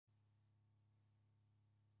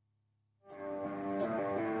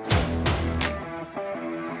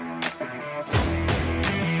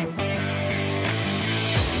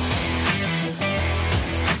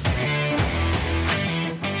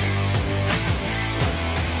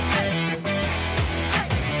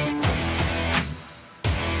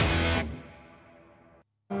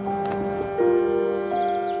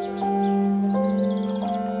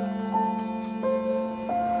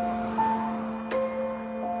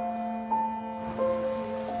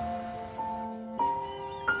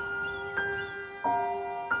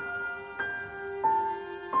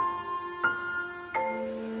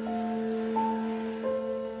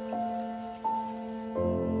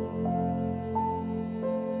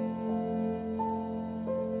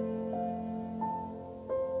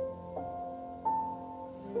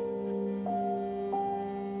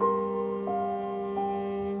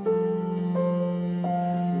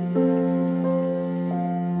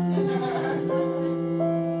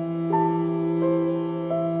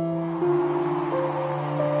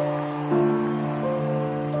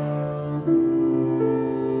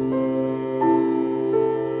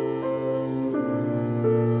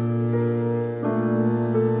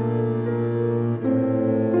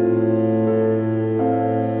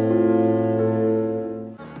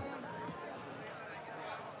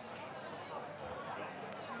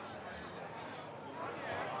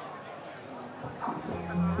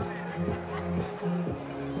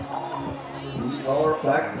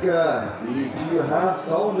back. We do have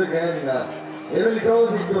sound again. Emily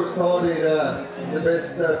Kousik started the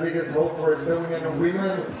best, biggest hope for Estonian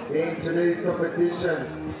women in today's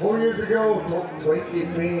competition. 4 years ago, top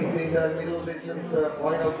 23 in the middle distance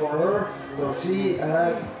final for her. So she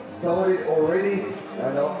has started already,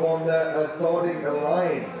 and up on the starting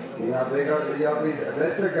line, we have Vegard Javis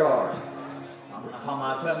Vestergaard.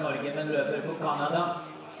 Han fra Norge, men løper for Canada.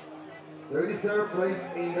 33rd place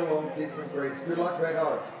in the long distance race. Good luck,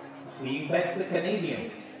 Vegard. Being best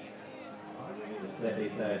Canadian.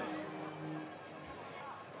 33rd.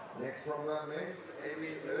 Next from me, Amy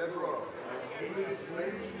Öbro. Amy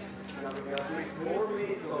Svensk.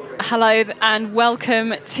 Hello and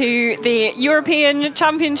welcome to the European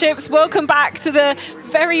Championships. Welcome back to the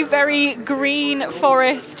very, very green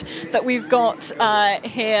forest that we've got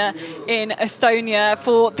here in Estonia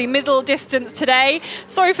for the middle distance today.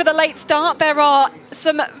 Sorry for the late start. There are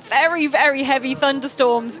some very, very heavy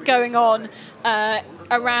thunderstorms going on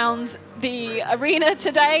around the arena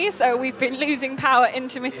today, so we've been losing power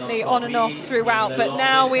intermittently on and off throughout, but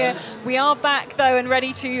now we are back though and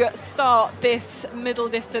ready to start this middle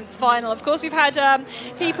distance final. Of course, we've had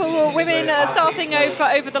women starting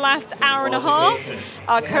over the last hour and a half.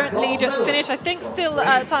 Our current leader finished, I think, still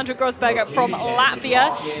Sandra Grosberger from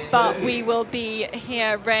Latvia, but we will be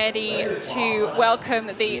here ready to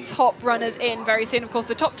welcome the top runners in very soon. Of course,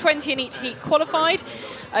 the top 20 in each heat qualified.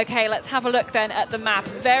 Okay, let's have a look then at the map.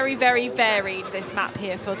 Very, very varied, this map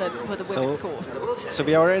here for the women's course. So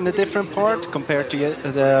we are in a different part compared to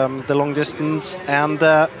the long distance, and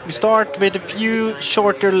we start with a few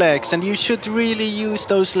shorter legs, and you should really use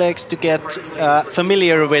those legs to get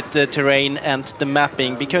familiar with the terrain and the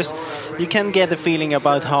mapping, because you can get a feeling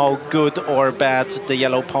about how good or bad the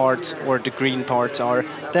yellow parts or the green parts are.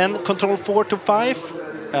 Then control 4 to 5,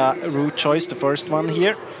 route choice, the first one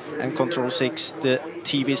here. And control 6, the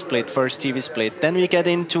TV split, first TV split. Then we get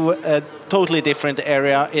into a totally different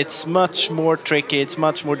area. It's much more tricky, it's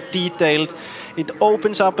much more detailed. It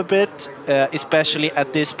opens up a bit, especially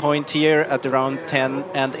at this point here at around 10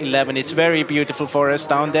 and 11. It's very beautiful for us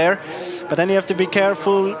down there. But then you have to be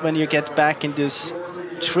careful when you get back in this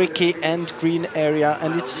tricky and green area.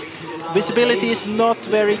 And its visibility is not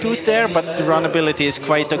very good there, but the runnability is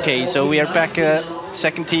quite okay. So we are back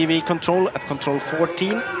second TV control at control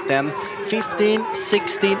 14, then 15,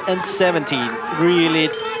 16 and 17. Really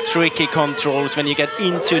tricky controls when you get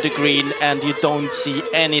into the green and you don't see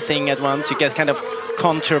anything at once. You get kind of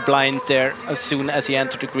contour blind there as soon as you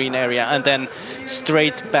enter the green area, and then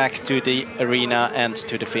straight back to the arena and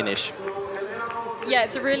to the finish. Yeah,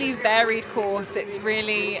 it's a really varied course. It's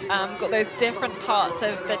really got those different parts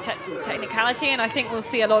of the technicality, and I think we'll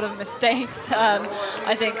see a lot of mistakes,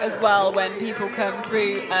 I think, as well, when people come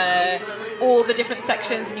through all the different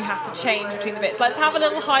sections and you have to change between the bits. Let's have a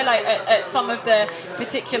little highlight at some of the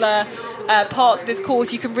particular parts of this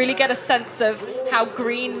course. You can really get a sense of how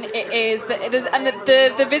green it is, and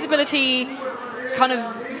the visibility kind of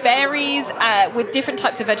varies with different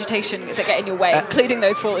types of vegetation that get in your way, including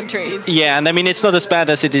those fallen trees. Yeah, and I mean, it's not as bad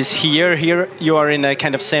as it is here. Here you are in a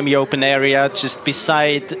kind of semi-open area just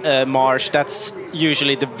beside marsh. That's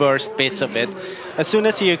usually the worst bits of it. As soon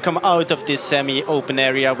as you come out of this semi-open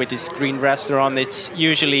area with this green restaurant, it's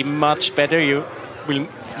usually much better.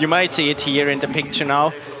 You might see it here in the picture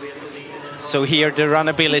now. So here the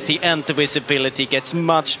runnability and the visibility gets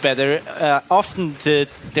much better. Often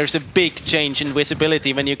there's a big change in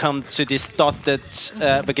visibility when you come to these dotted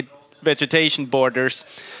vegetation borders.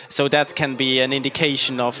 So that can be an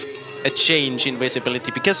indication of a change in visibility,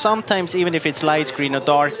 because sometimes even if it's light green or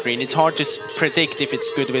dark green, it's hard to predict if it's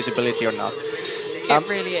good visibility or not. It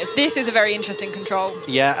really is. This is a very interesting control.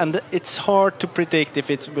 Yeah, and it's hard to predict if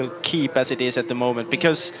it will keep as it is at the moment,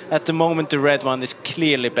 because at the moment the red one is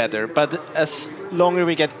clearly better. But as longer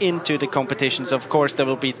we get into the competitions, of course there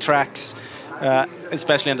will be tracks,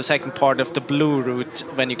 especially on the second part of the blue route,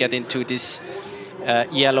 when you get into this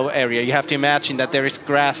yellow area. You have to imagine that there is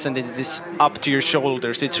grass and it is up to your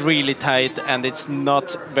shoulders. It's really tight and it's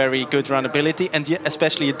not very good runnability, and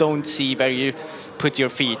especially you don't see where you put your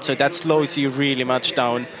feet, so that slows you really much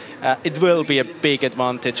down. It will be a big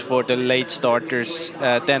advantage for the late starters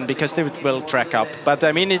then, because they will track up. But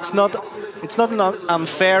I mean, it's not an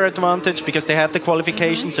unfair advantage, because they had the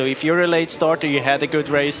qualification. So if you're a late starter, you had a good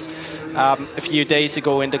race a few days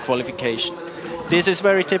ago in the qualification. This is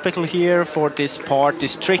very typical here for this part,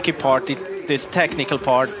 this tricky part, this technical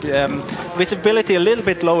part. Visibility a little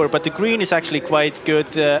bit lower, but the green is actually quite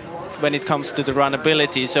good when it comes to the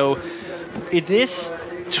runnability. So it is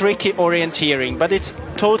tricky orienteering, but it's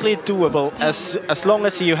totally doable as long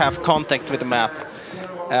as you have contact with the map.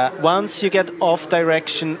 Once you get off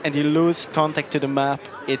direction and you lose contact to the map,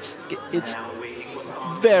 it's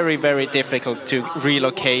very, very difficult to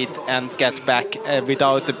relocate and get back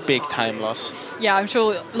without a big time loss. Yeah, I'm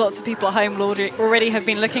sure lots of people at home will already have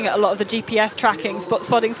been looking at a lot of the GPS tracking,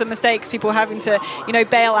 spotting some mistakes, people having to,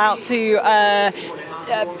 bail out to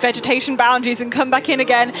vegetation boundaries and come back in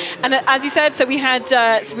again. And as you said, so we had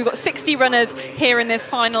so we've got 60 runners here in this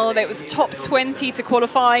final. It was top 20 to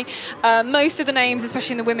qualify. Most of the names,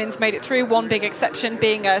 especially in the women's, made it through. One big exception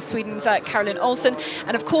being Sweden's Caroline Olsen.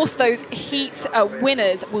 And of course, those heat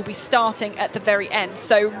winners will be starting at the very end.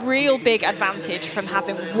 So real big advantage from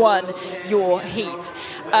having won your heat,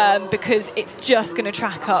 because it's just going to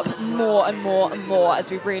track up more and more and more as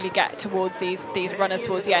we really get towards these runners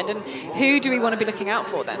towards the end. And who do we want to be looking out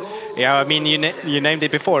for then? Yeah, I mean, you named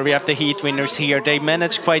it before. We have the heat winners here. They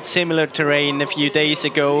managed quite similar terrain a few days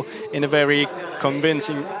ago in a very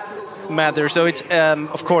convincing manner. So it's,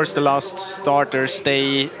 of course, the last starters,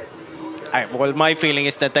 well, my feeling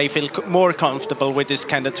is that they feel more comfortable with this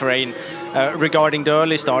kind of terrain regarding the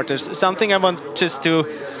early starters. Something I want just to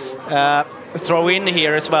throw in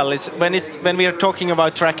here as well is when we are talking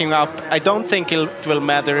about tracking up, I don't think it will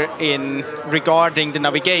matter in regarding the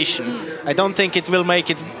navigation. I don't think it will make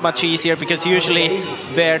it much easier, because usually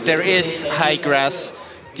where there is high grass,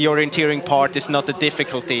 the orienteering part is not a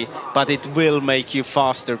difficulty, but it will make you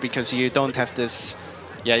faster because you don't have this.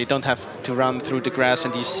 Yeah, you don't have to run through the grass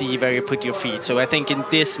and you see where you put your feet. So I think in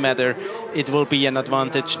this matter, it will be an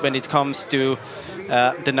advantage. When it comes to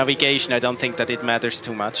the navigation, I don't think that it matters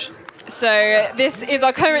too much. So this is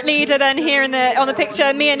our current leader then here on the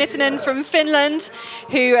picture, Mia Nittinen from Finland,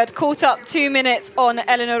 who had caught up 2 minutes on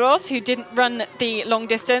Eleanor Ross, who didn't run the long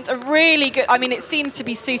distance. A really good, I mean, it seems to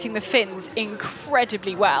be suiting the Finns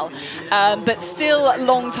incredibly well, but still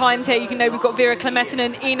long times here. You can know we've got Vera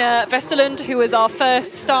Klemetinen, Ina Westerlund, who was our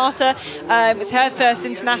first starter. It's her first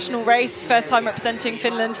international race, first time representing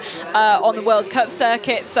Finland on the World Cup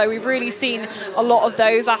circuit. So we've really seen a lot of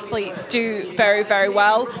those athletes do very, very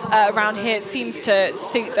well. Around here, it seems to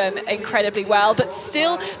suit them incredibly well, but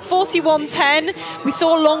still 41.10. We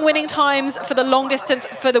saw long winning times for the long distance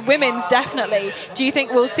for the women's, definitely. Do you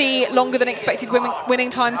think we'll see longer than expected winning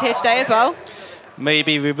times here today as well?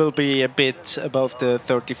 Maybe we will be a bit above the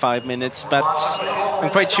 35 minutes, but I'm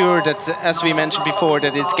quite sure that, as we mentioned before,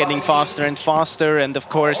 that it's getting faster and faster. And of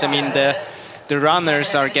course, I mean, the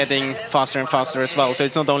runners are getting faster and faster as well. So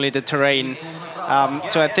it's not only the terrain.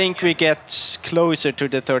 So I think we get closer to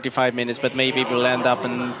the 35 minutes, but maybe we'll end up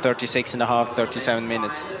in 36 and a half, 37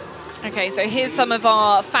 minutes. Okay, so here's some of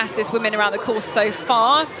our fastest women around the course so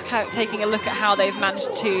far, taking a look at how they've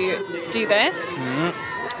managed to do this.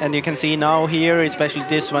 And you can see now here, especially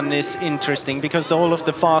this one is interesting, because all of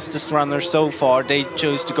the fastest runners so far, they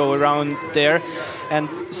chose to go around there. And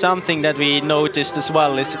something that we noticed as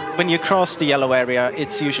well is when you cross the yellow area,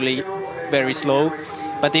 it's usually very slow.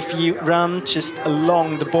 But if you run just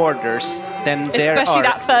along the borders, then there are... Especially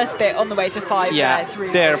that first bit on the way to 5. Yeah, it's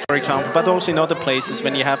really there, for example. But also in other places,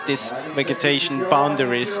 when you have these vegetation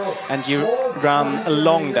boundaries and you run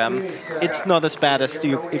along them, it's not as bad as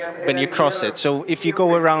when you cross it. So if you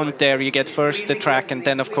go around there, you get first the track, and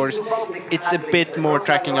then, of course, it's a bit more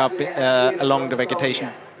tracking up along the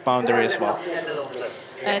vegetation boundary as well.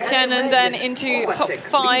 Tiernan then into top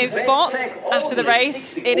 5 spots after the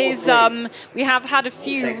race. It is, we have had a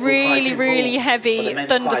few really, really heavy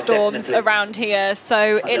thunderstorms around here,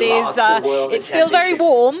 so it is, it's still very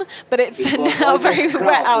warm, but it's now very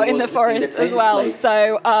wet out in the forest as well.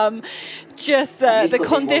 So just the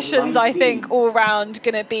conditions, I think, all round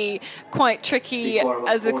going to be quite tricky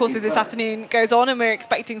as the course of this afternoon goes on, and we're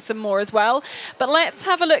expecting some more as well. But let's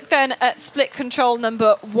have a look then at split control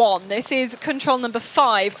number 1. This is control number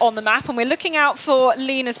 5 on the map, and we're looking out for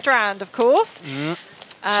Lena Strand, of course. She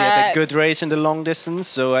had a good race in the long distance,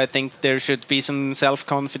 so I think there should be some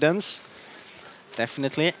self-confidence.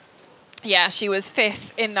 Definitely. Yeah, she was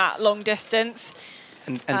 5th in that long distance.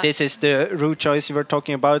 And this is the route choice you were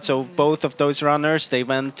talking about. So both of those runners, they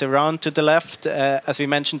went around to the left, as we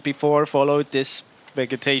mentioned before, followed this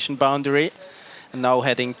vegetation boundary, and now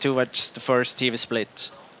heading towards the first TV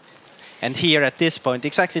split. And here at this point,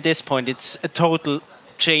 exactly this point, it's a total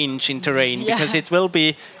change in terrain, because it will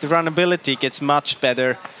be, the runnability gets much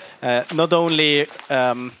better, not only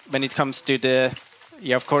when it comes to the,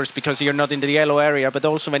 of course, because you're not in the yellow area, but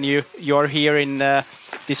also when you're here in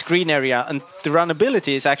this green area, and the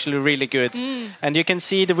runnability is actually really good. And you can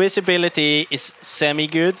see the visibility is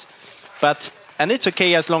semi-good, and it's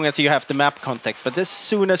okay as long as you have the map contact. But as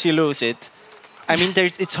soon as you lose it, I mean,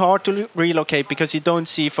 it's hard to relocate because you don't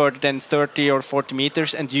see further than 30 or 40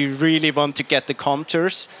 meters, and you really want to get the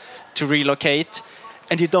contours to relocate,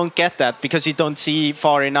 and you don't get that because you don't see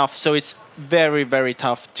far enough. So it's very, very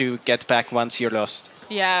tough to get back once you're lost.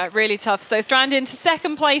 Yeah, really tough. So Strand into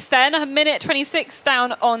second place then, 1:26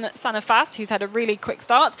 down on Sanna Fast, who's had a really quick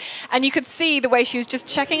start. And you could see the way she was just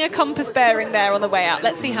checking a compass bearing there on the way out.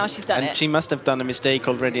 Let's see how she's done it. She must have done a mistake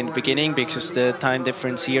already in the beginning because the time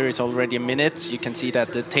difference here is already a minute. You can see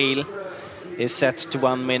that the tail is set to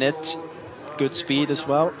 1 minute. Good speed as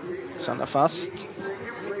well. Sanna Fast.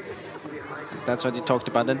 That's what you talked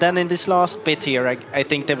about. And then in this last bit here, I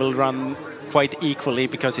think they will run quite equally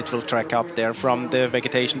because it will track up there from the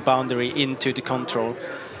vegetation boundary into the control.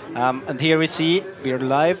 And here we see, we are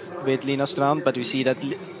live with Lina Strand, but we see that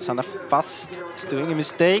Sanna Fast is doing a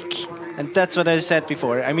mistake. And that's what I said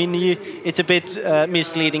before. I mean, it's a bit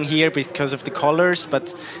misleading here because of the colors,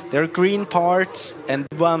 but there are green parts, and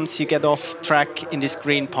once you get off track in these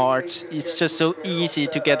green parts, it's just so easy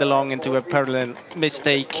to get along into a parallel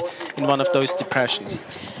mistake in one of those depressions.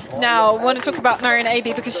 Now, I want to talk about Marion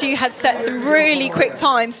Aby because she had set some really quick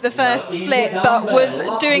times for the first split, but was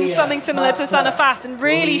doing something similar to Sanna Fast and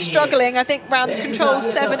really struggling. I think round control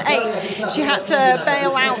 7-8, she had to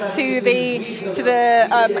bail out to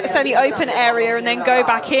the semi-open area and then go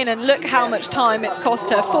back in. And look how much time it's cost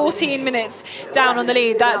her. 14 minutes down on the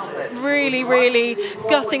lead. That's really, really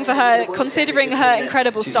gutting for her, considering her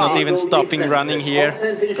incredible start. She's not even stopping running here,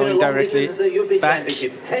 going directly back.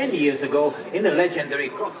 10 years ago in the legendary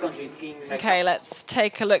cross. Okay, let's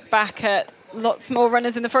take a look back at lots more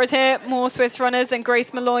runners in the forest here. More Swiss runners and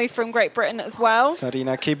Grace Malloy from Great Britain as well.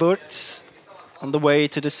 Sarina Kiburtz on the way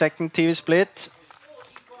to the second TV split.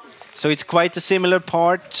 So it's quite a similar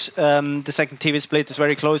part. The second TV split is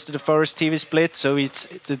very close to the first TV split. So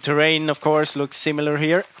the terrain, of course, looks similar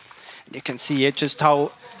here. You can see it just how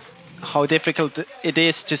difficult it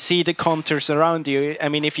is to see the contours around you. I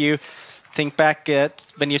mean, if you think back at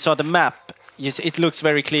when you saw the map, it looks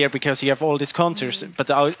very clear because you have all these contours, but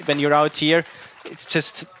when you're out here, it's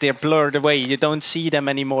just they're blurred away. You don't see them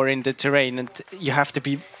anymore in the terrain, and you have to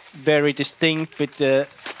be very distinct with the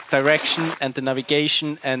direction and the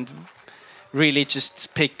navigation, and really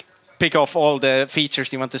just pick off all the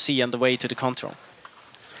features you want to see on the way to the control.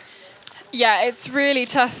 Yeah, it's really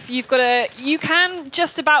tough. You can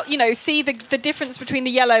just about, see the difference between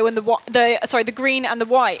the yellow and the green and the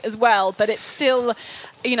white as well, but it's still,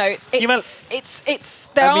 there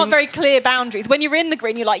aren't very clear boundaries. When you're in the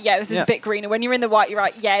green, you're like, yeah, this is a bit greener. When you're in the white, you're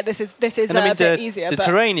like, yeah, this is a bit easier. The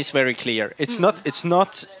terrain is very clear. It's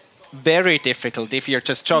not very difficult if you're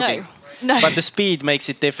just jogging. No. But the speed makes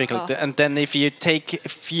it difficult, and then if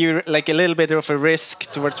you're like a little bit of a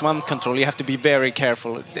risk towards one control, you have to be very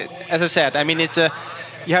careful. As I said, I mean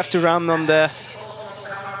you have to run on the.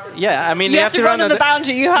 Yeah, I mean you have to run on the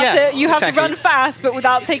boundary. You have to run fast, but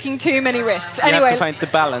without taking too many risks. Anyway, you have to find the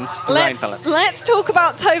balance, the line balance. Let's talk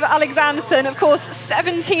about Tove Alexanderson. Of course,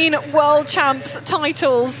 17 world champs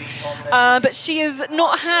titles, but she has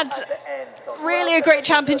not had really a great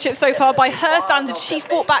championship so far by her standards. She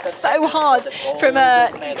fought back so hard from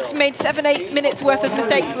she made 7-8 minutes worth of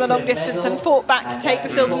mistakes in the long distance and fought back to take the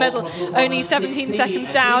silver medal, only 17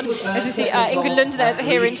 seconds down, as we see Ingrid Lundenes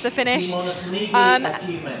here into the finish.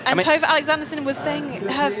 And Tove Alexanderson was saying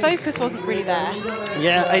her focus wasn't really there.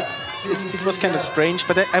 Yeah, it was kind of strange,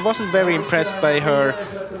 but I wasn't very impressed by her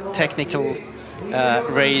technical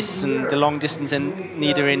race and the long distance, and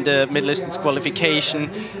neither in the middle distance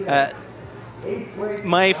qualification.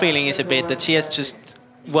 My feeling is a bit that she has just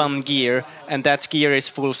one gear, and that gear is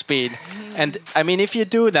full speed. And I mean, if you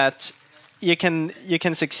do that, you can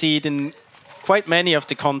succeed in quite many of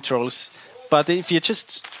the controls. But if you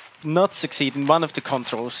just not succeed in one of the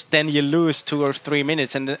controls, then you lose 2 or 3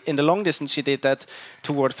 minutes. And in the long distance, she did that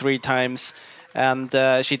 2 or 3 times, and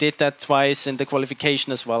she did that twice in the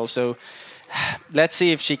qualification as well. So let's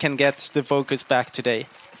see if she can get the focus back today.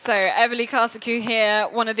 So Eveli Karsaku here,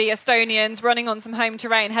 one of the Estonians running on some home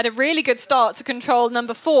terrain, had a really good start to control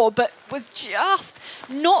number 4, but was just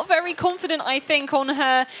not very confident, I think, on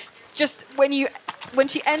her. Just when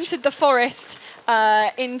she entered the forest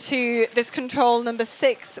into this control number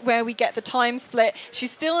 6, where we get the time split,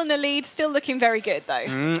 she's still in the lead, still looking very good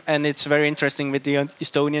though. And it's very interesting with the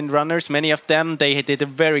Estonian runners. Many of them, they did a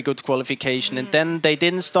very good qualification, and then they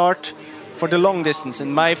didn't start for the long distance.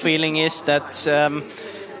 And my feeling is that.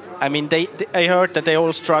 I mean, I heard that they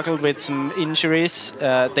all struggled with some injuries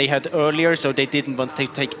they had earlier, so they didn't want to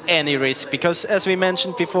take any risk. Because, as we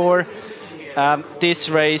mentioned before, this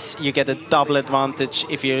race you get a double advantage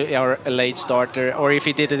if you are a late starter, or if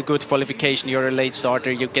you did a good qualification, you're a late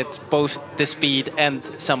starter, you get both the speed and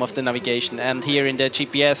some of the navigation. And here in the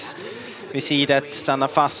GPS, we see that Sanna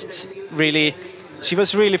Fast she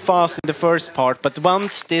was really fast in the first part, but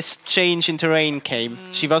once this change in terrain came,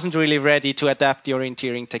 she wasn't really ready to adapt the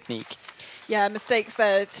orienteering technique. Yeah, mistakes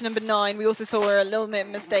there to number 9. We also saw a little bit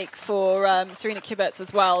mistake for Serena Kiberts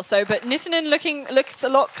as well. So, but Nittinen looks a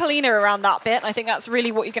lot cleaner around that bit. I think that's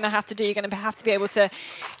really what you're going to have to do. You're going to have to be able to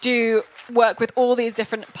work with all these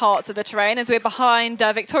different parts of the terrain. As we're behind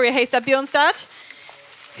Victoria Heystad Bjornstad,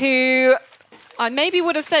 who I maybe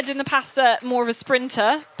would have said in the past more of a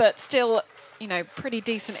sprinter, but still, you know, pretty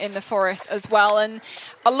decent in the forest as well. And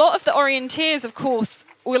a lot of the orienteers, of course,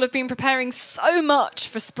 will have been preparing so much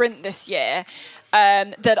for sprint this year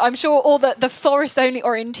that I'm sure all the forest-only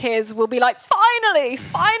orienteers will be like,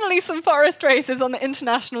 finally some forest races on the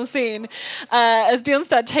international scene, as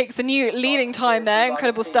Bjornstad takes the new leading time there.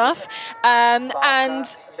 Incredible stuff. And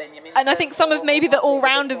I think some of maybe the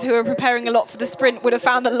all-rounders who are preparing a lot for the sprint would have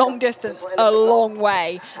found the long distance a long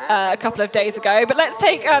way a couple of days ago. But let's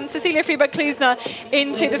take Cecilia Friberg-Klusner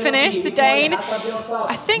into the finish. The Dane,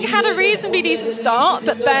 I think, had a reasonably decent start,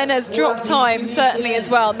 but then has dropped time, certainly as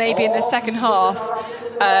well, maybe in the second half,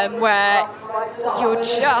 where you're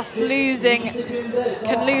just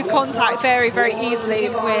can lose contact very, very easily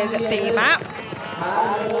with the map.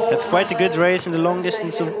 Had quite a good race in the long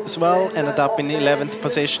distance as well, ended up in the 11th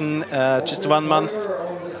position. Just 1 month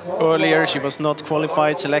earlier she was not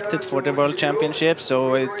qualified, selected for the World Championship,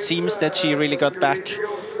 so it seems that she really got back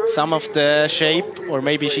some of the shape, or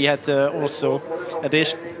maybe she had also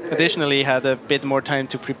additionally had a bit more time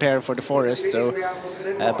to prepare for the forest. So,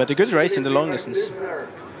 but a good race in the long distance.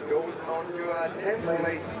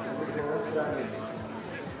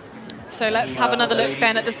 So let's have another look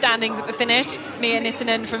then at the standings at the finish. Mia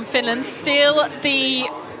Nittinen from Finland, still the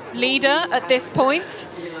leader at this point.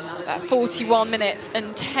 41 minutes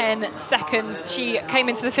and 10 seconds. She came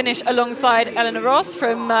into the finish alongside Elena Ross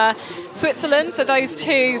from Switzerland. So those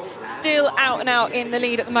two still out and out in the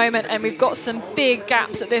lead at the moment. And we've got some big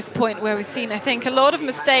gaps at this point where we've seen, I think, a lot of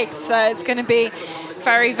mistakes. It's going to be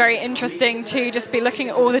very, very interesting to just be looking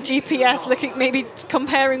at all the GPS, maybe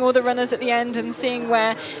comparing all the runners at the end and seeing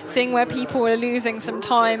where people are losing some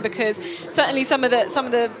time, because certainly some of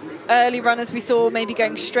the early runners we saw maybe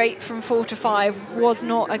going straight from 4 to 5 was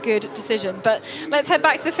not a good decision. But let's head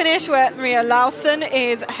back to the finish where Maria Laursen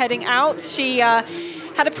is heading out. She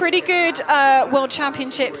had a pretty good World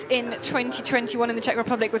Championships in 2021 in the Czech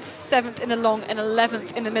Republic, with 7th in the long and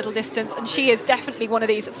 11th in the middle distance. And she is definitely one of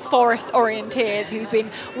these forest orienteers who's been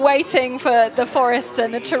waiting for the forest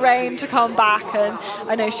and the terrain to come back. And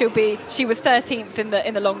I know she was 13th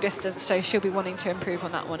in the long distance, so she'll be wanting to improve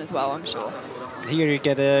on that one as well, I'm sure. Here you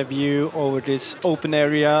get a view over this open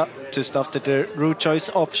area just after the route choice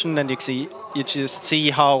option, and you just see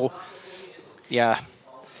how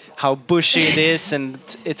bushy it is, and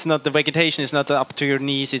it's not, the vegetation is not up to your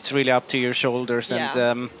knees, it's really up to your shoulders.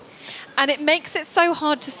 Yeah. And it makes it so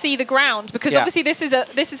hard to see the ground, because obviously this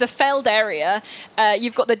is a felled area.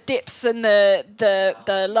 You've got the dips and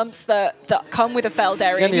the lumps that come with a felled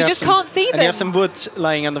area. And you just can't see them. And you have some wood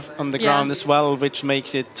lying on the ground as well, which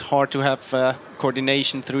makes it hard to have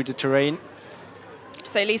coordination through the terrain.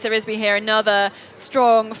 So Lisa Risby here, another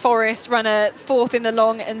strong forest runner, 4th in the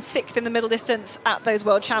long and 6th in the middle distance at those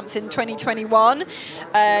World Champs in 2021.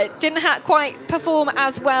 Didn't quite perform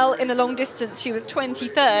as well in the long distance. She was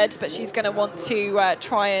 23rd, but she's going to want to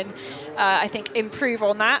try and, I think, improve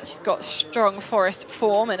on that. She's got strong forest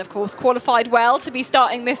form and, of course, qualified well to be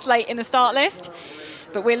starting this late in the start list.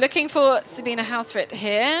 But we're looking for Sabina Hausfritt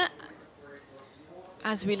here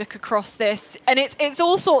as we look across this, and it's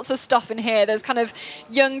all sorts of stuff in here. There's kind of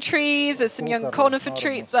young trees, there's some young conifer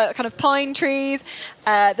trees, kind of pine trees,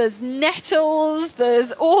 there's nettles,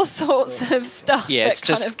 there's all sorts of stuff. Yeah, it's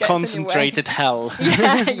just concentrated hell.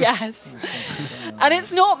 Yeah, yes. And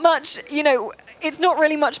it's not much, it's not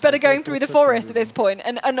really much better going through the forest at this point.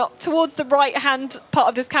 And towards the right-hand part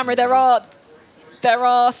of this camera, there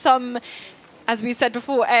are some, as we said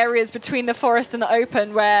before, areas between the forest and the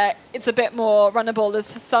open where it's a bit more runnable. There's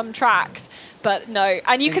some tracks, but no.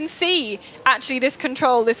 And you can see, actually, this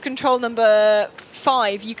control number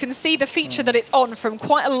 5, you can see the feature that it's on from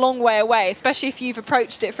quite a long way away, especially if you've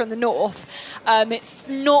approached it from the north. It's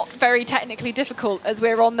not very technically difficult, as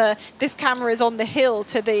we're on this camera is on the hill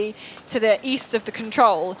to the east of the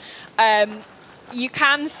control. You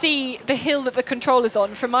can see the hill that the control is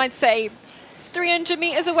on from, I'd say, 300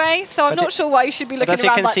 meters away, so I'm not sure why you should be looking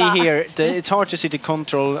around like that. As you can see here, it's hard to see the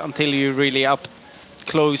control until you're really up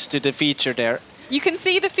close to the feature there. You can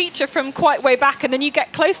see the feature from quite way back, and then you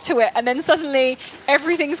get close to it, and then suddenly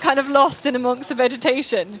everything's kind of lost in amongst the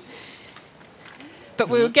vegetation. But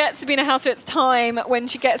we will get Sabine Hauserwitz time when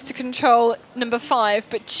she gets to control number 5,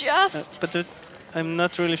 but just... I'm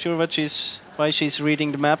not really sure why she's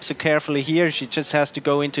reading the map so carefully here. She just has to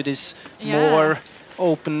go into this more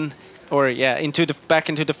open, or back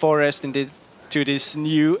into the forest, to this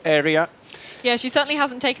new area. Yeah, she certainly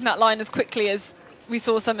hasn't taken that line as quickly as we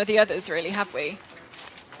saw some of the others, really, have we?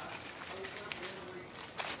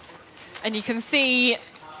 And you can see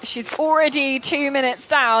she's already 2 minutes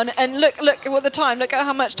down, and look at the time. Look at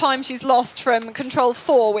how much time she's lost from control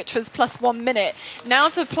 4, which was plus 1 minute, now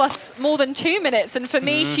to plus more than 2 minutes. And for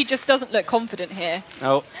me, she just doesn't look confident here.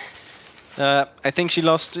 No, I think she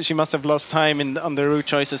must have lost time on the route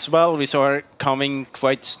choice as well. We saw her coming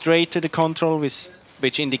quite straight to the control,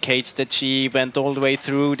 which indicates that she went all the way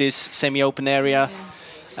through this semi-open area.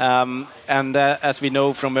 And as we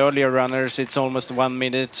know from earlier runners, it's almost 1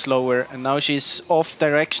 minute slower. And now she's off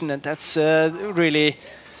direction, and that's a really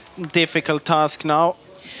difficult task now.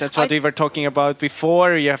 That's what we were talking about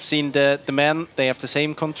before. You have seen the men, they have the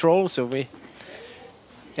same control, so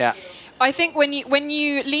I think when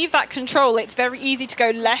you leave that control, it's very easy to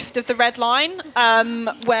go left of the red line,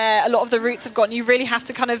 where a lot of the routes have gone. You really have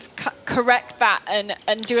to kind of correct that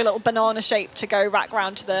and do a little banana shape to go back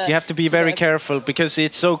round to the... You have to be very careful, because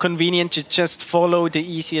it's so convenient to just follow the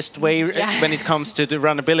easiest way when it comes to the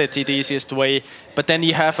runnability, the easiest way. But then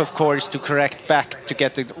you have, of course, to correct back to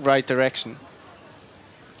get the right direction.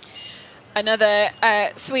 Another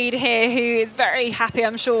Swede here who is very happy,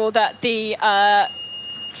 I'm sure, that the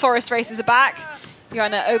forest races are back,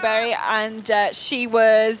 Joanna Oberg, and she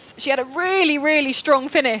had a really strong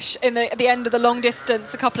finish at the end of the long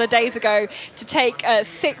distance a couple of days ago to take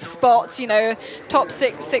 6th spot, top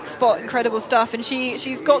six spot, incredible stuff. And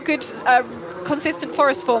she's got good consistent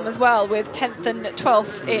forest form as well, with 10th and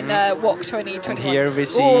 12th in WOC 2021. And here we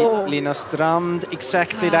see Lina Strand,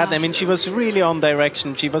 exactly that. I mean, she was really on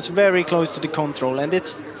direction. She was very close to the control, and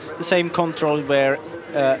it's the same control where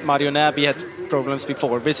Mario Näbi had problems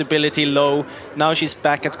before. Visibility low. Now she's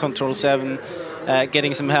back at control 7,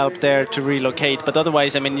 getting some help there to relocate. But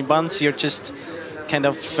otherwise, I mean, once you're just kind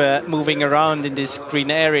of moving around in this green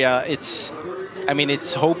area, it's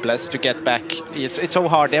hopeless to get back. It's so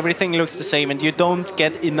hard. Everything looks the same, and you don't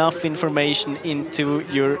get enough information into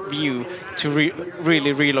your view to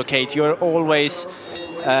really relocate. You're always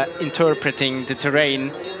interpreting the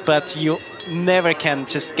terrain, but you never can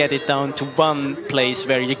just get it down to one place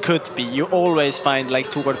where you could be. You always find like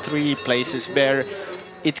 2 or 3 places where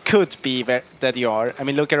it could be that you are. I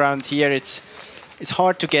mean, look around here. It's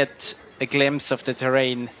hard to get a glimpse of the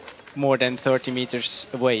terrain more than 30 meters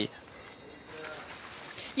away.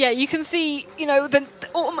 Yeah, you can see,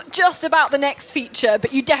 just about the next feature,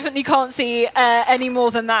 but you definitely can't see any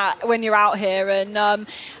more than that when you're out here. And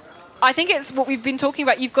I think it's what we've been talking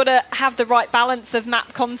about. You've got to have the right balance of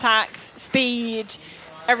map contacts, speed,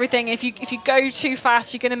 everything. If you go too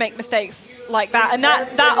fast, you're going to make mistakes like that. And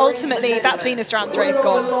that ultimately, that's Lina Strand's race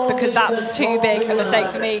gone, because that was too big a mistake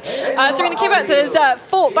for me. Serena Kibert has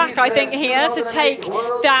fought back, I think, here to take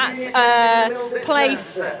that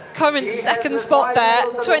place, current 2nd spot there,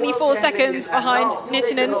 24 seconds behind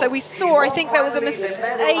Nittinen. So we saw, I think there was a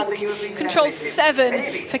mistake, control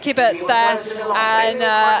 7 for Kibert there,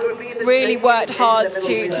 and really worked hard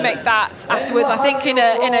to make that afterwards. I think in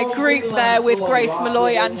a group there with Grace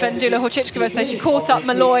Malloy and Vendula Horčičková, so she caught up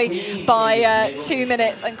Malloy by 2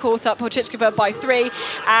 minutes and caught up Horčičková by 3.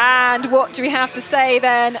 And what do we have to say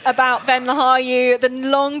then about Venla Harju, the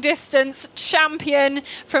long distance champion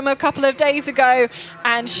from a couple of days ago?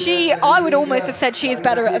 And I would almost have said she is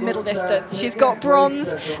better at a middle distance. She's got bronze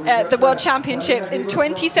at the World Championships in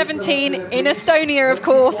 2017 in Estonia, of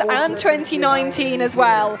course, and 2019 as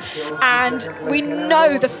well. And we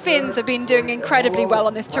know the Finns have been doing incredibly well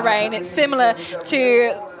on this terrain. It's similar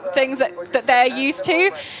to things that they're used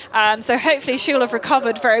to. So hopefully she'll have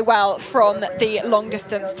recovered very well from the long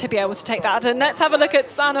distance to be able to take that. And let's have a look at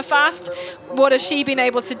Sanna Fast. What has she been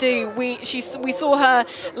able to do? We saw her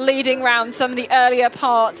leading around some of the earlier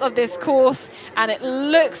parts of this course, and it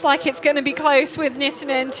looks like it's going to be close with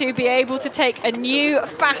Nittinen to be able to take a new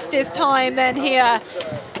fastest time then here.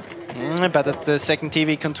 But at the second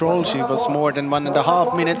TV control, she was more than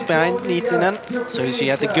 1.5 minutes behind Niitinen. So she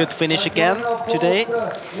had a good finish again today.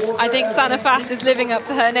 I think Sanna Fast is living up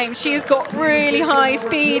to her name. She has got really high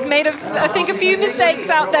speed, made, I think, a few mistakes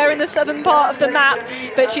out there in the southern part of the map,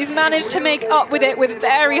 but she's managed to make up with it with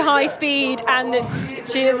very high speed, and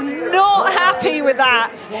she is not happy with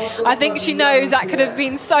that. I think she knows that could have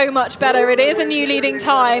been so much better. It is a new leading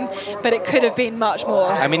time, but it could have been much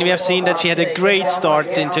more. I mean, we have seen that she had a great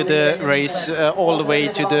start into the race all the way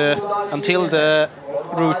to until the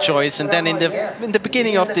route choice, and then in the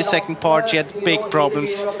beginning of the second part she had big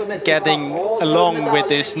problems getting along with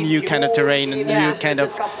this new kind of terrain and new kind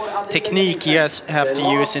of technique you have to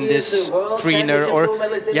use in this greener, or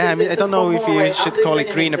I mean, I don't know if you should call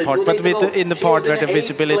it greener part, but in the part where the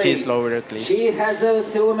visibility is lower at least.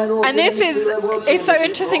 And it's so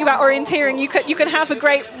interesting about orienteering. You can have a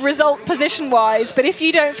great result position wise, but if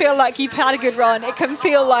you don't feel like you've had a good run, it can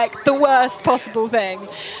feel like the worst possible thing.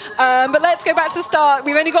 But let's go back to the start.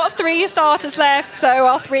 We've only got 3 starters left, so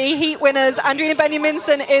our 3 heat winners. Andrina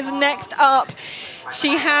Benjaminsen is next up.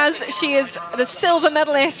 She is the silver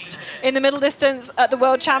medalist in the middle distance at the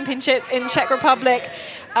World Championships in Czech Republic.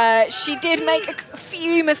 She did make a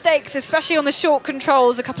few mistakes, especially on the short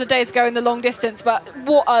controls a couple of days ago in the long distance, but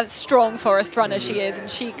what a strong forest runner she is, and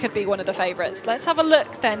she could be one of the favourites. Let's have a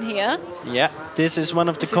look then here. Yeah, this is one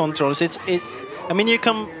of the controls. I mean, you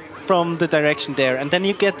come from the direction there, and then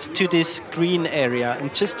you get to this green area,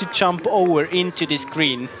 and just to jump over into this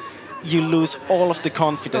green, you lose all of the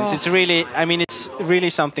confidence. It's really, I mean, it's really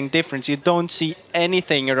something different. You don't see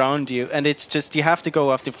anything around you, and it's just, you have to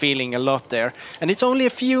go after feeling a lot there. And it's only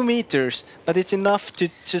a few meters, but it's enough to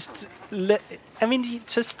just,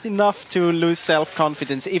 just enough to lose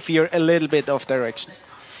self-confidence if you're a little bit off direction.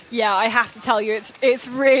 Yeah, I have to tell you, it's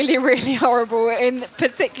really, really horrible, in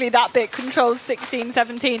particularly that bit, controls 16,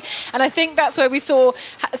 17. And I think that's where we saw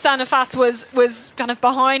Sanna Fast was kind of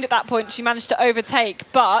behind at that point. She managed to overtake.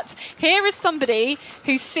 But here is somebody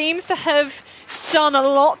who seems to have done a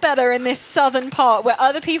lot better in this southern part where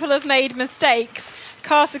other people have made mistakes.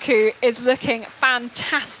 Karsaku is looking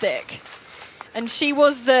fantastic. And she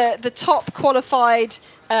was the top qualified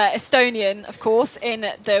Estonian, of course, in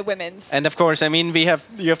the women's. And of course, I mean, you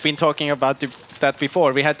have been talking about that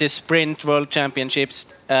before. We had this sprint World Championships,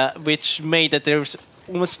 which made that there's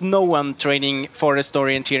almost no one training forest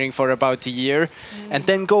orienteering for about a year. And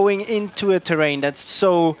then going into a terrain that's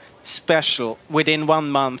so special within 1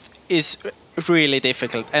 month is really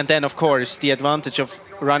difficult. And then, of course, the advantage of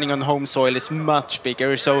running on home soil is much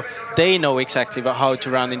bigger, so they know exactly how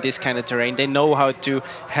to run in this kind of terrain. They know how to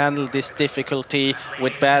handle this difficulty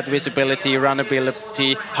with bad visibility,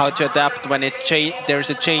 runnability, how to adapt when there's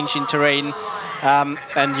a change in terrain,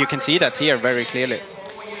 and you can see that here very clearly.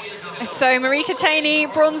 So Marika Taney,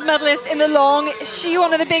 bronze medalist in the long. She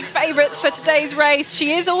one of the big favourites for today's race.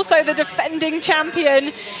 She is also the defending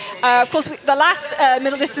champion. Of course, the last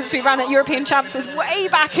middle distance we ran at European Champs was way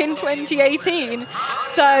back in 2018.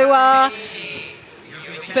 So,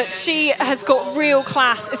 but she has got real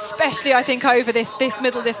class, especially I think over this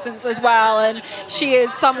middle distance as well. And she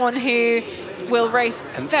is someone who will race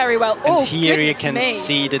very well. And here you can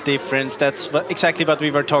see the difference. That's exactly what we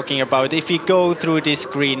were talking about. If you go through this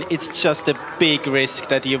green, it's just a big risk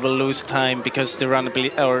that you will lose time because the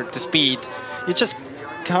runnability or the speed, you just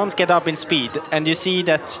can't get up in speed. And you see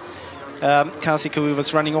that Karsaku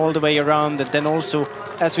was running all the way around, and then also,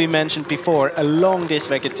 as we mentioned before, along this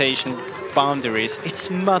vegetation boundaries, it's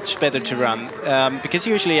much better to run because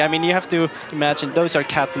usually, I mean, you have to imagine those are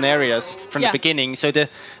cat areas from the beginning, so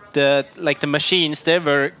the machines, they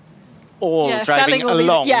were all driving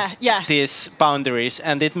along these boundaries,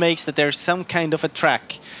 and it makes that there's some kind of a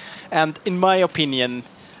track. And in my opinion,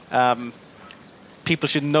 people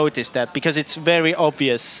should notice that because it's very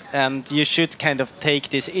obvious, and you should kind of take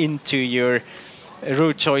this into your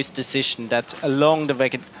route choice decision that along the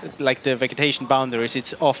vegetation boundaries,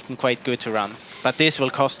 it's often quite good to run. But this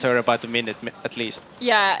will cost her about a minute at least.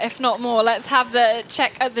 Yeah, if not more. Let's have the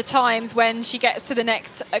check at the times when she gets to the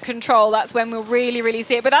next control. That's when we'll really, really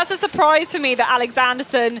see it. But that's a surprise for me that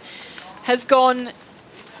Alexanderson has gone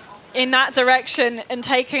in that direction and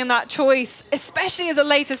taking that choice, especially as a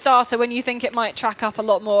later starter when you think it might track up a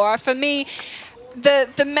lot more. For me,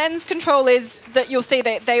 the men's control is that you'll see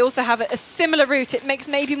that they also have a similar route. It makes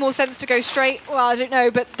maybe more sense to go straight. Well, I don't know,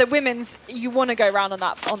 but the women's, you want to go around on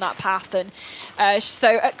that path. And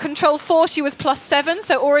so at control 4, she was +7,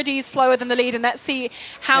 so already slower than the lead. And let's see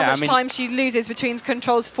how much time she loses between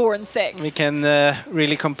controls 4 and 6. We can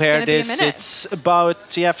really compare this. It's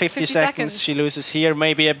about 50 seconds she loses here,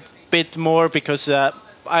 maybe a bit more because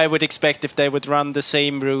I would expect if they would run the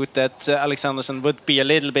same route that Alexanderson would be a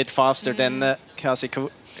little bit faster than Kasiku.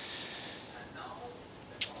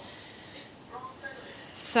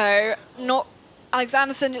 So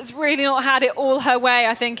Alexanderson has really not had it all her way,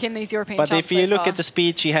 I think, in these European Champs. But if you so look far. at the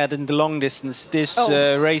speed she had in the long distance, this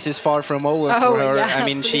race is far from over for her. Yeah, I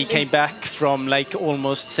mean, absolutely. she came back from like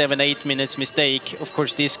almost 7-8 minutes mistake. Of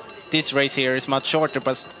course, this race here is much shorter,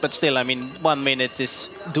 but still, I mean, 1 minute is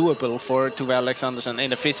doable for Tove Alexanderson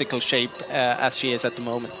in a physical shape as she is at the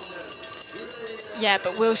moment. Yeah,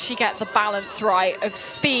 but will she get the balance right of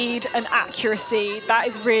speed and accuracy? That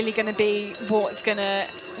is really going to be what's going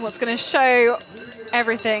to show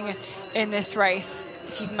everything in this race.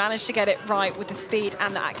 If you manage to get it right with the speed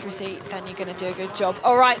and the accuracy, then you're going to do a good job.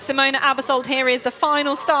 All right, Simona Abersold here is the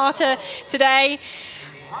final starter today.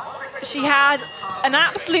 She had an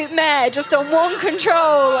absolute mare just on one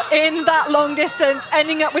control in that long distance,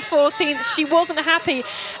 ending up with 14th. She wasn't happy.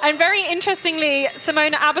 And very interestingly,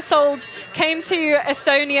 Simona Abersold came to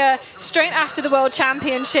Estonia straight after the World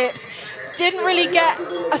Championships. Didn't really get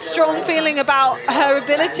a strong feeling about her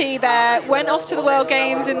ability there. Went off to the World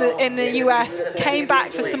Games in the US, came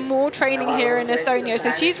back for some more training here in Estonia. So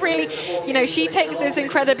she's really, you know, she takes this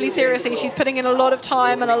incredibly seriously. She's putting in a lot of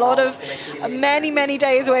time and a lot of many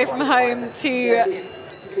days away from home to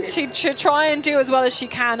try and do as well as she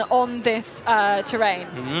can on this terrain.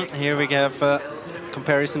 Here we have a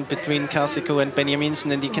comparison between Kasiku and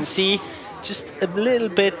Benjaminsen, and you can see just a little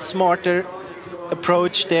bit smarter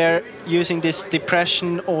approach there, using this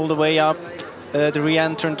depression all the way up, the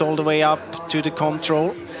re-entrant all the way up to the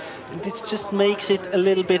control. And it just makes it a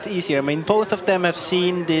little bit easier. I mean, both of them have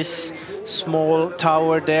seen this small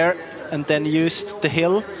tower there and then used the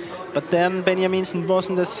hill, but then Benjaminsen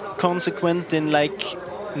wasn't as consequent in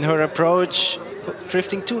her approach,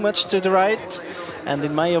 drifting too much to the right. And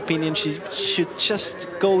in my opinion, she should just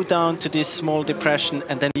go down to this small depression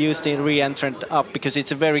and then use the re-entrant up, because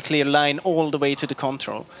it's a very clear line all the way to the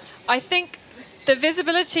control. I think the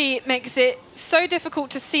visibility makes it so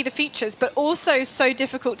difficult to see the features, but also so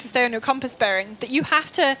difficult to stay on your compass bearing, that you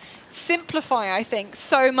have to simplify, I think,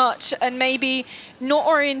 so much and maybe not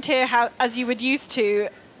orienteer as you would used to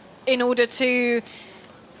in order to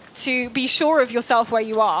be sure of yourself where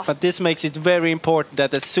you are. But this makes it very important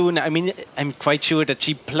that as soon, I mean, I'm quite sure that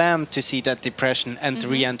she planned to see that depression and the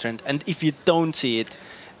re-entrant. And if you don't see it,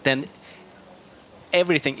 then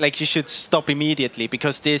everything, like, you should stop immediately,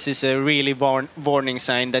 because this is a really warning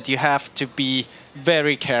sign that you have to be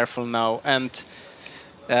very careful now. And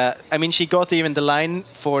I mean, she got even the line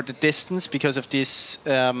for the distance because of this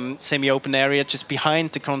semi-open area just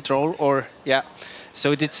behind the control,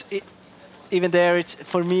 so even there,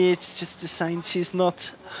 for me, it's just a sign she's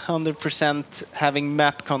not 100% having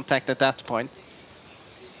map contact at that point.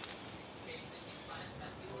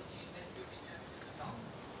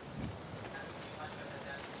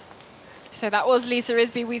 So that was Lisa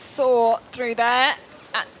Risby we saw through there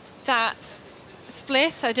at that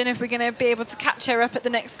split. I don't know if we're going to be able to catch her up at the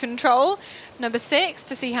next control, number 6,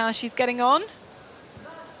 to see how she's getting on.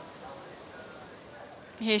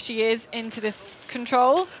 Here she is into this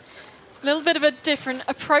control. A little bit of a different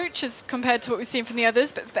approach as compared to what we've seen from the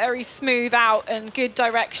others, but very smooth out and good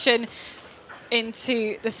direction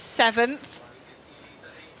into the 7th.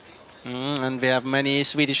 And we have many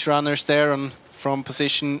Swedish runners there from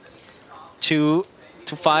position 2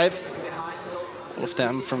 to 5. All of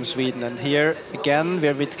them from Sweden. And here again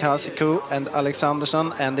we're with Kasiku and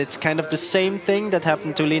Alexanderson, and it's kind of the same thing that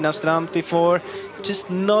happened to Lina Strand before,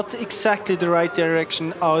 just not exactly the right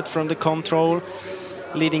direction out from the control,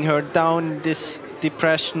 leading her down this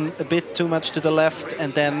depression a bit too much to the left.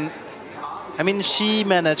 And then, I mean, she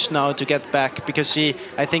managed now to get back, because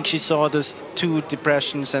I think she saw those 2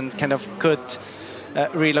 depressions and kind of could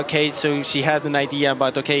relocate. So she had an idea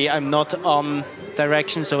about, okay, I'm not on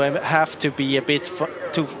direction, so I have to be a bit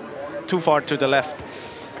too far to the left.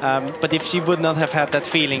 But if she would not have had that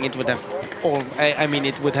feeling, it would have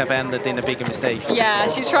it would have ended in a bigger mistake. Yeah,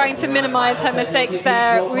 she's trying to minimize her mistakes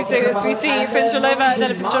there. As we see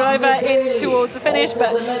Finjalova in towards the finish,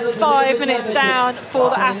 but 5 minutes down for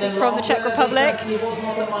the athlete from the Czech Republic.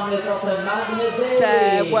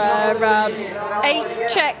 There were 8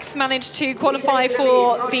 Czechs managed to qualify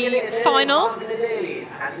for the final.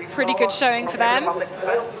 Pretty good showing for them.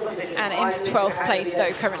 And into 12th place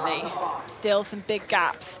though currently. Still some big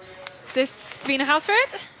gaps. Is this Wiener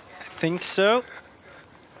Hausritt? I think so.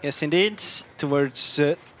 Yes, indeed. Towards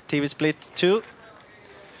TV split 2.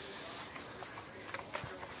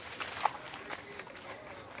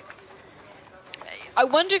 I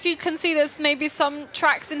wonder if you can see there's maybe some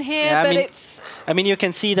tracks in here, yeah, but I mean, you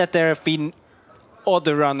can see that there have been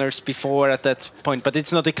other runners before at that point, but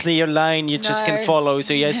it's not a clear line you just can follow,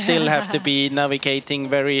 so you still have to be navigating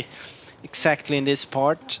very exactly in this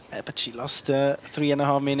part. But she lost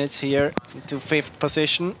 3.5 minutes here to 5th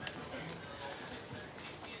position.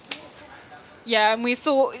 Yeah, and we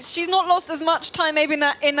saw she's not lost as much time maybe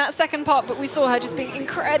in that second part, but we saw her just being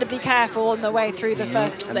incredibly careful on the way through the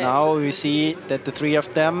first split. And now we see that the three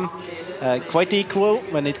of them quite equal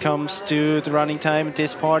when it comes to the running time at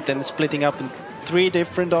this part, and splitting up in 3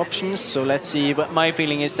 different options. So let's see. But my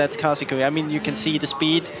feeling is that Kazuko, I mean, you can see the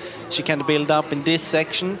speed she can build up in this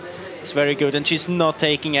section. It's very good, and she's not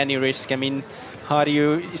taking any risk. I mean,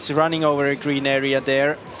 Harju is running over a green area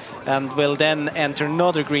there, and will then enter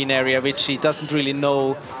another green area, which she doesn't really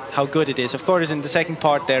know how good it is. Of course, in the second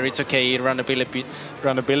part there, it's okay,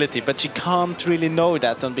 runnability, but she can't really know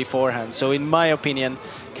that on beforehand. So in my opinion,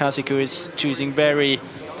 Kazuko is choosing very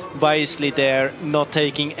wisely there, not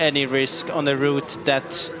taking any risk on a route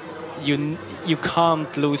that you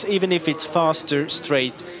can't lose. Even if it's faster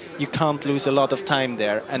straight, you can't lose a lot of time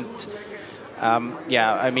there. And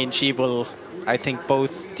yeah, I mean, she will... I think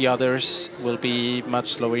both the others will be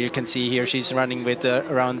much slower. You can see here she's running with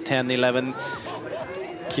around 10, 11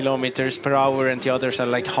 kilometers per hour, and the others are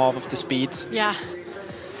like half of the speed. Yeah.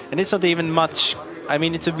 And it's not even much. I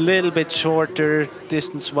mean, it's a little bit shorter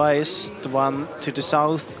distance-wise, the one to the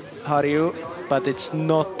south, Harju, but it's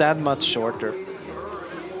not that much shorter.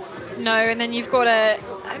 No, and then you've got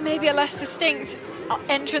maybe a less distinct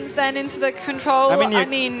entrance then into the control. I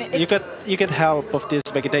mean, you get help of this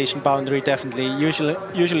vegetation boundary, definitely.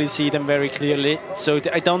 Usually see them very clearly. So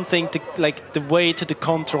I don't think the way to the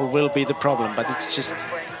control will be the problem, but it's just...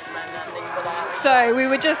 So we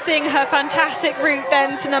were just seeing her fantastic route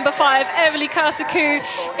then to number 5, Eveli Kazuku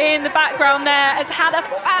in the background there, has had a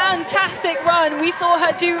fantastic run. We saw her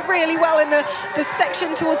do really well in the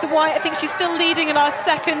section towards the white. I think she's still leading in our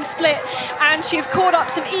second split, and she's caught up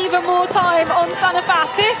some even more time on Sanafat.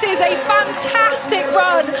 This is a fantastic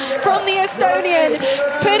run from the Estonian,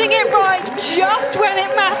 putting it right just when it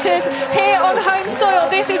matters here on home soil.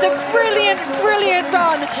 This is a brilliant, brilliant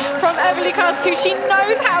run from Eveli Kazuku. She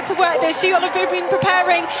knows how to work this. She been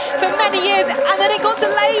preparing for many years, and then it got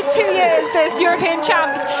delayed 2 years, this European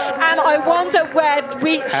Champs, and I wonder where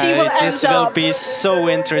she will end up. This will be so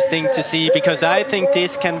interesting to see, because I think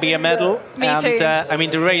this can be a medal. Me too. I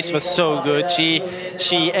mean, the race was so good. She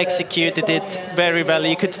executed it very well.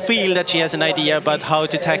 You could feel that she has an idea about how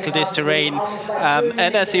to tackle this terrain.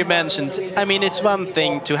 And as you mentioned, I mean, it's one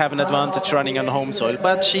thing to have an advantage running on home soil,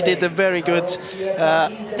 but she did a very good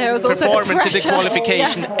performance in the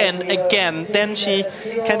qualification. Yeah. And again, then she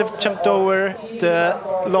kind of jumped over the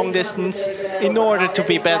long distance in order to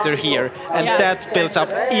be better here, and that builds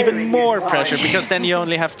up even more pressure, because then you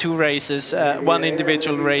only have 2 races, one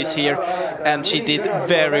individual race here, and she did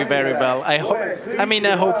very, very well. I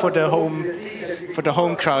hope for the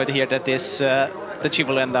home crowd here that she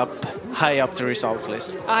will end up high up the result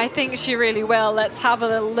list. I think she really will. Let's have a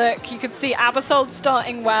little look. You can see Abersold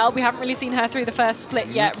starting well. We haven't really seen her through the first split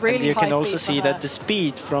yet. Really high speed. You can also see that the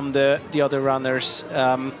speed from the other runners.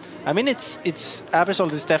 I mean,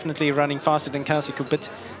 Abersold is definitely running faster than Kazuku, but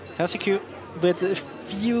Kazuku, with a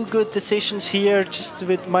few good decisions here, just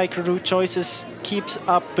with micro route choices, keeps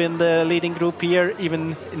up in the leading group here,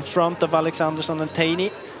 even in front of Alexanderson and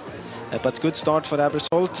Taney. But good start for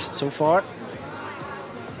Abersold so far.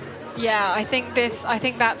 Yeah, I think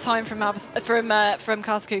that time from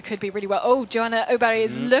Kazuku could be really well. Oh, Joanna O'Barry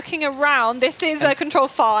is looking around. This is control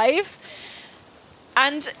 5,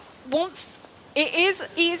 and it is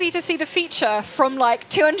easy to see the feature from like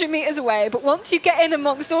 200 meters away, but once you get in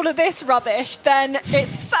amongst all of this rubbish, then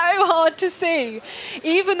it's so hard to see.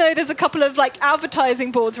 Even though there's a couple of like advertising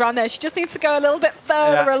boards around there, she just needs to go a little bit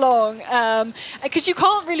further along, because you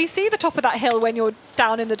can't really see the top of that hill when you're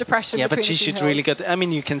down in the depression. Yeah, but she should really get. I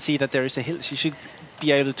mean, you can see that there is a hill. She should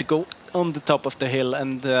be able to go on the top of the hill,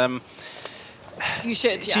 and you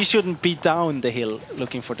should. She shouldn't be down the hill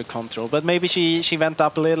looking for the control, but maybe she went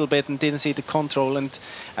up a little bit and didn't see the control. And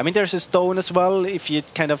I mean, there's a stone as well. If you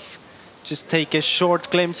kind of just take a short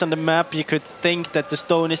glimpse on the map, you could think that the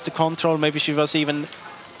stone is the control. Maybe she was even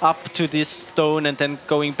up to this stone and then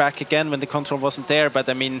going back again when the control wasn't there. But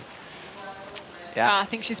I mean, yeah, I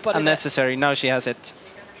think she spotted unnecessary. Now she has it.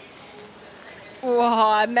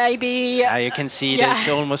 Whoa, maybe. You can see there's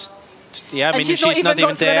almost. Yeah, I mean, she's not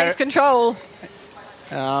even there. The next control.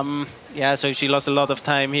 Yeah, so she lost a lot of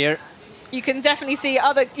time here. You can definitely see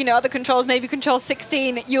other controls, maybe control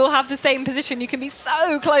 16. You'll have the same position. You can be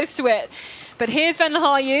so close to it. But here's Van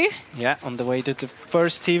Harju. Yeah, on the way to the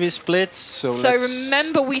first TV split. So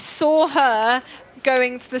remember, we saw her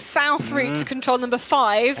going to the south route to control number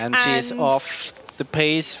 5. And she's off the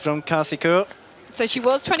pace from Kasiku. So she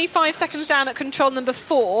was 25 seconds down at control number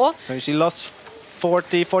 4. So she lost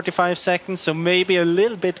 45 seconds, so maybe a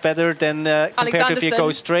little bit better than compared to if you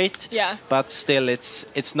go straight. Yeah. But still,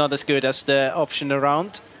 it's not as good as the option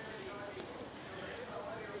around.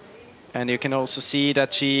 And you can also see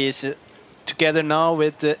that she is together now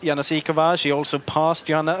with Jana Sikova. She also passed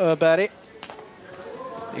Johanna Öberg.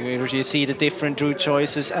 You see the different route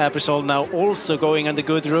choices. Abersold now also going on the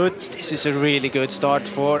good route. This is a really good start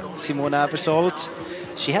for Simone Abersold.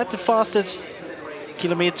 She had the fastest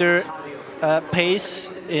kilometer pace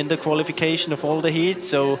in the qualification of all the heats,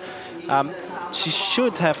 so she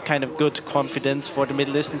should have kind of good confidence for the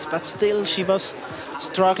middle distance, but still she was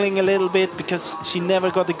struggling a little bit because she never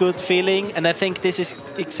got a good feeling, and I think this is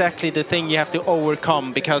exactly the thing you have to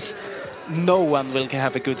overcome, because no one will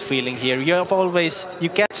have a good feeling here. You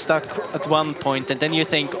get stuck at one point and then you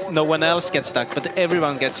think no one else gets stuck, but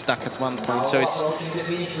everyone gets stuck at one point, so it's...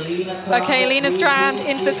 Okay, Lena Strand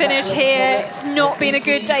into the finish here. It's not been a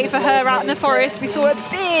good day for her out in the forest. We saw a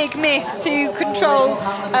big miss to control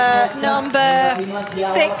number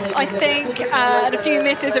 6, I think, and a few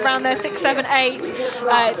misses around there, 6, 7, 8.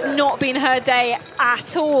 It's not been her day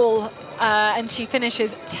at all. And she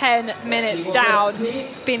finishes 10 minutes down.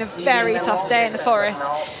 It's been a very tough day in the forest.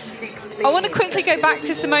 I want to quickly go back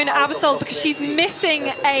to Simona Abersold because she's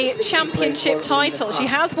missing a championship title. She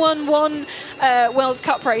has won one World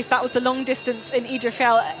Cup race. That was the long distance in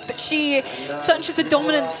Idrefjell. But such as the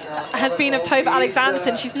dominance has been of Tove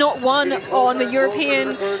Alexanderson, she's not won on the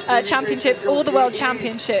European Championships or the World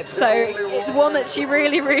Championships. So it's one that she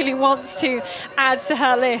really, really wants to add to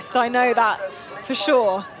her list. I know that for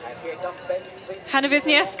sure. Hanna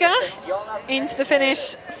Wisniewska into the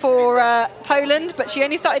finish for Poland, but she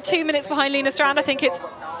only started 2 minutes behind Lena Strand. I think it's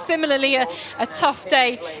similarly a tough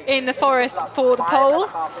day in the forest for the Pole.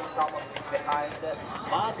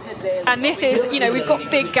 And this is, we've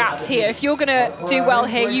got big gaps here. If you're going to do well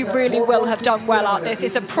here, you really will have done well at this.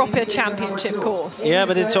 It's a proper championship course. Yeah,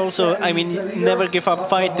 but it's also, never give up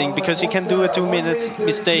fighting, because you can do a 2-minute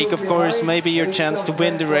mistake. Of course, maybe your chance to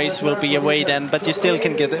win the race will be away then, but you still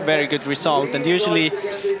can get a very good result. And usually,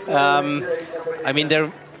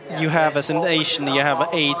 you have, as a nation, you have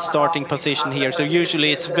 8 starting position here, so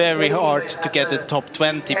usually it's very hard to get the top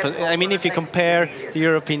 20. If you compare the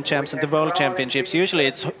European champs and the World Championships, usually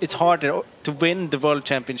it's harder to win the World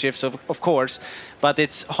Championships, of course, but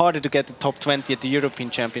it's harder to get the top 20 at the European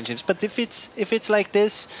Championships. But if it's like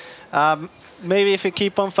this, maybe if you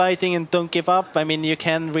keep on fighting and don't give up, you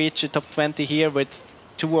can reach a top 20 here with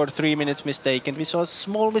 2 or 3 minutes mistake. And we saw a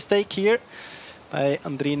small mistake here by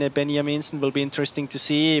Andrine Benjaminsen. Will be interesting to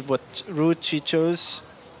see what route she chose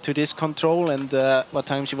to this control and what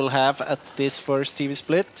time she will have at this first TV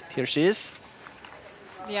split. Here she is.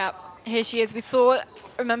 Yeah, here she is. We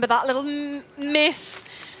remember that little miss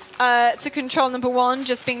to control number 1,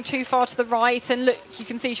 just being too far to the right. And look, you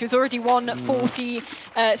can see she was already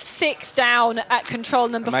 1:46 down at control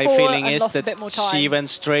number 4. My feeling is that she went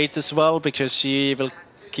straight as well, because she will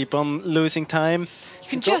keep on losing time. You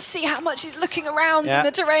can just see how much she's looking around in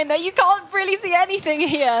the terrain there. You can't really see anything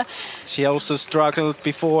here. She also struggled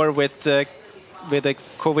before with a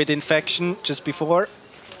COVID infection just before.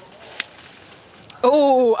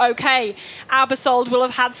 Oh, okay. Abersold will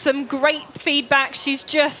have had some great feedback. She's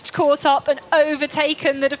just caught up and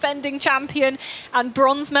overtaken the defending champion and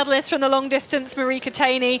bronze medalist from the long distance, Marika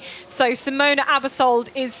Taney. So Simona Abersold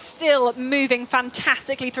is still moving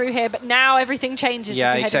fantastically through here, but now everything changes.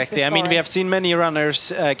 Yeah, exactly. We have seen many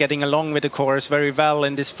runners getting along with the course very well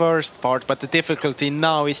in this first part, but the difficulty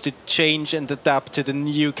now is to change and adapt to the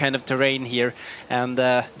new kind of terrain here, and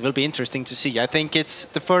it will be interesting to see. I think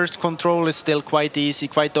the first control is still quite easy,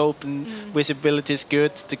 quite open. Visibility is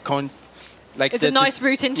good. It's a nice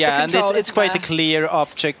route into the control. Yeah, and it's quite a clear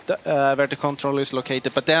object where the control is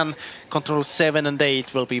located. But then control 7 and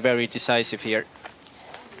 8 will be very decisive here.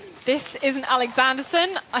 This isn't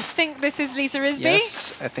Alexanderson. I think this is Lisa Risby.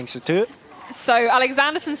 Yes, I think so too. So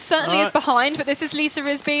Alexanderson certainly is behind, but this is Lisa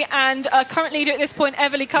Risby and current leader at this point,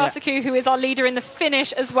 Eveli Kasiku, who is our leader in the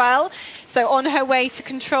finish as well. So on her way to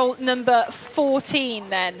control number 14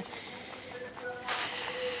 then.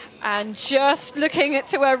 And just looking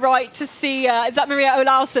to her right to see, is that Maria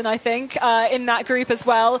Olausson, I think, in that group as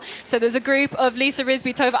well. So there's a group of Lisa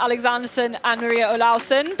Risby, Tove Alexanderson and Maria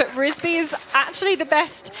Olausson. But Risby is actually the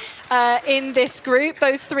best in this group.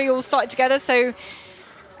 Those 3 all started together. So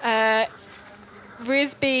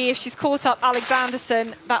Risby, if she's caught up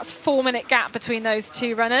Alexanderson, that's 4-minute gap between those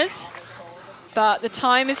 2 runners. But the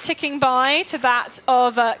time is ticking by to that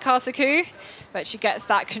of Kasiku. But she gets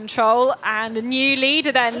that control, and a new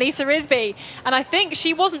leader then, Lisa Risby. And I think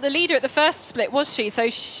she wasn't the leader at the first split, was she? So,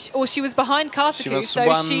 she was behind Karsaku. She was so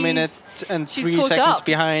 1 minute and 3 seconds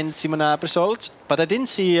behind Simona Abersold. But I didn't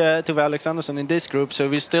see Tove Alexanderson in this group, so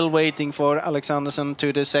we're still waiting for Alexanderson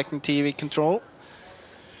to the second TV control.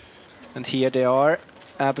 And here they are,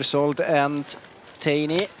 Abersold and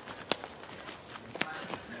Taney.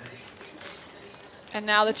 And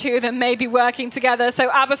now the two of them may be working together. So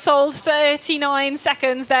Abersold 39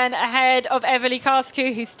 seconds then ahead of Eveli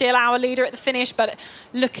Karsaku, who's still our leader at the finish, but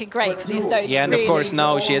looking great for the Estonian. Yeah, and of course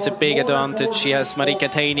now she has a big advantage. She has Marika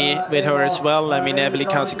Taney with her as well. I mean, Eveli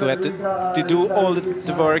Karsaku had to do all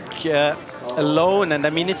the work alone, and I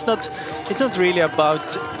mean it's not really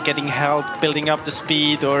about getting help, building up the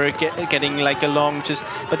speed, or getting like a long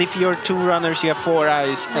but if you're two runners, you have 4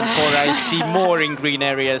 eyes, and 4 eyes see more in green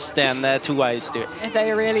areas than 2 eyes do.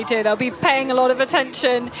 They really do. They'll be paying a lot of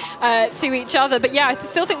attention to each other. But yeah, I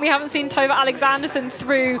still think we haven't seen Tove Alexanderson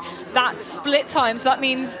through that split time, so that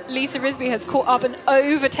means Lisa Risby has caught up and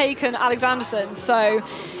overtaken Alexanderson. So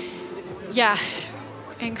yeah,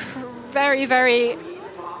 very, very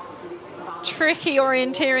tricky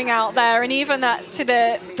orienteering out there, and even that to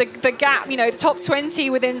the gap, you know, the top 20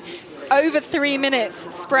 within over 3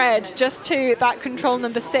 minutes spread just to that control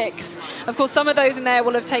number 6. Of course, some of those in there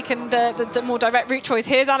will have taken the more direct route choice.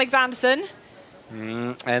 Here's Alexanderson.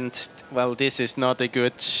 And well, this is not a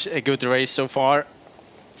good race so far.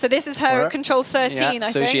 So this is her at control 13, yeah, I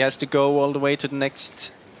think. So she has to go all the way to the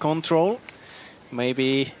next control.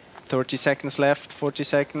 Maybe 30 seconds left, 40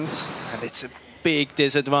 seconds, and it's a big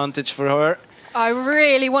disadvantage for her. I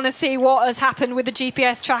really want to see what has happened with the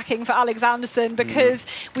GPS tracking for Alexanderson, because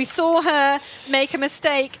we saw her make a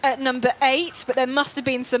mistake at number 8, but there must have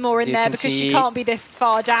been some more in there, because she can't be this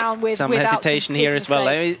far down with some hesitation here as well.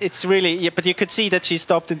 I mean, it's really, yeah, but you could see that she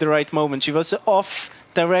stopped in the right moment. She was off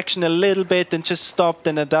direction a little bit and just stopped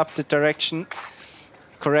and adapted direction,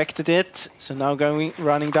 corrected it. So now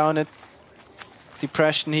running down a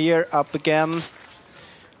depression here, up again.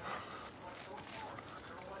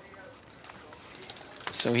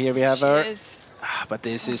 So here we have her. But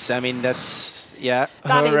this is, I mean, that's, yeah,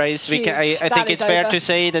 her race. I think it's fair to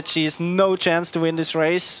say that she has no chance to win this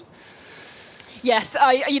race. Yes,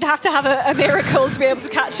 you'd have to have a miracle to be able to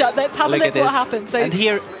catch up. Let's have a look what happens. So and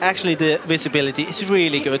here, actually, the visibility is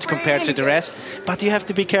really good compared to the rest. But you have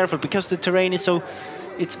to be careful, because the terrain is so,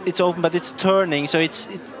 it's open, but it's turning. So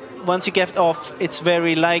once you get off, it's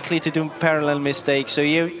very likely to do parallel mistakes.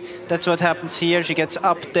 So that's what happens here. She gets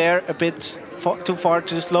up there a bit too far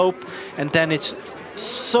to the slope, and then it's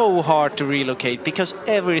so hard to relocate, because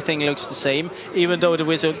everything looks the same, even though the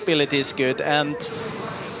visibility is good. And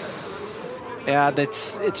yeah,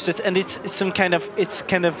 it's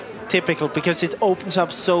kind of typical, because it opens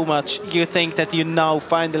up so much. You think that you now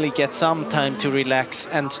finally get some time to relax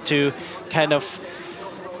and to kind of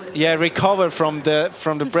recover from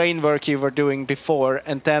the brain work you were doing before,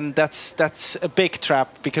 and then that's a big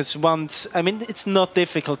trap, because once, I mean, it's not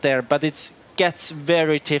difficult there, but it gets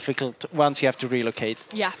very difficult once you have to relocate.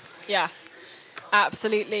 Yeah,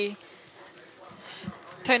 absolutely.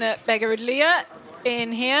 Tone Begarudlia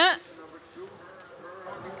in here.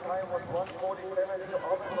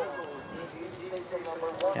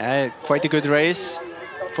 Yeah, quite a good race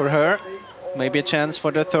for her. Maybe a chance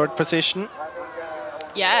for the 3rd position.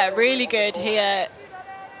 Yeah, really good here.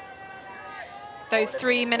 Those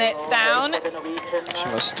 3 minutes down. She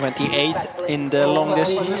was 28th in the long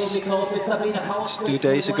distance 2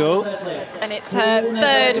 days ago. And it's her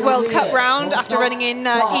 3rd World Cup round after running in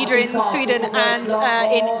Idre in Sweden and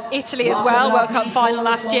in Italy as well, World Cup final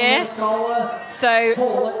last year. So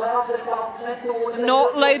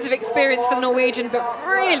not loads of experience for the Norwegian, but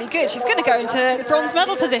really good. She's going to go into the bronze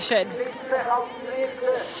medal position.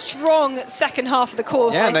 Strong second half of the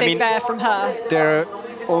course, I think, there from her. There are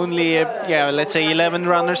only, let's say 11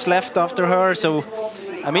 runners left after her. So,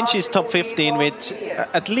 I mean, she's top 15 with,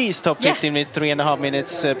 at least top 15 with 3.5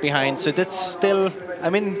 minutes behind. So that's still, I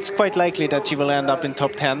mean, it's quite likely that she will end up in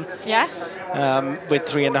top 10. Yeah. With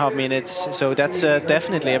 3.5 minutes. So that's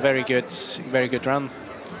definitely a very good run.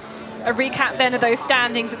 A recap then of those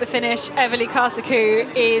standings at the finish. Eveli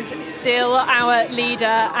Karsaku is still our leader,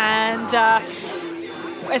 and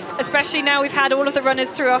especially now we've had all of the runners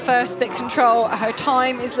through our first split control, her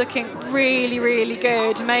time is looking really, really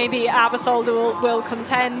good. Maybe Abersold will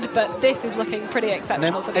contend, but this is looking pretty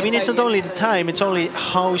exceptional for this. I mean, it's not only the time, it's only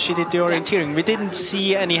how she did the orienteering. We didn't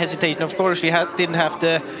see any hesitation. Of course, we didn't have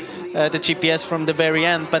the GPS from the very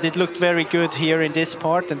end, but it looked very good here in this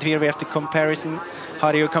part. And here we have the comparison.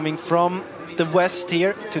 Hario coming from the west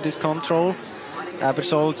here to this control.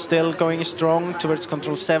 Abersold still going strong towards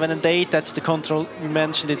control 7 and 8. That's the control we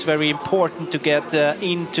mentioned. It's very important to get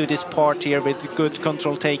into this part here with good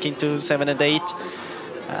control taking to 7 and 8.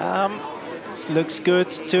 It looks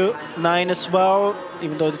good to 9 as well,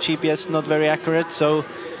 even though the GPS is not very accurate. So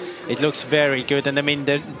it looks very good. And I mean,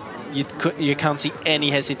 you can't see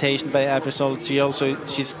any hesitation by Abersold.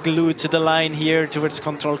 She's glued to the line here towards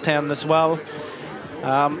control 10 as well.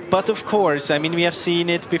 But of course, I mean, we have seen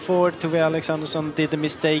it before. Tove Alexandersson did a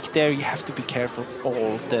mistake there. You have to be careful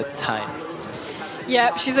all the time.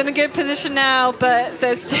 Yep, she's in a good position now, but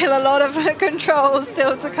there's still a lot of controls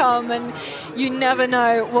still to come, and you never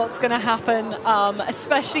know what's going to happen,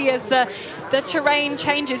 especially as the terrain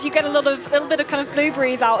changes. You get a little bit of kind of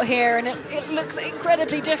blueberries out here, and it looks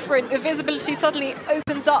incredibly different. The visibility suddenly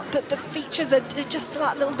opens up, but the features are just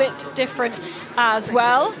that little bit different as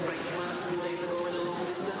well.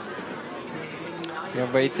 We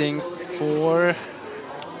are waiting for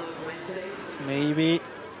maybe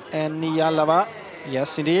Anni Jalava.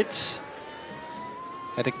 Yes, indeed.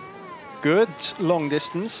 Had a good long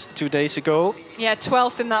distance 2 days ago. Yeah,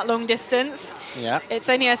 12th in that long distance. Yeah. It's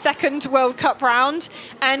only a second World Cup round,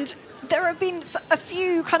 and there have been a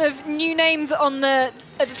few kind of new names on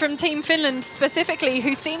from Team Finland specifically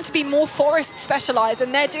who seem to be more forest specialized,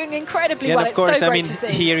 and they're doing incredibly well. And of course, it's so I mean, great to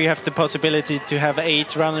see. here you have the possibility to have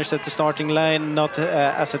 8 runners at the starting line, not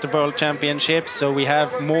as at the World Championships. So we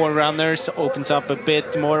have more runners, opens up a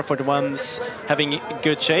bit more for the ones having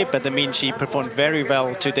good shape. But I mean, she performed very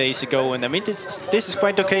well 2 days ago, and I mean, this is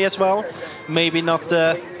quite okay as well. Maybe not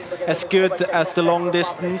as good as the long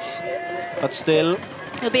distance, but still.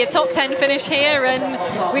 It'll be a top 10 finish here, and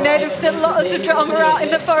we know there's still lots of drama out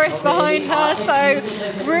in the forest behind her,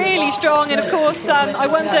 so really strong. And of course, I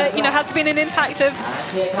wonder, you know, has there been an impact of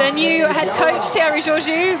their new head coach, Thierry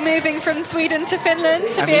Georgiou, moving from Sweden to Finland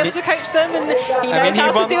to be able to coach them, and he knows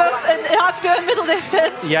how to do a middle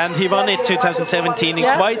distance. Yeah, and he won it 2017 in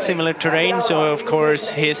quite similar terrain, so of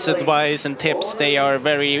course his advice and tips, they are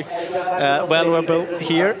very valuable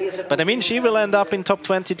here. But I mean, she will end up in top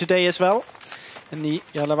 20 today as well. Anni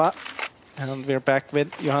Jalava. And we're back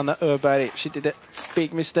with Johanna Öberg. She did a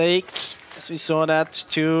big mistake, as we saw that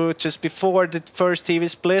too just before the first TV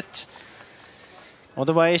split.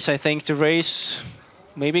 Otherwise, I think the race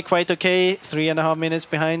maybe quite okay. 3.5 minutes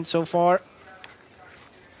behind so far.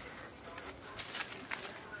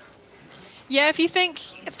 Yeah, if you think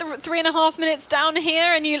 3.5 minutes down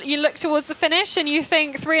here and you look towards the finish and you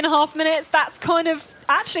think 3.5 minutes, that's kind of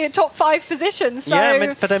actually a top 5 position. So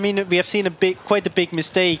yeah, but I mean, we have seen quite a big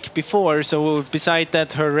mistake before. So beside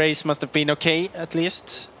that, her race must have been okay at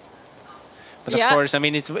least. But of course, I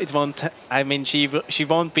mean, it won't. I mean, she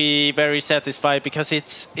won't be very satisfied because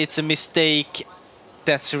it's a mistake.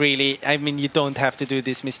 That's really. I mean, you don't have to do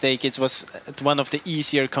this mistake. It was one of the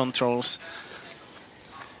easier controls.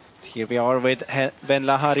 Here we are with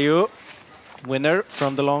Venla Harju, winner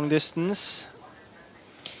from the long distance.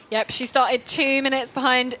 Yep, she started 2 minutes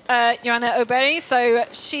behind Johanna Öberg, so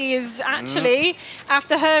she is actually,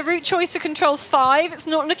 after her route choice to control 5, it's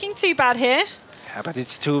not looking too bad here. Yeah, but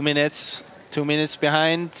it's 2 minutes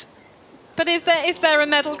behind. But is there a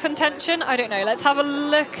medal contention? I don't know. Let's have a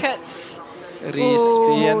look at.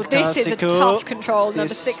 Rispi this is a tough control,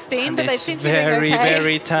 number 16, but they seem to be doing okay.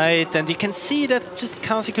 Very tight, and you can see that just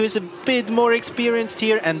Kasiko is a bit more experienced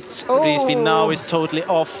here, and Rispi now is totally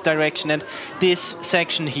off direction, and this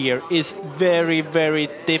section here is very, very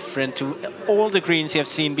different to all the greens you have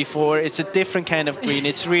seen before. It's a different kind of green.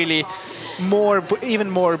 It's really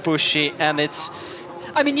even more bushy, and it's...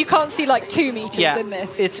 I mean, you can't see like 2 meters in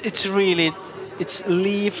this. It's really... It's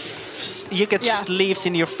leaf... You get just leaves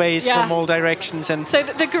in your face from all directions, and so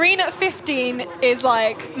the green at 15 is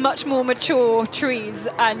like much more mature trees,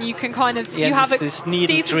 and you can kind of you have a decent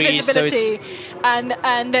visibility,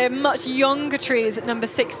 and they're much younger trees at number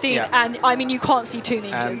 16, and I mean you can't see 2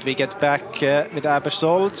 meters. And we get back with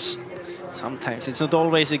Abersold. Sometimes it's not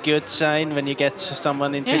always a good sign when you get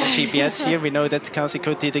someone into the GPS here. We know that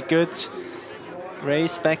Kasiko did a good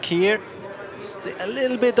race back here. A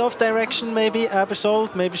little bit off direction, maybe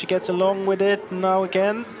Abersold. Maybe she gets along with it now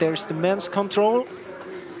again. There's the men's control.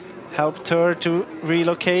 Helped her to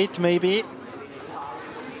relocate, maybe.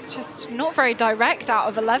 Just not very direct out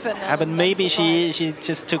of 11. Yeah, but maybe she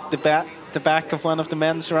just took the back of one of the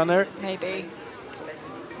men's runner. Maybe.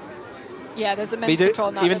 Yeah, there's a men's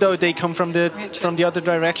control now. Even though they come from the other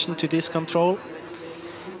direction to this control.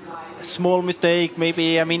 small mistake,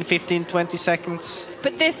 maybe, I mean, 15, 20 seconds.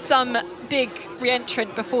 But this big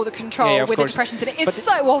re-entrant before the control with course. impressions in it is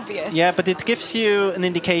so obvious. Yeah, but it gives you an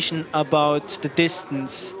indication about the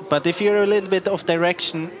distance. But if you're a little bit off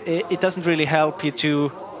direction, it doesn't really help you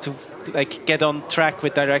to like get on track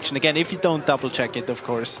with direction again, if you don't double check it, of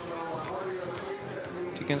course.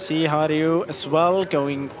 You can see Harju as well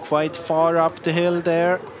going quite far up the hill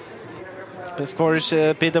there. But of course,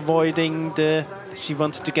 a bit avoiding she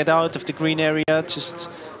wanted to get out of the green area just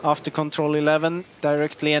after control 11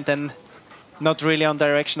 directly, and then not really on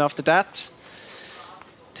direction after that.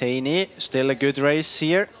 Teini, still a good race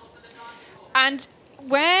here. And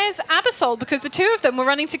where's Absol? Because the two of them were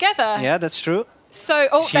running together. Yeah, that's true. So,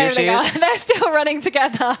 there they are. They're still running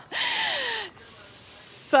together.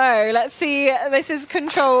 So, let's see. This is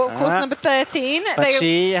control course number 13. But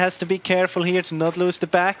she has to be careful here to not lose the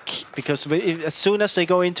back, because as soon as they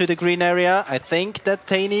go into the green area, I think that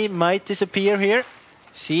Teini might disappear here.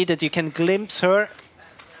 See that you can glimpse her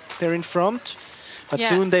there in front. But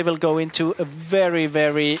soon they will go into a very,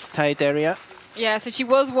 very tight area. Yeah, so she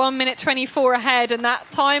was 1 minute 24 ahead, and that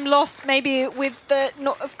time lost maybe with the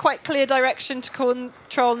not as quite clear direction to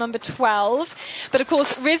control number 12. But of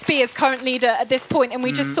course, Risby is current leader at this point, and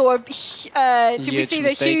we just saw did we see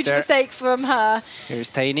the huge mistake from her? Here's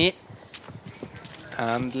Teini.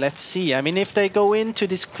 And let's see. I mean, if they go into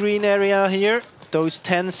this green area here, those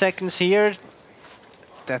 10 seconds here,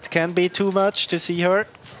 that can be too much to see her.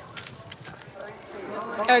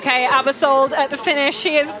 Okay, Absol at the finish.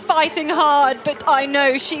 She is fighting hard, but I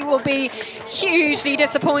know she will be hugely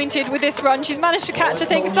disappointed with this run. She's managed to catch, I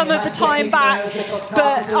think, some of the time back,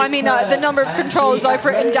 but I mean, the number of controls I've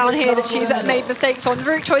written down here that she's made mistakes on.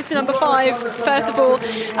 Route choice to number 5, first of all,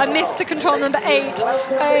 a miss to control number 8,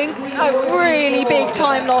 a really big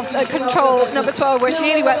time loss at control number 12, where she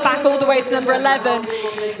nearly went back all the way to number 11.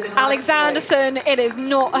 Alexanderson, it is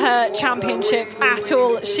not her championship at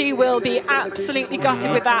all. She will be absolutely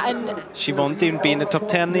gutted with that, and she won't even be in the top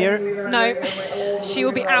 10 here. No, she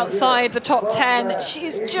will be outside the top 10.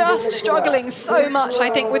 She's just struggling so much, I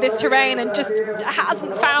think, with this terrain, and just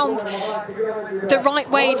hasn't found the right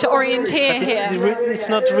way to orienteer here. It's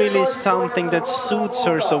not really something that suits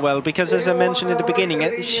her so well, because as I mentioned in the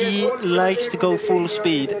beginning, she likes to go full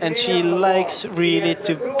speed, and she likes really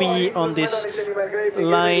to be on this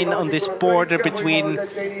line, on this border between.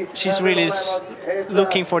 She's really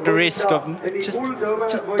looking for the risk of just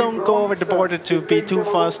don't go over the border to be too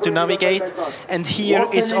fast to navigate, and here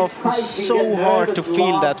it's often so hard to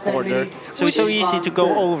feel that border, so it's so easy to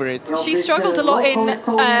go over it. She struggled a lot in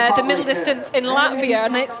the middle distance in Latvia,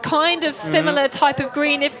 and it's kind of similar type of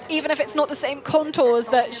green, even if it's not the same contours,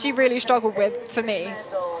 that she really struggled with for me.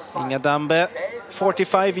 Inga Dambe,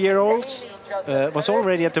 45-year-old, was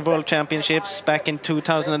already at the World Championships back in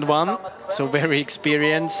 2001, so very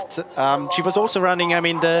experienced. She was also running, I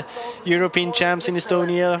mean, the European Champs in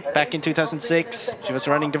Estonia back in 2006. She was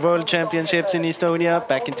running the World Championships in Estonia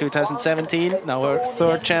back in 2017. Now her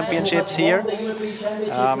third championships here.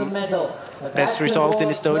 Best result in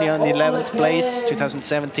Estonia in the 11th place,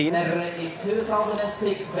 2017. Had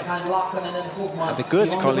a good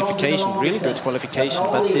qualification, really good qualification,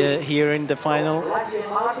 but here in the final,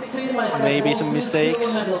 maybe some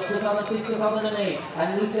mistakes.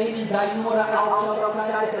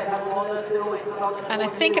 And I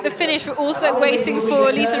think at the finish we're also waiting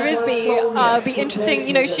for Lisa Risby. Be interesting,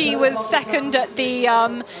 you know, she was second at the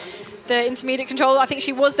intermediate control. I think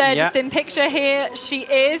she was there just in picture here. She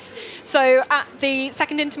is. So at the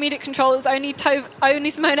second intermediate control, it was only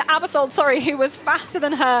Simona Absol, who was faster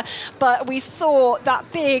than her. But we saw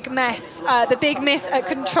that big mess, the big miss at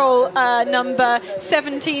control number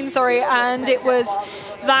 17, and it was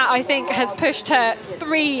that, I think, has pushed her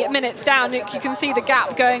 3 minutes down. You can see the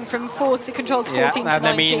gap going from controls 14 to 19. And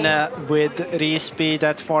I mean, with Risby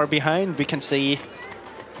that far behind, we can see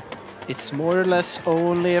it's more or less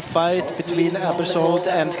only a fight between Absol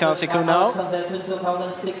and Kasiku now.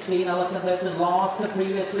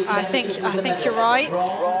 I think you're right.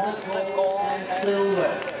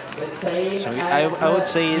 So I would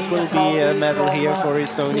say it will be a medal here for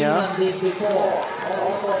Estonia.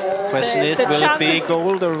 Question is, will it be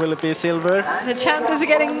gold or will it be silver? The chances are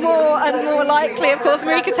getting more and more likely. Of course,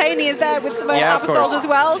 Marika Teini is there with Simona Absol as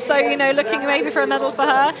well, so, you know, looking maybe for a medal for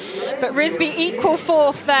her. But Risby equal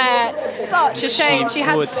fourth there. Such a shame. She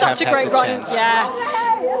had such a great run. Yeah,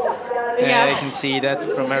 I can see that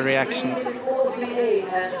from her reaction.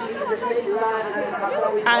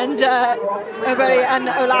 And Øberg and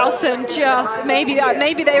Olausen just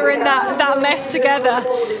maybe they were in that mess together,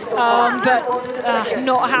 but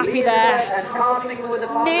not happy there.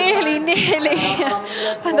 Nearly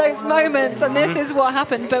those moments, and this is what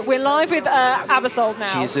happened. But we're live with Abersold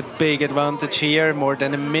now. She's a big advantage here, more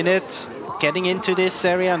than a minute getting into this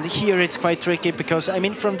area, and here it's quite tricky because I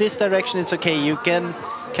mean from this direction it's okay. You can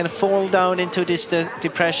fall down into this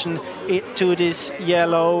depression, to this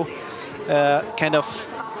yellow kind of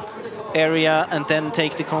area, and then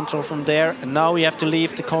take the control from there. And now we have to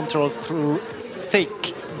leave the control through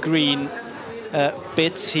thick green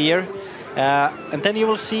bits here. And then you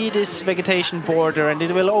will see this vegetation border, and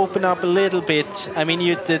it will open up a little bit. I mean,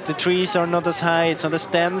 the trees are not as high, it's not as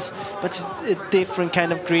dense, but it's a different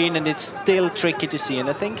kind of green, and it's still tricky to see. And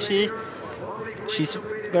I think she's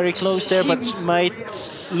very close there, but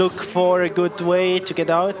might look for a good way to get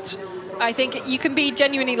out. I think you can be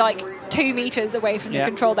genuinely like 2 meters away from the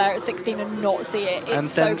control there at 16 and not see it.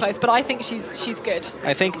 It's so close, but I think she's good.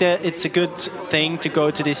 I think that it's a good thing to go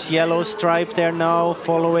to this yellow stripe there now,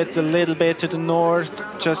 follow it a little bit to the north,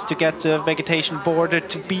 just to get the vegetation border,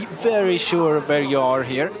 to be very sure where you are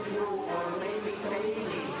here.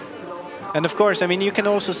 And of course, I mean, you can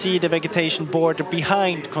also see the vegetation border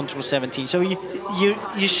behind control 17. So you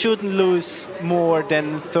shouldn't lose more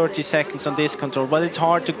than 30 seconds on this control, but it's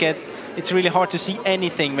hard to get. It's really hard to see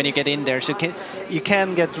anything when you get in there, so you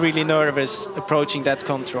can get really nervous approaching that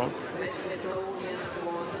control.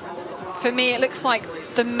 For me, it looks like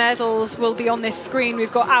the medals will be on this screen.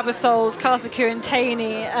 We've got Abersold, Karsaku and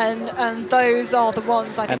Taney, and those are the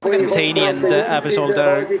ones I think we're going to be. Taney and Abersold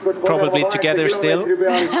are probably together still. We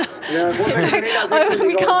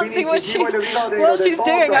can't see what she's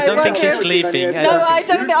doing. I don't think she's sleeping. No, I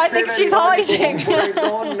don't. I think she's hiding.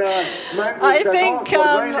 I think.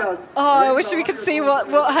 I wish we could see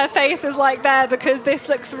what her face is like there, because this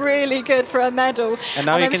looks really good for a medal. And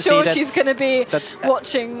now I'm sure she's going to be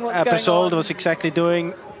watching what's going on. Abersold was exactly doing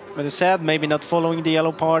what I said, maybe not following the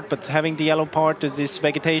yellow part, but having the yellow part as this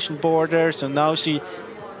vegetation border. So now she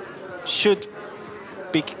should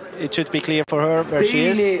be. It should be clear for her where she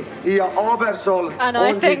is. And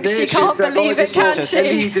I think she can't believe it, can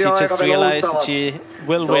she? She just realized that she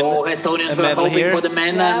will win Estonians a were medal hoping here. for the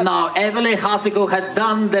men, and now Eveli Hasiku had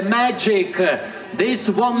done the magic. This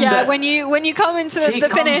wonder. Yeah, when you come into the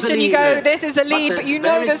finish and you go, this is a lead, but you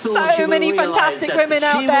know there's so many fantastic women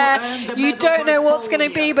out there. You don't know what's going to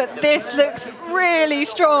be, but this looks really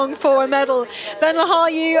strong for a medal. Venla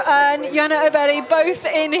Harju and Johanna Øberg both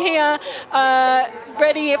in here,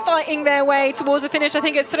 ready, fighting their way towards the finish. I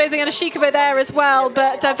think it's Teresa Yanashikova there as well,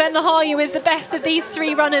 but Venla Harju is the best of these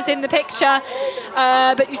 3 runners in the picture.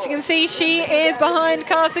 But as you can see, she is behind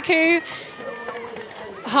Karsaku.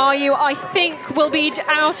 Harju, I think, will be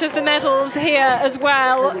out of the medals here as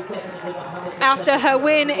well after her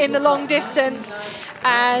win in the long distance.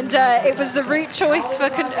 And it was the route choice for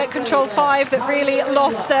control 5 that really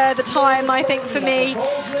lost the time, I think, for me.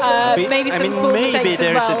 Maybe some small mistakes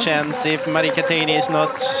there's as well. a chance if Marika Taney is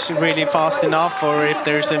not really fast enough, or if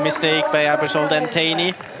there's a mistake by Abersold and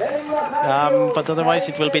Taney. But otherwise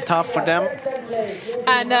it will be tough for them.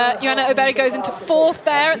 And Johanna Øberg goes into 4th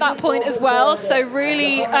there at that point as well. So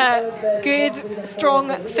really good,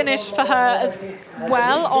 strong finish for her as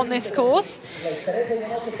well on this course.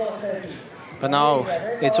 But now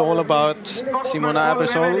it's all about Simona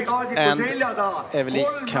Abersold and Eveli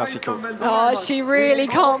Hasiku. Oh, she really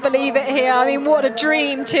can't believe it here. I mean, what a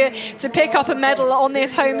dream to pick up a medal on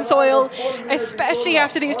this home soil, especially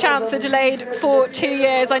after these champs are delayed for 2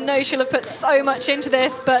 years. I know she'll have put so much into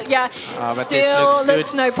this, but yeah, but still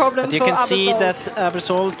looks no problem but you for can see Abersold. that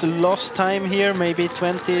Abersold lost time here, maybe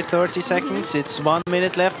 20, 30 seconds. It's 1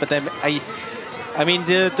 minute left, but I mean,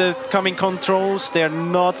 the coming controls, they're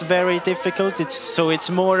not very difficult. It's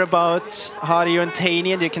more about Harju and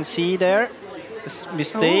Taney, and you can see there this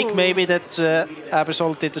mistake. Maybe that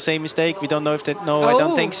Abersold did the same mistake. We don't know if that. No, I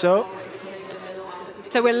don't think so.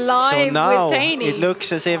 So we're live so now with Taney. It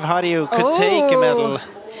looks as if Harju could take a medal.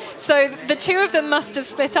 So the 2 of them must have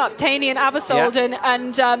split up, Taney and Abersold, and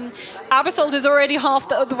Abersold is already half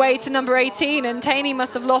the way to number 18, and Taney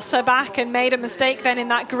must have lost her back and made a mistake then in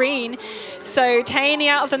that green. So Taney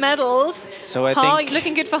out of the medals. So I think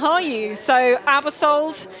looking good for Harju. So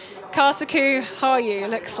Abersold, Karsaku, Harju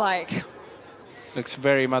looks like. Looks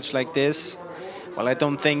very much like this. Well, I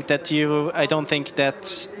don't think that you,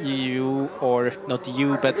 or not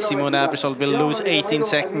you, but Simona Abersold will lose 18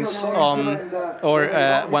 seconds on, or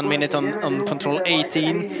 1 minute on control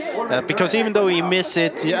 18, because even though you miss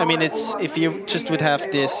it, I mean, if you just would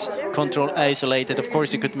have this control isolated, of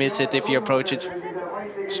course you could miss it if you approach it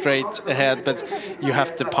straight ahead, but you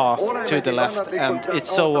have the path to the left, and it's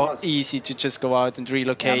so easy to just go out and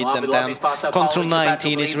relocate, and then control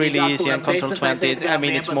 19 is really easy, and control 20, I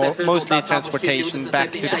mean, it's mostly transportation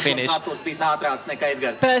back to the finish.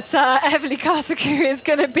 But Eveli Kasuku is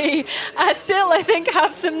going to be still, I think,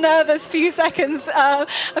 have some nervous few seconds,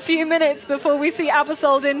 a few minutes before we see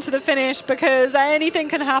Abersold into the finish, because anything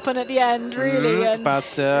can happen at the end, really. And but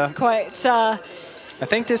it's quite... I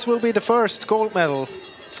think this will be the first gold medal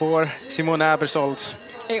for Simona Abersold.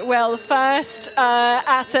 It will. First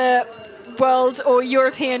at a World or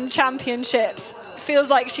European Championships. Feels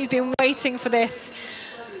like she's been waiting for this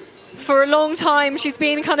for a long time. She's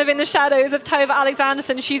been kind of in the shadows of Tove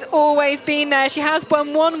Alexandersson. She's always been there. She has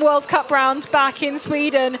won one World Cup round back in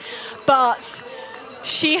Sweden, but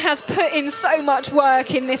she has put in so much work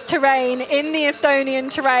in this terrain, in the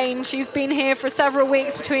Estonian terrain. She's been here for several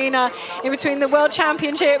weeks in between the World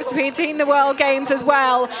Championships, between the World Games as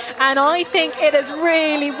well. And I think it has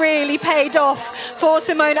really, really paid off for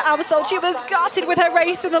Simona Abersold. She was gutted with her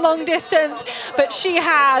race in the long distance, but she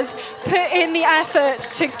has put in the effort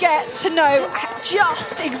to get to know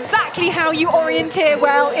just exactly how you orienteer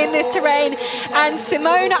well in this terrain. And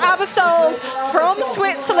Simona Abersold from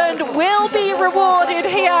Switzerland will be rewarded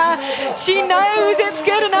here. She knows it's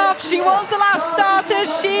good enough. She was the last starter.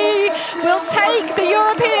 She will take the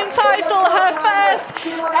European title, her first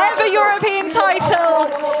ever European title.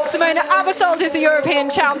 Simona Abersold is the European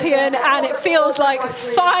champion, and it feels like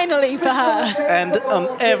finally for her. And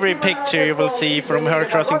on every picture you will see from her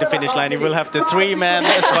crossing the finish line, you will have the 3 men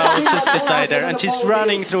as well just beside her, and she's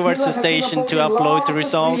running towards the station to upload the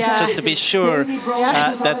results, just to be sure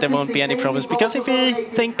that there won't be any problems. Because if you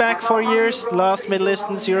think back 4 years, last Middle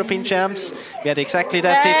Eastern's European champs, we had exactly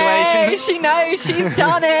that situation. She knows she's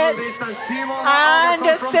done it. And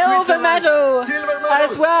a silver medal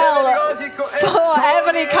as well for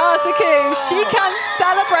Eveli Kasuku. She can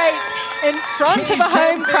celebrate in front of a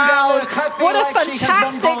home crowd. What a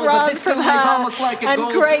fantastic run from her,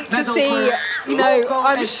 and great to see. You know,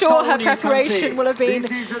 I'm sure her preparation will have been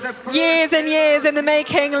years and years in the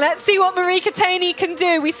making. Let's see what Marika Taney can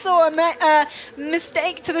do. We saw a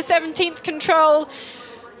mistake to the 17th control,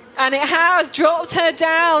 and it has dropped her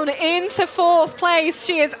down into 4th place.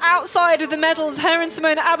 She is outside of the medals. Her and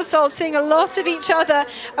Simona Abersold seeing a lot of each other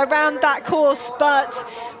around that course, but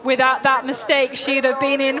without that mistake, she'd have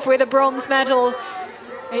been in with a bronze medal.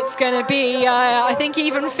 It's going to be, I think,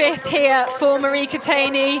 even 5th here for Marika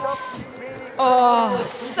Taney. Oh,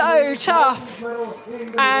 so tough.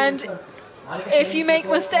 And if you make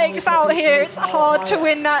mistakes out here, it's hard to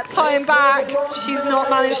win that time back. She's not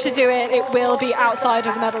managed to do it. It will be outside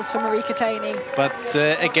of the medals for Marika Taney. But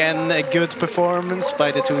again, a good performance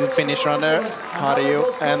by the 2 Finnish runner,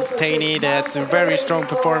 Harju and Taney. They had very strong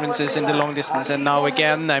performances in the long distance. And now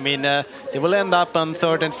again, I mean, they will end up on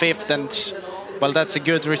 3rd and 5th, and well, that's a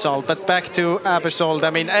good result. But back to Abersold, I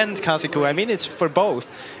mean, and Kasuku, I mean, it's for both.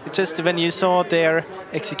 It's just when you saw their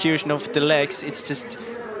execution of the legs, it's just,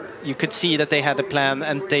 you could see that they had a plan,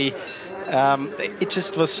 and they, it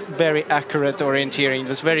just was very accurate orienteering. It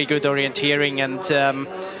was very good orienteering, and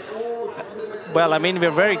well, I mean, we're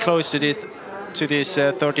very close to this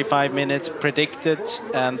 35 minutes predicted,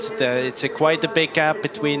 and it's quite a big gap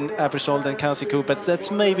between Abersold and Kasuku, but that's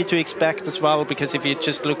maybe to expect as well, because if you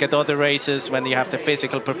just look at other races when you have the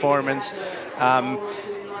physical performance,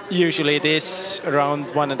 usually it is around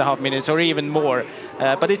 1.5 minutes or even more.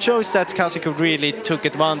 But it shows that Kasuku really took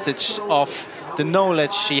advantage of the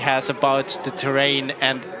knowledge she has about the terrain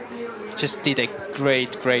and just did a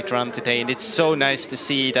great run today. And it's so nice to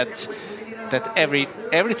see that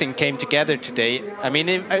everything came together today. I mean,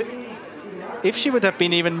 if she would have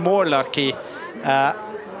been even more lucky,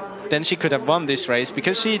 then she could have won this race,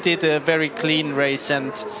 because she did a very clean race,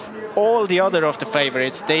 and all the other of the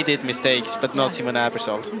favorites, they did mistakes, but not Simona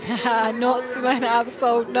Abersold. Not Simona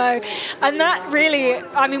Abersold, no. And that really,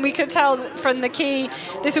 I mean, we could tell from the key,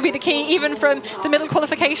 this would be the key, even from the middle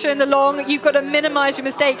qualification, the long, you've got to minimize your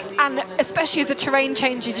mistakes, and especially as the terrain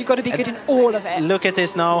changes, you've got to be good in all of it. Look at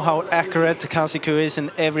this now, how accurate Kasuku is in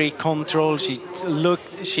every control.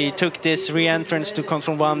 She took this re-entrance to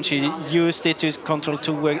control 1, she used it to control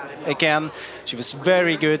 2 again. She was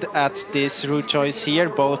very good at this route choice here,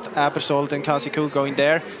 both Abersold and Kasuku going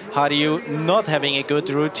there. Harju not having a good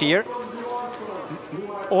route here.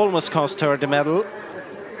 Almost cost her the medal.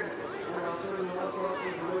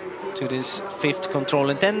 To this 5th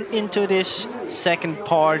control, and then into this 2nd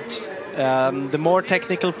part, the more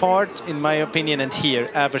technical part, in my opinion, and here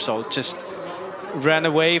Abersold just ran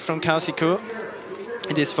away from Kasuku.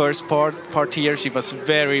 In this first part here, she was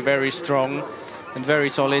very strong. and very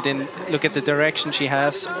solid. And look at the direction she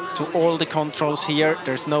has to all the controls here.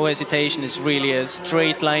 There's no hesitation. It's really a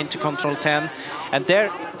straight line to control 10. And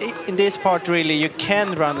there, in this part, really, you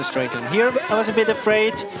can run a straight line. Here, I was a bit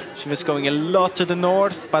afraid. She was going a lot to the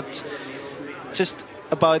north, but just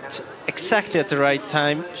about exactly at the right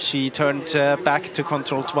time, she turned back to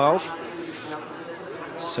control 12.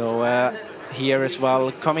 So here as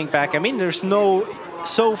well, coming back. I mean, there's no...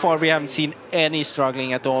 So far, we haven't seen any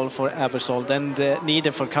struggling at all for Abersold, and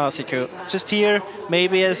neither for Kasiku. Just here,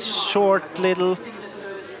 maybe a short little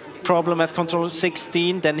problem at control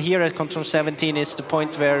 16. Then here at control 17 is the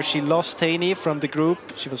point where she lost Taini from the group.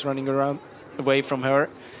 She was running around away from her.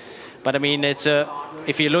 But I mean, it's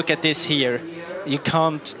if you look at this here, you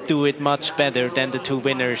can't do it much better than the two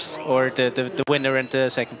winners, or the winner and the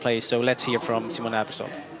second place. So let's hear from Simona Abersold.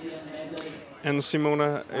 And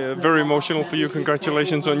Simona, very emotional for you.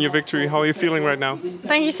 Congratulations on your victory. How are you feeling right now?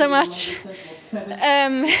 Thank you so much.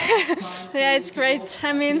 Yeah, it's great.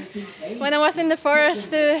 I mean, when I was in the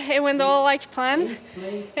forest, it went all like planned.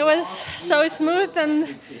 It was so smooth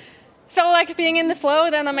and felt like being in the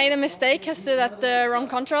flow. Then I made a mistake. I stood at the wrong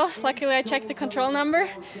control. Luckily, I checked the control number.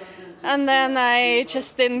 And then I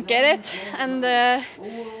just didn't get it. And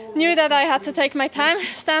knew that I had to take my time,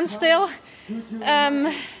 stand still,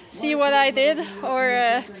 see what I did,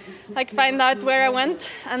 or like find out where I went,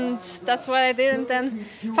 and that's what I did. And then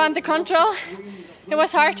found the control. It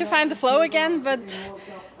was hard to find the flow again, but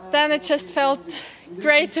then it just felt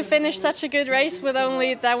great to finish such a good race with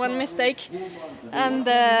only that one mistake. And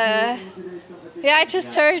yeah, I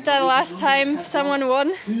just heard that last time someone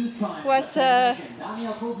won was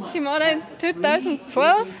Simona in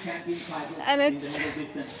 2012, and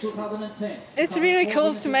it's really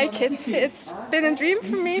cool to make it. It's been a dream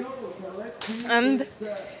for me, and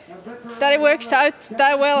that it works out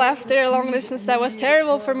that well after a long distance that was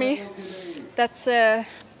terrible for me. That's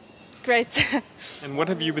great. And what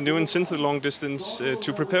have you been doing since the long distance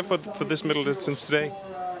to prepare for this middle distance today?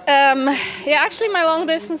 Yeah, actually my long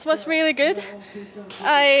distance was really good.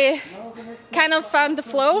 I kind of found the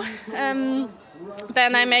flow.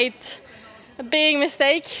 Then I made a big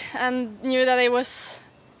mistake and knew that it was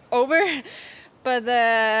over. But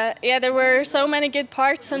yeah, there were so many good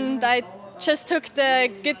parts, and I just took the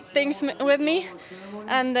good things with me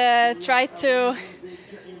and tried to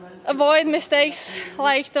avoid mistakes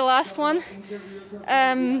like the last one.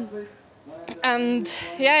 And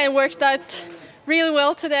yeah, it worked out really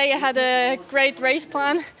well today. I had a great race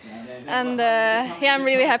plan, and yeah, I'm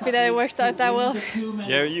really happy that it worked out that well.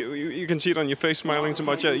 Yeah, you can see it on your face, smiling so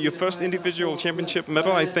much. Your first individual championship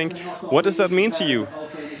medal, I think. What does that mean to you?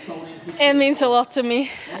 It means a lot to me.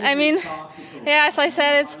 I mean, yeah, as I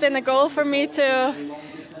said, it's been a goal for me to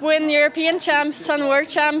win European champs and world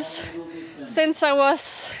champs since I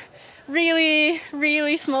was really,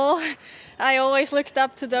 really small. I always looked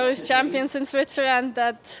up to those champions in Switzerland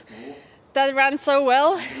that ran so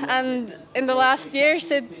well, and in the last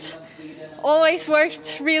years it always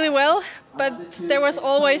worked really well, but there was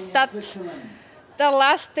always that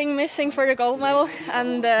last thing missing for the gold medal,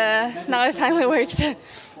 and now it finally worked.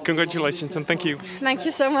 Congratulations and thank you. Thank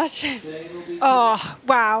you so much. Oh,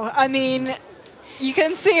 wow. I mean, you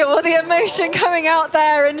can see all the emotion coming out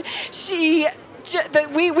there, and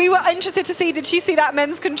we were interested to see, did she see that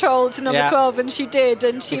men's control to number 12, and she did,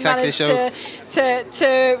 and she managed to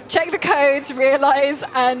check the codes, realise,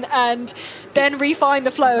 and then refine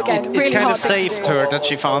the flow again. It kind of saved her that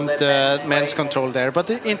she found the men's control there, but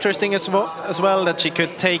interesting as well that she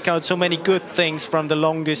could take out so many good things from the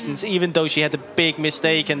long distance, even though she had a big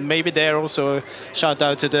mistake. And maybe there also shout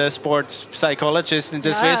out to the sports psychologist in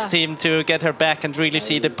the Swiss team to get her back and really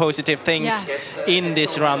see the positive things in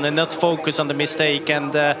this run and not focus on the mistake.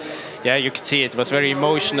 And yeah, you could see it was very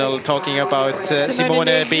emotional, talking about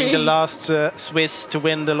Simone being the last Swiss to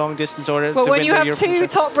win the long distance, or well, to when win you the have two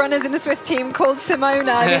top runners in the Swiss team called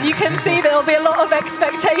Simona, I mean, you can see there'll be a lot of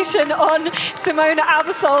expectation on Simona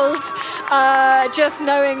Abersold, just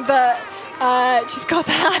knowing that she's got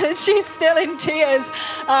that, and she's still in tears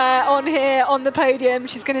on here on the podium.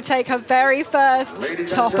 She's going to take her very first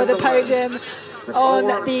top of the podium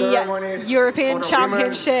on the European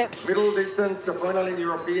Championships. Middle distance final in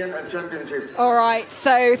European and Championships. All right,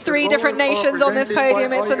 so 3 different nations on this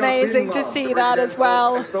podium. It's amazing to see that as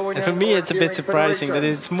well. And for me, it's a bit surprising that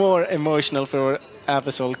it's more emotional for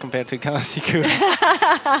Abersold compared to Kasiku.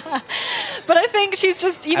 But I think she's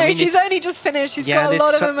just, you know, she's only just finished. She's got a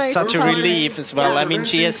lot of emotion. Such a relief as well. I mean,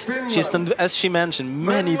 she's done, as she mentioned,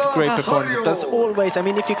 many great performances. That's always, I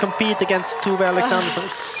mean, if you compete against Tove Alexandersson,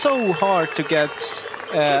 it's so hard to get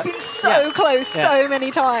She's been so close so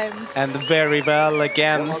many times. And very well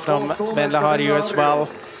again from Venla as well.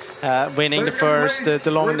 Winning the first,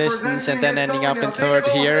 the long distance, and then ending up in third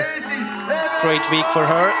here. Great week for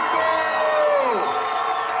her.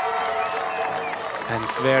 And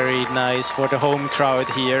very nice for the home crowd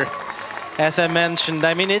here. As I mentioned,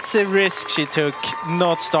 I mean, it's a risk she took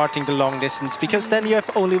not starting the long distance, because then you have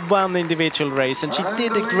only one individual race, and she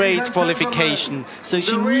did a great qualification, so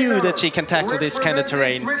she knew that she can tackle this kind of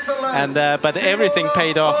terrain. And but everything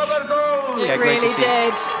paid off. It really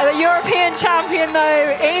did. The European champion,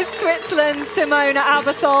 though, is Switzerland's Simona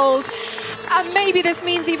Abersold. And maybe this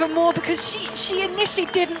means even more because she initially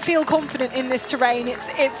didn't feel confident in this terrain.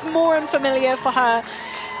 It's more unfamiliar for her.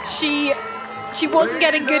 She wasn't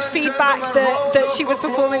getting good feedback that she was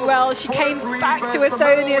performing well. She came back to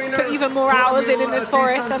Estonia to put even more hours in this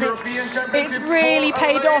forest, and it's really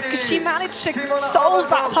paid off because she managed to solve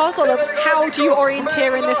that puzzle of how do you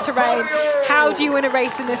orienteer in this terrain, how do you win a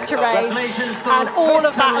race in this terrain, and all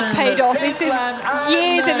of that has paid off. This is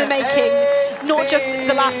years in the making, not just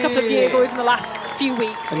the last couple of years or even the last few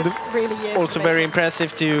weeks. And it's really years. Also very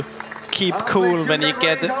impressive to keep cool when you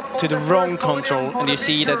get to the wrong control and you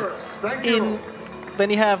see that when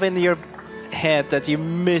you have in your head that you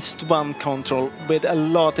missed one control with a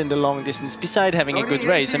lot in the long distance beside having a good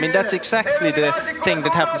race. I mean, that's exactly the thing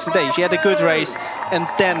that happens today. She had a good race and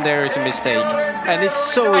then there is a mistake. And it's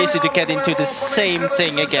so easy to get into the same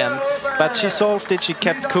thing again. But she solved it, she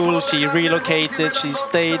kept cool, she relocated, she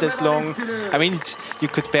stayed as long. I mean, you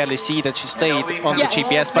could barely see that she stayed on the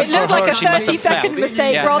GPS, but it looked for her, like a she must have 30-second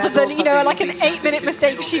mistake rather than, you know, like an 8-minute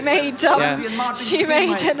mistake she made. She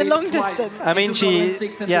made in the long distance. I mean,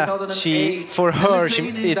 for her,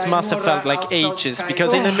 it must have felt like ages,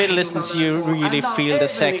 because in the middle distance you really feel the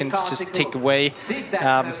seconds just tick away.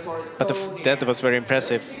 But that was very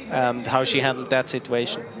impressive, how she handled that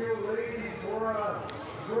situation.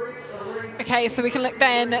 Okay, so we can look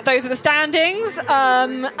then. Those are the standings.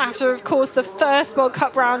 After, of course, the first World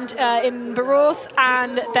Cup round in Borås,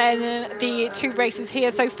 and then the 2 races here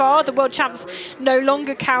so far. The World Champs no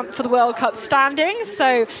longer count for the World Cup standings,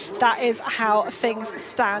 so that is how things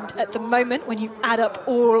stand at the moment when you add up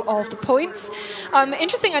all of the points.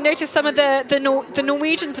 Interesting, I noticed some of the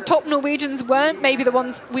Norwegians, the top Norwegians, weren't maybe the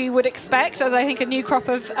ones we would expect, as I think a new crop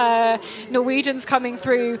of Norwegians coming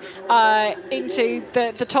through into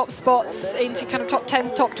the top spots, into kind of top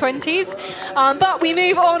 10s, top 20s. But we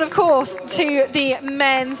move on, of course, to the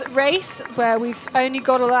men's race, where we've only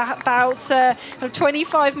got about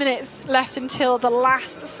 25 minutes left until the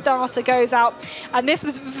last starter goes out. And this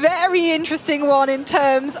was a very interesting one in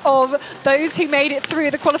terms of those who made it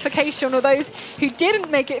through the qualification or those who didn't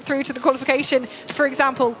make it through to the qualification. For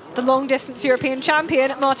example, the long distance European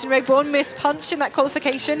champion, Martin Regborn, missed punch in that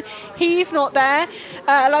qualification. He's not there.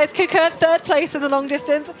 Elias Kuka, 3rd place in the long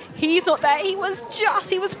distance. He's not there. He was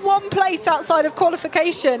 1 place outside of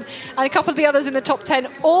qualification, and a couple of the others in the top 10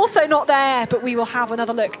 also not there, but we will have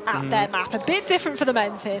another look at their map. A bit different for the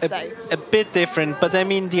men's here today. A bit different, but I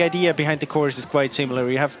mean the idea behind the course is quite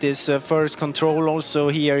similar. You have this first control also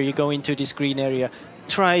here, you go into this green area.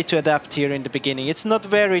 Try to adapt here in the beginning. It's not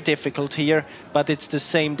very difficult here, but it's the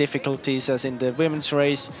same difficulties as in the women's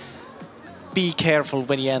race. Be careful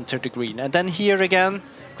when you enter the green. And then here again,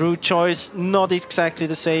 route choice, not exactly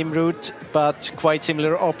the same route, but quite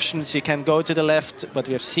similar options. You can go to the left, what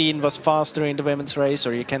we have seen was faster in the women's race,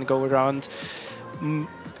 or you can go around.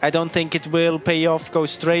 I don't think it will pay off, go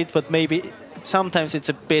straight, but maybe sometimes it's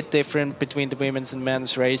a bit different between the women's and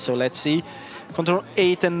men's race, so let's see. Control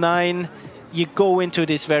 8 and 9, you go into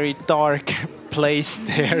this very dark place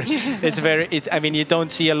there. I mean, you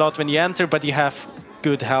don't see a lot when you enter, but you have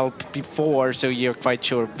good help before, so you're quite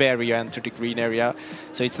sure where you enter the green area.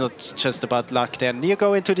 So it's not just about luck then. You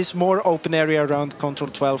go into this more open area around control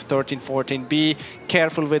 12, 13, 14. Be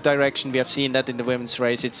careful with direction. We have seen that in the women's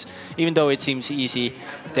race. Even though it seems easy,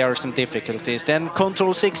 there are some difficulties. Then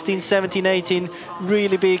control 16, 17, 18.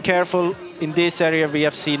 Really be careful. In this area we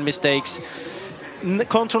have seen mistakes.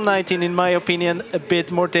 Control 19, in my opinion, a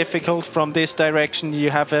bit more difficult from this direction.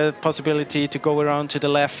 You have a possibility to go around to the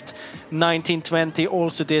left. 19, 20,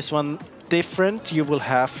 also this one different. You will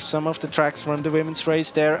have some of the tracks from the women's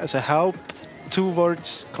race there as a help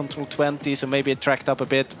towards control 20, so maybe it tracked up a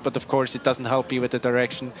bit, but of course it doesn't help you with the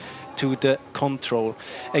direction to the control.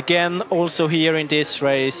 Again, also here in this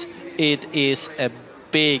race, it is a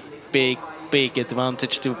big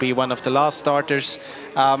advantage to be one of the last starters.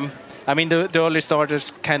 I mean, the early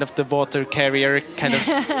starters, kind of the water carrier kind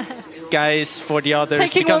of guys for the others.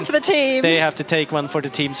 Taking one for the team. They have to take one for the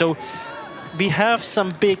team. So we have some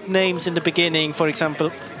big names in the beginning. For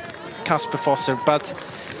example, Kasper Fosser, but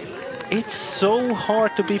it's so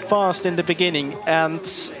hard to be fast in the beginning, and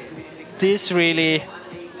this really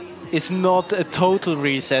is not a total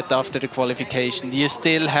reset after the qualification. You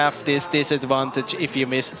still have this disadvantage if you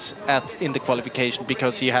missed in the qualification,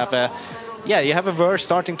 because you have a worse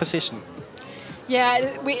starting position.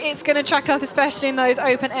 Yeah, it's going to track up, especially in those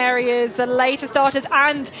open areas, the later starters.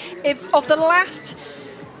 And of the last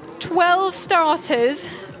 12 starters,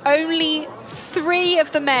 only 3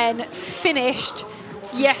 of the men finished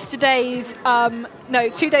yesterday's,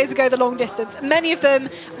 2 days ago, the long distance. Many of them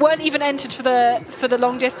weren't even entered for the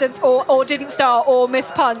long distance, or didn't start, or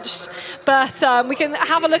mispunched. But we can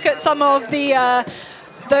have a look at some of the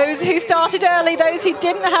those who started early, those who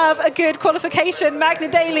didn't have a good qualification, Magna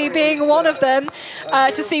Daly being one of them,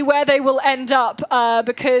 to see where they will end up,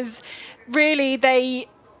 because really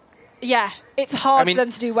it's hard for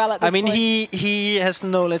them to do well at this point. He has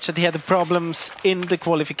knowledge that he had the problems in the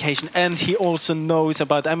qualification, and he also knows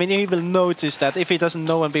about, he will notice that if he doesn't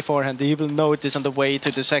know him beforehand, he will notice on the way to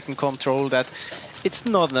the second control that it's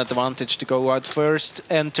not an advantage to go out first,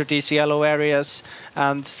 enter these yellow areas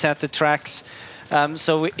and set the tracks.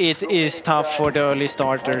 So it is tough for the early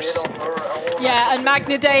starters. Yeah, and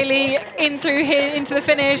Magna Daly into the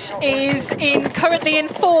finish is currently in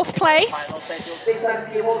 4th place.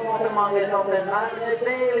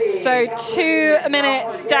 So 2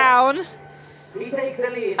 minutes down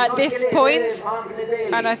at this point,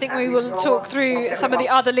 and I think we will talk through some of the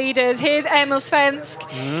other leaders. Here's Emil Svensk.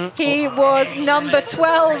 He was number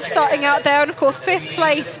 12 starting out there, and of course 5th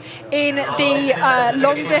place in the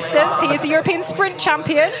long distance. He is the European sprint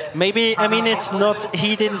champion. Maybe, it's not,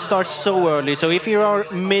 he didn't start so early, so if you are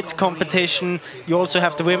mid-competition, you also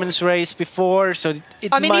have the women's race before, so it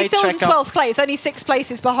might he's still in track 12th place, only 6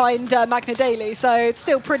 places behind Magna Daly, so it's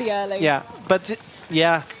still pretty early. Yeah, but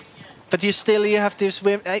you have to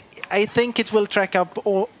swim. I think it will track up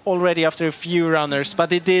already after a few runners,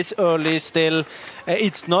 but it is early still.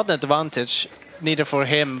 It's not an advantage, neither for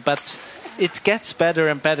him, but it gets better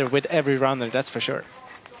and better with every runner, that's for sure.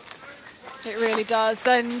 It really does,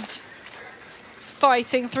 and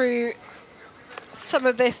fighting through some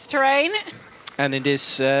of this terrain. And in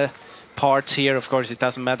this part here, of course, it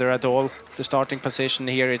doesn't matter at all. The starting position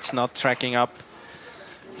here, it's not tracking up.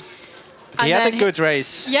 He had a good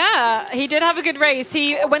race. Yeah, he did have a good race.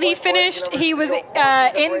 When he finished, he was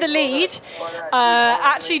in the lead,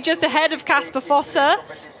 actually just ahead of Kasper Fosser.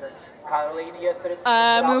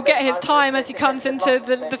 We'll get his time as he comes into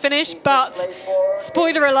the finish, but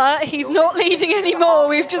spoiler alert, he's not leading anymore.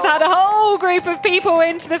 We've just had a whole group of people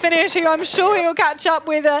into the finish who I'm sure he'll catch up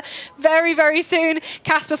with very, very soon.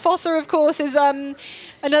 Kasper Fosser, of course, is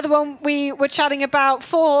another one we were chatting about,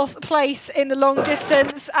 4th place in the long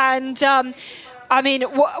distance. And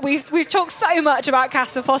we've talked so much about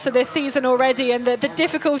Kasper Fosser this season already, and the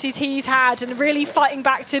difficulties he's had, and really fighting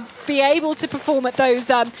back to be able to perform at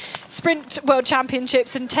those sprint world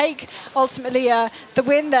championships and take ultimately the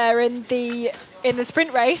win there in the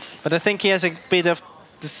sprint race. But I think he has a bit of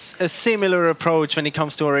a similar approach when it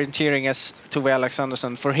comes to orienteering as to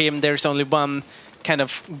Alexanderson. For him, there's only one kind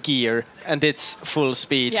of gear, and it's full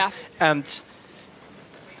speed. Yeah. And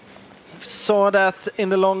saw that in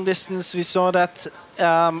the long distance, we saw that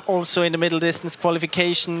also in the middle distance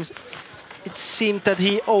qualifications. It seemed that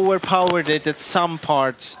he overpowered it at some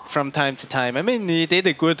parts from time to time. He did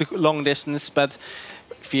a good long distance, but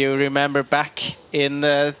if you remember back in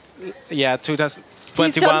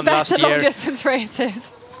 2021 last year, long distance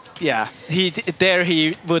races. Yeah, he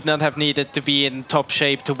would not have needed to be in top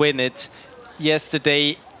shape to win it.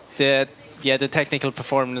 Yesterday, the technical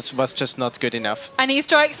performance was just not good enough. And he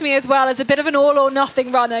strikes me as well as a bit of an all or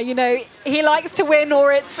nothing runner. He likes to win,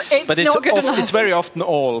 or it's not good enough. It's very often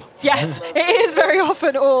all. Yes, it is very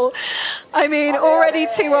often all. Already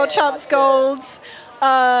 2 World Champs golds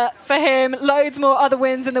for him, loads more other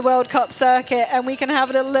wins in the World Cup circuit, and we can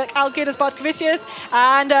have a little look. Algirdas Bartkevicius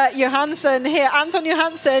and Johansson here. Anton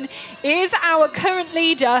Johansson is our current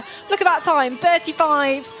leader. Look at that time,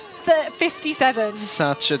 35:57.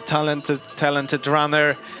 Such a talented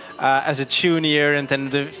runner as a junior, and then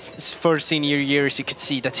the first senior years you could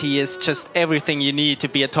see that he is just everything you need to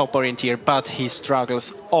be a top orienteer, but he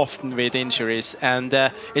struggles often with injuries. And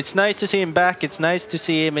it's nice to see him back. It's nice to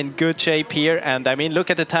see him in good shape here. And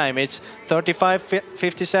look at the time. It's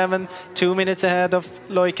 35:57, 2 minutes ahead of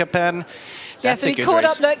Loika Penn. Yeah, so he caught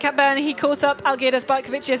up Loika Penn, he caught up Algirdas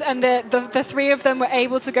Bartkevicius, and the 3 of them were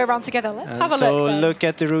able to go around together. Let's have a look. So look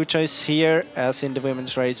at the route choice here, as in the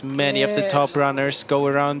women's race. Many of the top runners go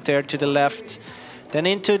around there to the left. Then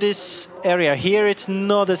into this area here, it's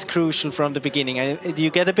not as crucial from the beginning. You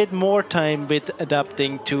get a bit more time with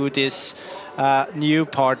adapting to this new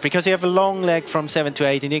part, because you have a long leg from 7 to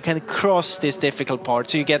 8 and you can cross this difficult part,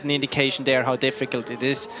 so you get an indication there how difficult it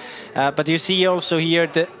is. But you see also here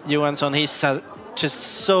that Johansson, he's just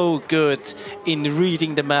so good in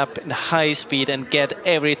reading the map in high speed and get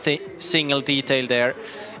every single detail there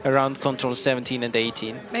around control 17 and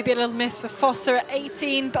 18. Maybe a little miss for Foster at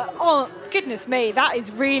 18, but oh goodness me, that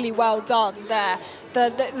is really well done there.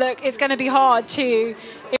 Look, it's going to be hard to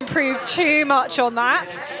improve too much on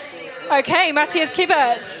that. Okay, Matthias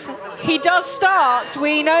Kibert, he does start.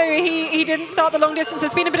 We know he didn't start the long distance.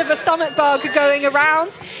 There's been a bit of a stomach bug going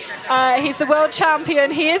around. He's the world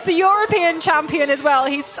champion. He is the European champion as well.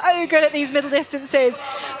 He's so good at these middle distances.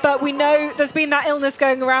 But we know there's been that illness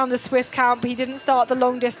going around the Swiss camp. He didn't start the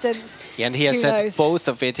long distance. Yeah, and he has had both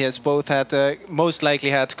of it. He has both had, most likely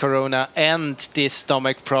had corona and these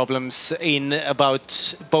stomach problems in about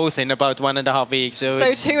 1.5 weeks.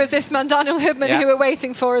 So too is this man Daniel Hubman, who we're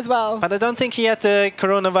waiting for as well. But I don't think he had the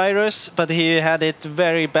coronavirus, but he had it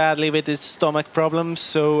very badly with his stomach problems.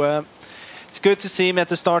 So it's good to see him at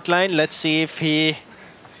the start line. Let's see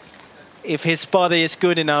if his body is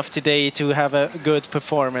good enough today to have a good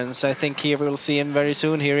performance. I think here we'll see him very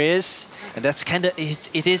soon. Here he is. And that's kind of,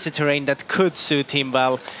 it is a terrain that could suit him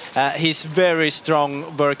well. He's very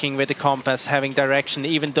strong working with the compass, having direction,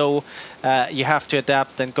 even though you have to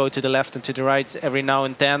adapt and go to the left and to the right every now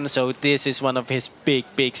and then. So this is one of his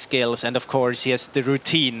big skills. And of course, he has the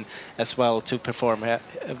routine as well to perform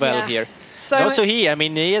well here. So and also he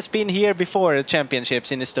has been here before the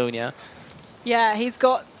championships in Estonia. Yeah, he's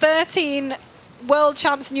got 13 world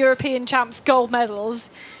champs and European champs gold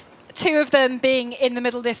medals, 2 of them being in the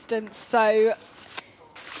middle distance. So,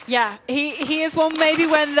 yeah, he is one maybe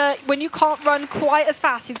when you can't run quite as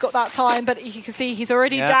fast, he's got that time, but you can see he's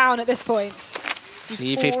already down at this point.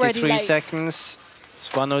 See, 53 seconds.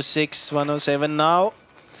 It's 106, 107 now.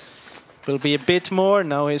 Will be a bit more.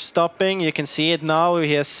 Now he's stopping. You can see it now.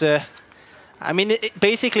 He has...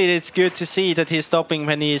 basically, it's good to see that he's stopping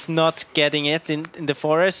when he is not getting it in the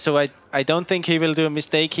forest. So I don't think he will do a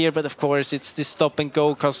mistake here. But of course, it's the stop and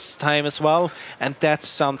go costs time as well. And that's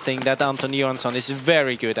something that Anton Johansson is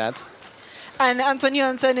very good at. And Anton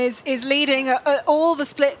Johansson is leading all the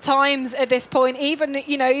split times at this point, even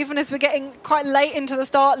as we're getting quite late into the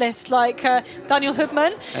start list, like Daniel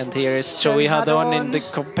Hubman. And here is Joey Hadon in the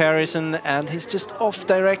comparison, and he's just off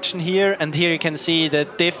direction here. And here you can see the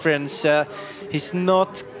difference. He's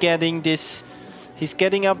not getting this. He's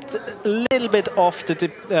getting up a little bit off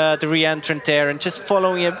the re-entrant there and just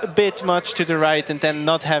following a bit much to the right and then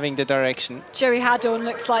not having the direction. Joey Hadon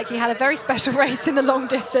looks like he had a very special race in the long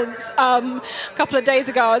distance. A couple of days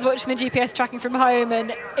ago, I was watching the GPS tracking from home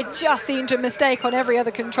and it just seemed a mistake on every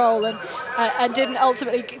other control and didn't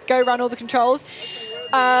ultimately go around all the controls.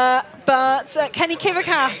 But Kenny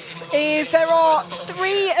Kivakas there are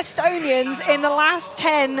 3 Estonians in the last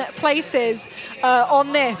 10 places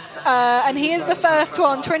on this, and he is the first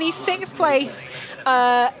one, 26th place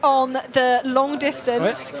on the long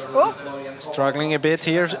distance. Oh. Struggling a bit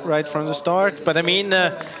here right from the start, but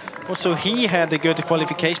also he had a good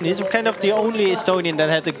qualification. He's kind of the only Estonian that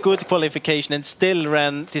had a good qualification and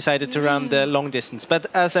still decided to run the long distance. But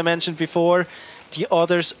as I mentioned before, the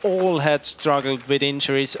others all had struggled with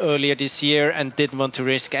injuries earlier this year and didn't want to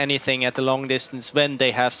risk anything at the long distance when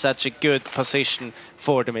they have such a good position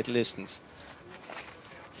for the middle distance.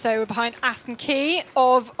 So we're behind Aston Key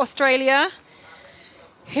of Australia,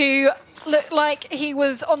 who looked like he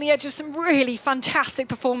was on the edge of some really fantastic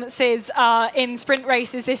performances in sprint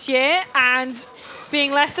races this year, and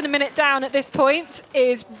being less than a minute down at this point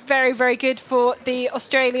is very good for the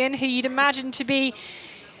Australian, who you'd imagine to be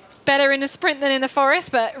better in a sprint than in a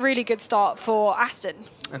forest, but really good start for Aston.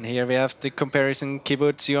 And here we have the comparison,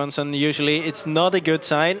 Kibbutz, Johansson. Usually it's not a good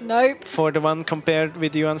sign for the one compared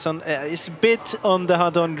with Johansson. It's a bit on the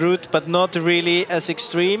Hadon route, but not really as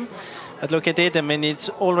extreme. But look at it, it's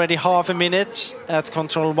already half a minute at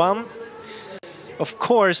control 1. Of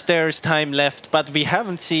course, there's time left, but we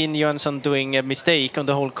haven't seen Johansson doing a mistake on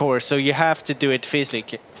the whole course, so you have to do it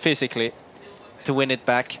physically to win it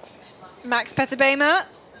back. Max Petterbeimer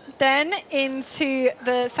then into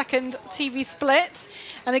the second TV split.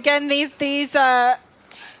 And again, these TV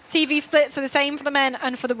splits are the same for the men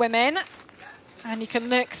and for the women. And you can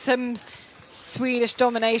look some Swedish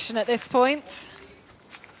domination at this point.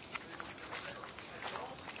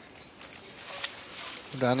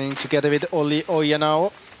 Running together with Olli Oja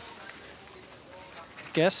now.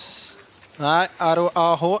 Guess. Aro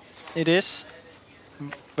Aho it is.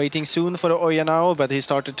 Waiting soon for Oja now, but he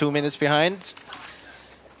started 2 minutes behind.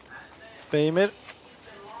 Beimir.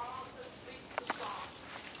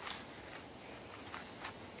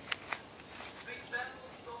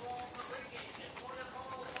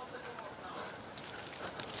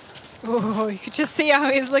 Oh, you could just see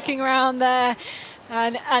how he's looking around there.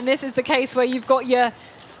 And this is the case where you've got your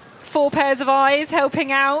 4 pairs of eyes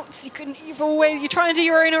helping out. You're trying to do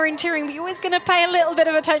your own orienteering, but you're always going to pay a little bit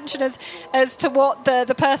of attention as to what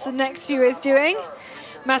the person next to you is doing.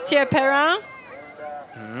 Mathieu Perrin.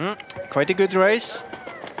 Quite a good race,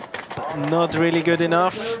 but not really good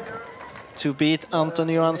enough to beat Anton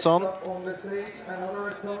Johansson. On the stage,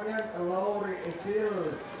 another Estonian, Lauri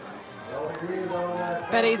Esil.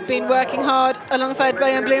 But he's been working hard alongside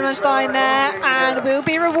Bojan Blumenstein there, and will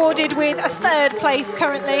be rewarded with a 3rd place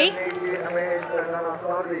currently.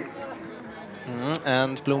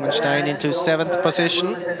 And Blumenstein into 7th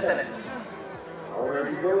position.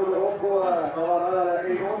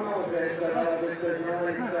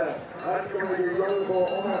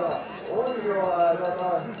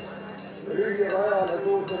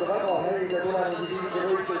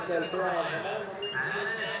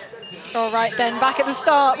 All right, then back at the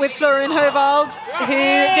start with Florian Hovald,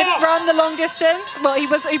 who didn't run the long distance. Well,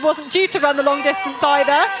 he wasn't due to run the long distance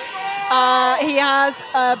either. He has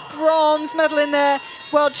a bronze medal in the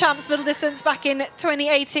World Champs middle distance back in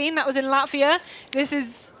 2018. That was in Latvia. This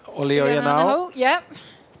is Olli Ojanau. Yep.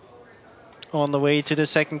 On the way to the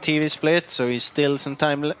 2nd TV split, so he's still some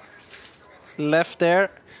time left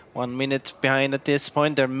there. 1 minute behind at this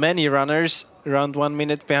point. There are many runners around 1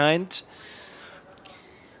 minute behind.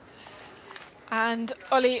 And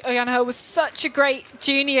Olli Ojanau was such a great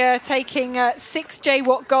junior, taking 6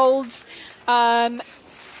 JWOT golds. But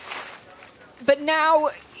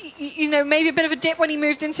now, you know, maybe a bit of a dip when he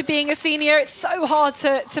moved into being a senior. It's so hard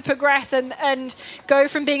to progress and go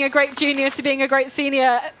from being a great junior to being a great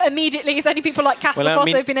senior immediately. It's only people like Kasper Foss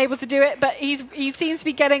who've been able to do it. But he seems to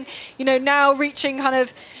be getting, you know, now reaching kind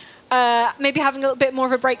of maybe having a little bit more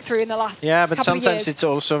of a breakthrough in the last couple of years. Yeah, but sometimes it's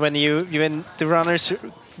also when the runners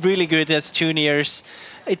really good as juniors.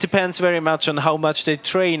 It depends very much on how much they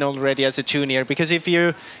train already as a junior. Because if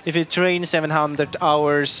you train 700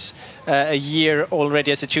 hours a year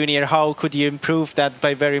already as a junior, how could you improve that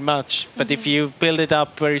by very much? But if you build it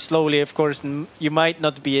up very slowly, of course, you might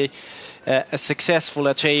not be a successful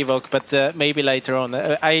at JVOC, but maybe later on.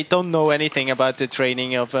 I don't know anything about the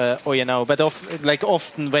training of Ojanau, but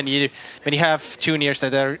often when you have juniors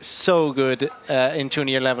that are so good in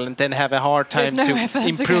junior level and then have a hard time to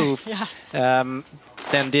improve,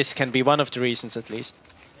 then this can be one of the reasons at least.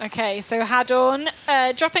 Okay, so Hadorn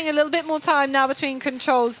dropping a little bit more time now between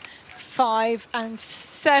controls 5 and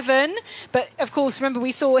 7. But of course, remember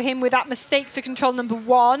we saw him with that mistake to control number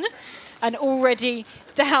 1 and already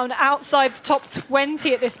down outside the top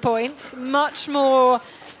 20 at this point. Much more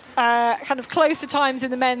kind of closer times in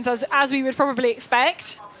the men's as we would probably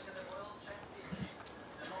expect.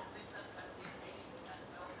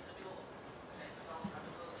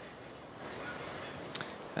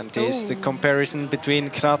 And this is the comparison between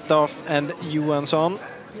Kratov and Johansson.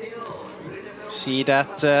 See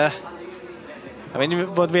that, I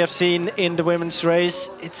mean, what we have seen in the women's race,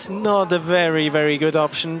 it's not a very, very good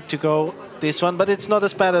option to go this one, but it's not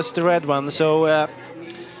as bad as the red one. So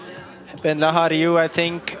Ben Lahariu, I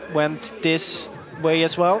think, went this way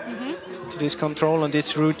as well. To this control on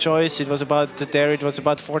this route choice. It was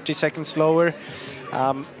about 40 seconds slower.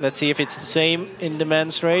 Let's see if it's the same in the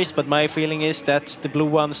men's race, but my feeling is that the blue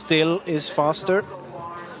one still is faster.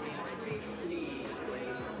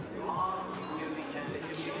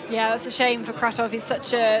 Yeah, that's a shame for Kratov. He's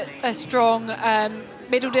such a strong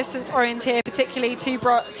middle distance orienteer, particularly two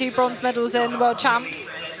bronze medals in World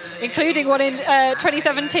Champs, including one in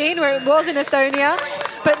 2017 where it was in Estonia.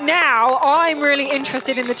 But now I'm really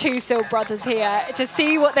interested in the two Sild brothers here to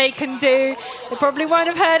see what they can do. They probably won't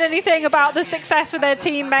have heard anything about the success with their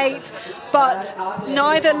teammate, but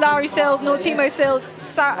neither Lauri Sild nor Timo Sild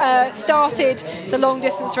started the long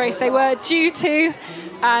distance race. They were due to,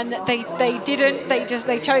 and they didn't.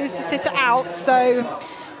 They chose to sit it out. So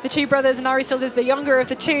the two brothers, and Lauri Sild is the younger of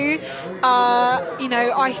the two. You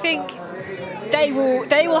know, I think they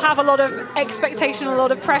will have a lot of expectation, a lot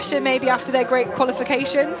of pressure maybe after their great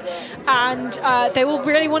qualifications, and they will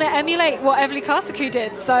really want to emulate what Eveli Karsaku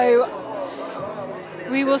did. So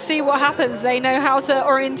we will see what happens. They know how to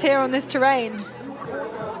orienteer on this terrain.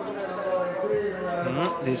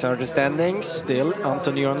 These are the standings. Still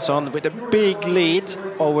Anton Johansson with a big lead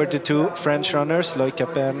over the two French runners, Loïc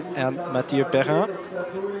Caperne and Mathieu Perrin.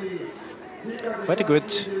 Quite a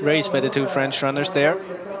good race by the two French runners there.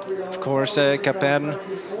 Of course, Caperne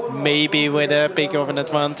maybe with a big of an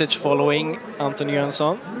advantage following Anton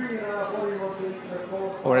Johansson.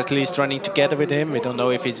 or at least running together with him. We don't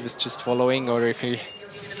know if he was just following or if he...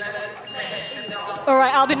 All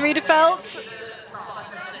right, Albin Riederfeldt.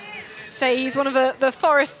 So he's one of the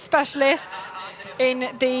forest specialists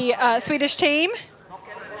in the Swedish team.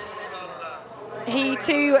 He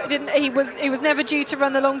too didn't. He was never due to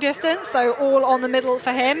run the long distance, so all on the middle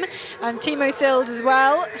for him. And Timo Sild as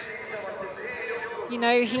well. You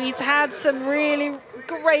know, he's had some really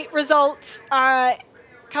great results, kind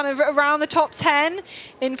of around the top 10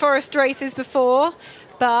 in forest races before,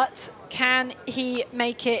 but can he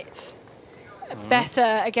make it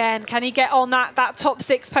better again? Can he get on that top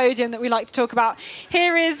 6 podium that we like to talk about?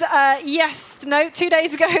 Here is 2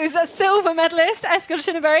 days ago's a silver medalist, Eskil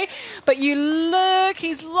Shinneberg, but you look,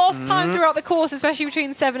 he's lost time throughout the course, especially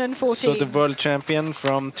between 7 and 14. So the world champion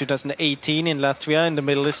from 2018 in Latvia in the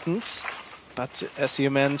middle distance, but as you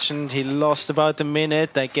mentioned, he lost about a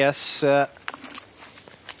minute. I guess there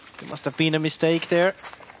must have been a mistake there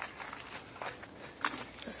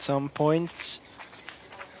at some point.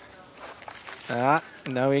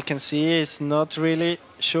 Now we can see he's not really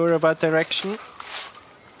sure about direction.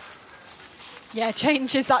 Yeah,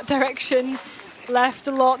 changes that direction left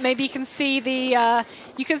a lot. Maybe you can see the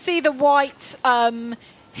white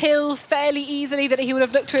hill fairly easily, that he would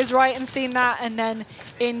have looked to his right and seen that, and then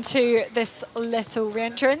into this little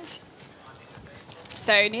re-entrance.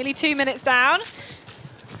 So nearly 2 minutes down.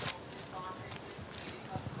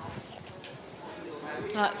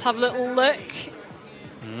 Let's have a little look.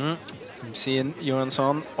 I'm seeing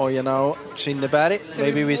Johansson, Ojanau, Shinneberg. So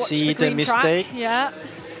maybe we see the mistake. Track. Yeah.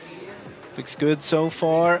 Looks good so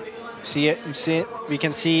far. We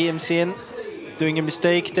can see him doing a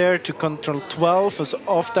mistake there to control 12 was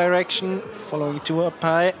off direction, following 2 up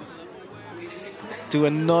high. Do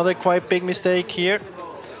another quite big mistake here.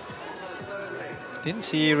 Didn't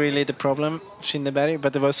see really the problem, Shinneberg,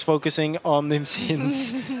 but I was focusing on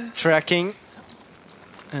Imsin's tracking.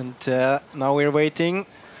 And now we're waiting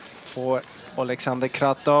for Alexander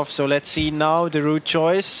Kratov. So let's see now the route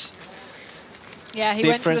choice. Yeah, he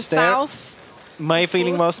went to the south. My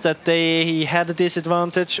feeling was that he had a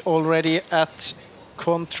disadvantage already at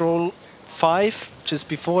control 5, just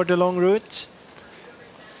before the long route.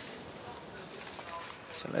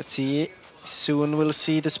 So let's see. Soon we'll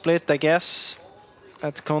see the split, I guess,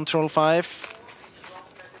 at control 5.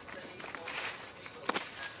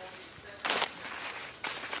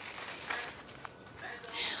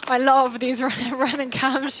 I love these running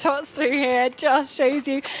cam shots through here. It just shows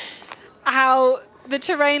you how the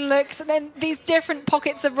terrain looks, and then these different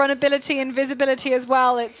pockets of runnability and visibility as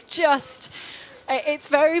well. It's just, it's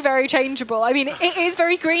very, very changeable. I mean, it is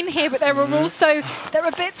very green here, but there are also, there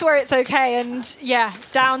are bits where it's okay, and yeah,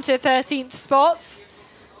 down to 13th spots.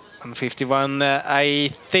 On 51, I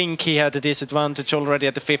think he had a disadvantage already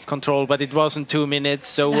at the 5th control, but it wasn't 2 minutes,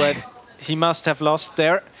 so he must have lost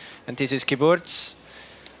there. And this is Kiburts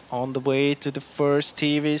on the way to the first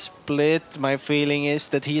TV split. My feeling is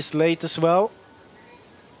that he's late as well.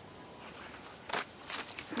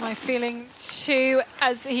 It's my feeling too,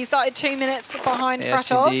 as he started 2 minutes behind Yes,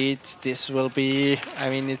 Kratov. Indeed. This will be, I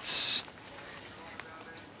mean, it's...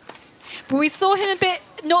 But we saw him a bit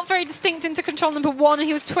not very distinct into control number 1, and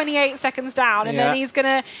he was 28 seconds down, and then he's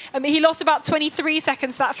gonna, he lost about 23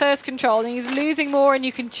 seconds that first control, and he's losing more, and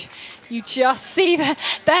you just see the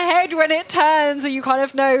head when it turns, and you kind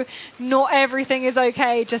of know not everything is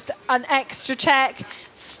okay, just an extra check,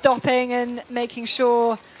 stopping and making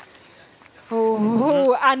sure.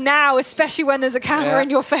 And now, especially when there's a camera in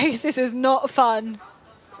your face, this is not fun.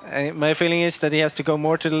 My feeling is that he has to go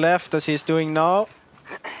more to the left, as he's doing now.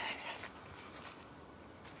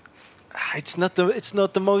 It's not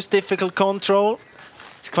the most difficult control.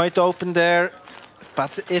 It's quite open there,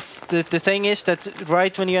 but it's the thing is that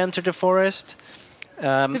right when you enter the forest,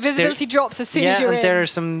 the visibility drops as soon as you're in. Yeah, and there are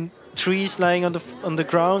some trees lying on the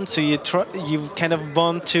ground, so you kind of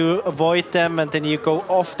want to avoid them, and then you go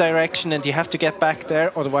off direction, and you have to get back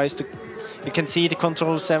there. Otherwise, you can see the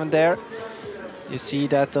control 7 there. You see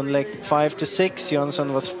that on like 5 to 6,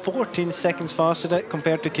 Johansson was 14 seconds faster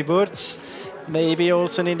compared to Kiburts. Maybe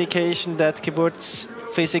also an indication that Kiburts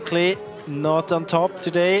physically not on top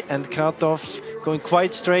today, and Kratov going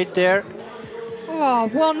quite straight there. Oh,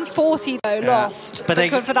 140 though, lost. But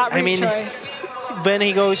for that route choice. When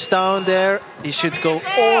he goes down there, he should go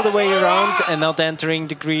all the way around and not entering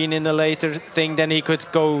the green in a later thing. Then he could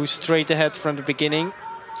go straight ahead from the beginning.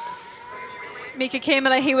 Mika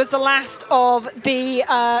Kimmela, he was the last of the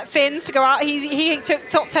Finns to go out. He took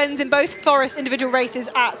top 10s in both forest individual races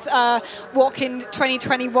at Walk-in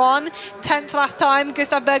 2021. 10th last time.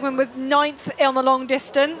 Gustav Bergman was 9th on the long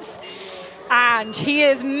distance. And he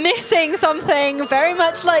is missing something, very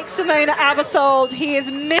much like Simona Abersold. He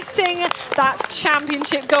is missing that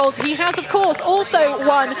championship gold. He has, of course, also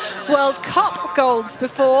won World Cup golds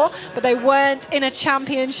before, but they weren't in a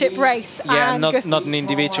championship race. Yeah, and not an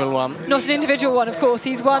individual one. Not an individual one, of course.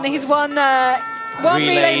 He's won relay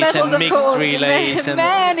Relays medals, and of mixed course. relays. And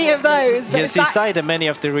Many of those. But yes, he's cited many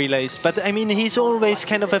of the relays. But I mean, he's always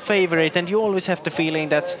kind of a favorite, and you always have the feeling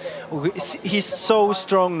that he's so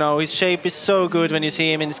strong now. His shape is so good when you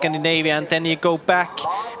see him in Scandinavia, and then you go back,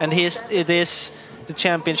 and it is the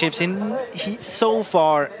championships. He so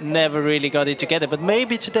far never really got it together. But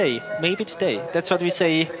maybe today. That's what we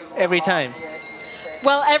say every time.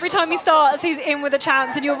 Well, every time he starts, he's in with a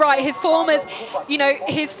chance. And you're right, his form is, he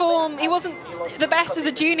wasn't the best as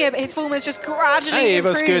a junior, but his form has just gradually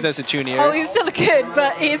improved. He was good as a junior. Oh, he was still good,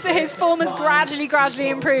 but his form has gradually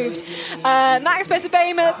improved. Max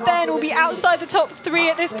Betterbema then will be outside the top 3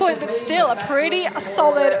 at this point, but still a pretty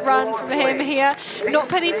solid run from him here. Not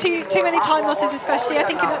too many time losses, especially, I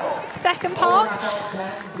think, in that second part.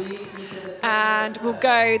 And we'll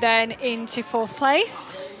go then into 4th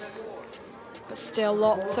place. But still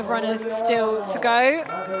lots of runners still to go.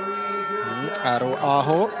 Aro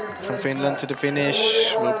Aho from Finland to the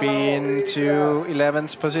finish will be into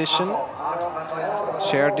 11th position.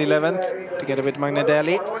 Shared 11th together with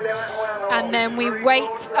Magnadelli. And then we wait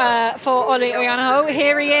for Olli Ojanaho.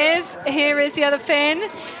 Here he is. Here is the other Finn.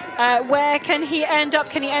 Where can he end up?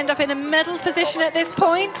 Can he end up in a medal position at this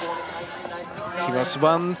point? He was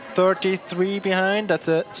 1:33 behind at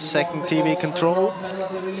the second TV control.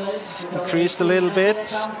 It's increased a little bit.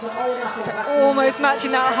 Almost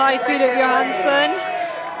matching that high speed of Johansson.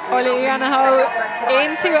 Olli Ojanaho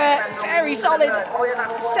into a very solid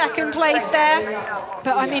second place there.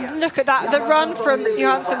 But I mean, look at that. The run from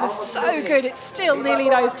Johansson was so good. It's still nearly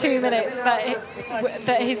those 2 minutes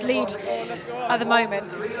that his lead at the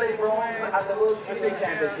moment.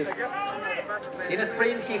 In a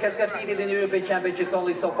sprint, he has competed in European Championships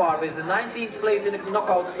only so far, with the 19th place in the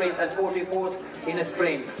knockout sprint and 44th in a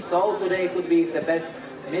sprint. So today could be the best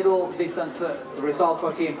middle distance result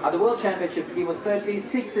for him. At the World Championships, he was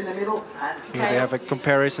 36 in the middle. Here we have a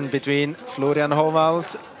comparison between Florian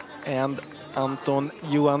Hovald and Anton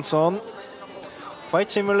Johansson.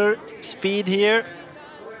 Quite similar speed here.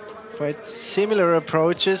 Quite similar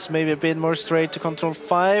approaches, maybe a bit more straight to control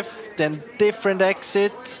 5, then different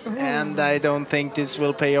exit. And I don't think this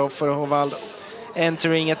will pay off for Hovald,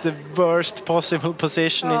 entering at the worst possible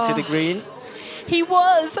position into the green. He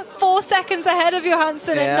was 4 seconds ahead of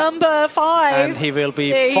Johansson at number 5. And he will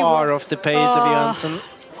be far off the pace of Johansson.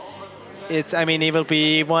 I mean, he will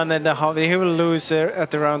be 1.5. He will lose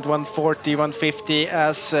at around 140, 150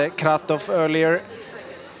 as Kratov earlier.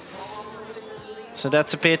 So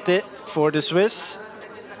that's a pity for the Swiss.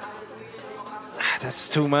 That's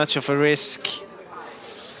too much of a risk.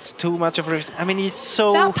 It's too much of a risk. I mean, it's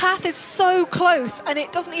so... That path is so close, and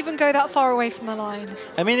it doesn't even go that far away from the line.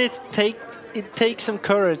 I mean, it takes some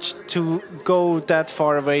courage to go that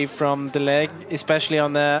far away from the leg, especially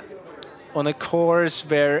on a course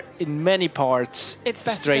where in many parts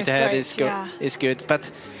straight ahead is good.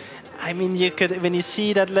 But I mean, you could, when you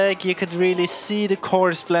see that leg, you could really see the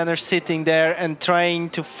course planner sitting there and trying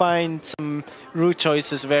to find some route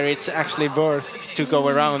choices where it's actually worth to go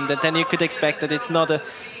around. And then you could expect that it's not a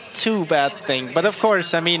too bad thing. But of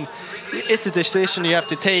course, I mean, it's a decision you have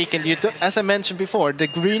to take. And as I mentioned before, the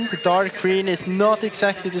dark green is not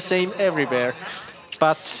exactly the same everywhere.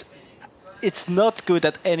 But it's not good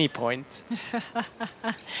at any point.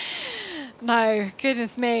 No,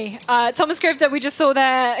 goodness me. Thomas Grivda, we just saw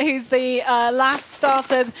there, who's the last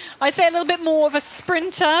starter. I'd say a little bit more of a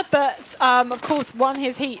sprinter, but of course won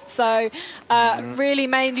his heat. So really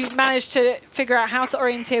managed to figure out how to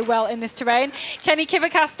orienteer well in this terrain. Kenny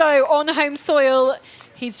Kivakas, though, on home soil,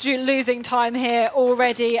 he's losing time here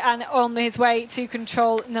already and on his way to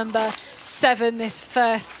control number 7 this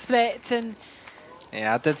first split. And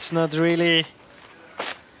yeah, that's not really...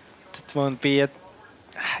 That won't be it.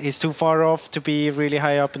 He's too far off to be really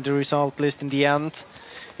high up in the result list in the end.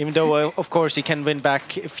 Even though, of course, he can win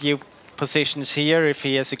back a few positions here if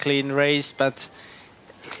he has a clean race, but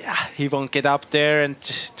yeah, he won't get up there and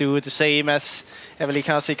do the same as Eveli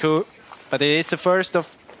Kasiku. But it is the first of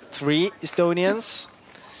 3 Estonians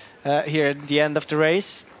here at the end of the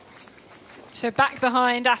race. So back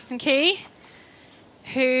behind Aston Key,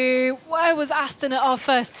 where was Aston at our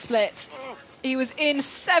first split? He was in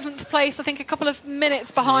 7th place, I think a couple of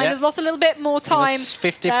minutes behind. Has lost a little bit more time. He was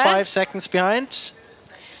 55 seconds behind.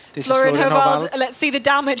 This Florian is Florian Hovald, Hovald. let's see the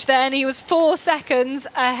damage then. He was 4 seconds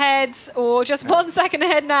ahead, or just 1 second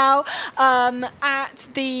ahead now, at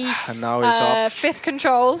the And now he's off. 5th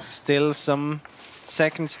control. Still some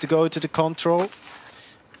seconds to go to the control.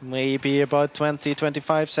 Maybe about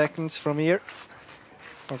 20-25 seconds from here,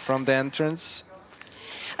 or from the entrance.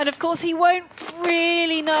 And of course, he won't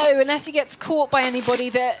really know unless he gets caught by anybody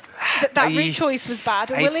that route choice was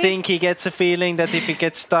bad. I think he gets a feeling that if he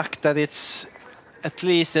gets stuck, that it's at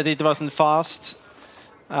least that it wasn't fast.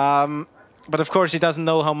 But of course, he doesn't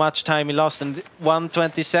know how much time he lost. And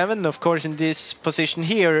 1:27, of course, in this position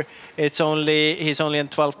here, he's only in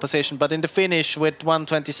 12th position. But in the finish with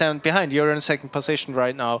 1:27 behind, you're in 2nd position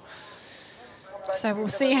right now. So we'll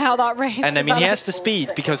see how that race And I mean, he has the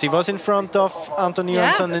speed because he was in front of Anton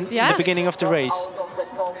Jönsson in the beginning of the race.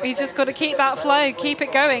 He's just got to keep that flow, keep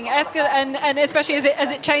it going. And especially as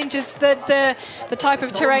it changes, the type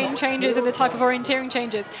of terrain changes and the type of orienteering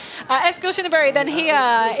changes. Eskil Shinneberry then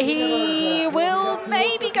here, he will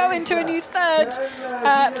maybe go into a new 3rd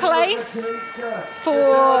place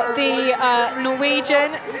for the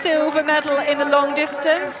Norwegian silver medal in the long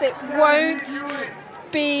distance. It won't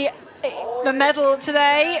be the medal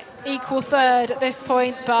today, equal 3rd at this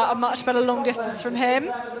point, but a much better long distance from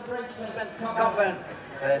him.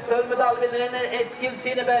 Sølvmedaljvinneren Eskil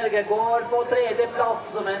Skinneberg går på 3.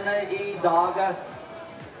 plass, men i dag.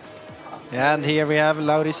 And here we have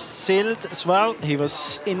Lauri Sild as well. He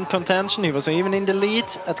was in contention. He was even in the lead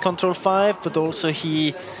at control 5, but also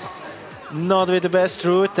he not with the best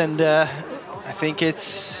route. And I think it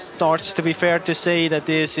starts to be fair to say that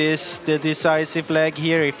this is the decisive leg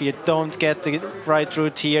here. If you don't get the right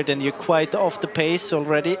route here, then you're quite off the pace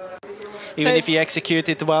already. Even if you execute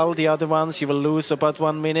it well, the other ones, you will lose about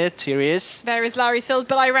 1 minute. Here he is. There is Lauri Sild,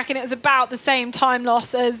 but I reckon it was about the same time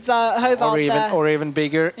loss as Hovald or even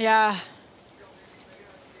bigger. Yeah.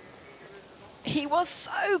 He was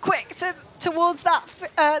so quick towards that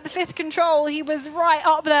the 5th control. He was right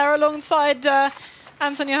up there alongside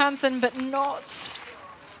Anton Johansson, but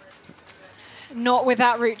not with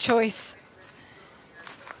that route choice.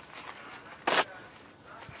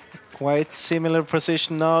 Quite similar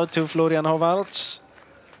position now to Florian Hovald.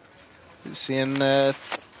 He's in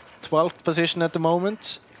 12th position at the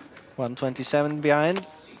moment, 1:27 behind.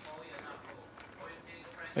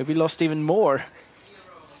 Maybe lost even more.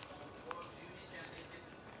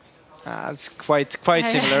 It's quite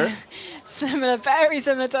similar. Similar, very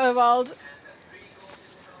similar to Hovald.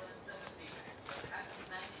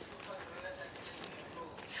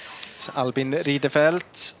 It's Albin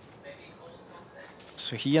Riedefeld.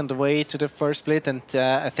 So he on the way to the first split, and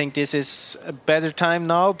I think this is a better time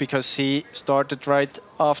now because he started right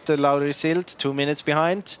after Lauri Sild, 2 minutes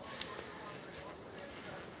behind.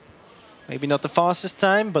 Maybe not the fastest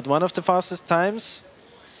time, but one of the fastest times.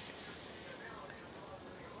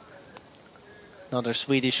 Another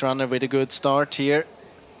Swedish runner with a good start here.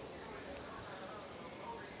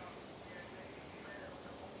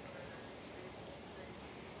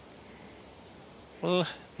 Well,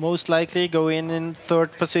 most likely go in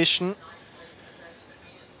 3rd position.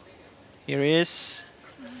 Here he is.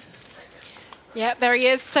 Yeah, there he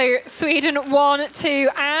is. So Sweden 1, 2,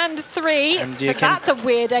 and 3. And that's a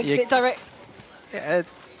weird exit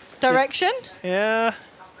direction. Yeah,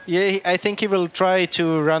 I think he will try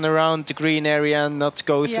to run around the green area and not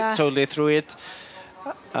go totally through it.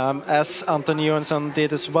 As Anton Johansson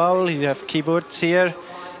did as well. You have keyboards here.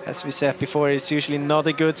 As we said before, it's usually not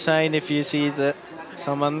a good sign if you see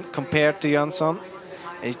someone compared to Johansson.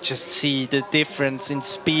 You just see the difference in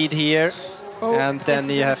speed here. And then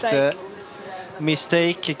you have the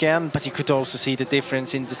mistake again, but you could also see the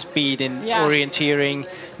difference in the speed in orienteering.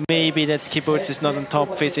 Maybe that keyboards is not on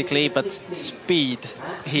top physically, but speed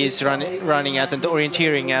he is running at and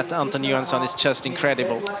orienteering at Anton Johansson is just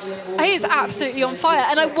incredible. He is absolutely on fire,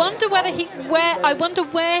 and I wonder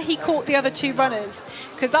where he caught the other 2 runners,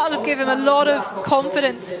 because that'll have given him a lot of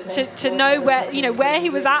confidence to know where he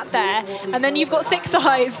was at there, and then you've got 6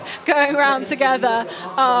 eyes going around together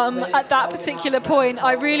at that particular point.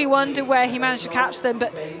 I really wonder where he managed to catch them,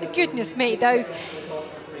 but goodness me, that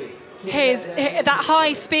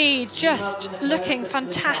high speed just looking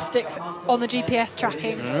fantastic on the GPS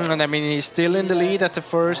tracking. And I mean, he's still in the lead at the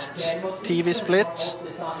first TV split.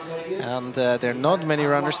 And there are not many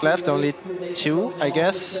runners left, only 2, I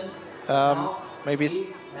guess. Maybe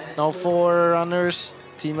now 4 runners.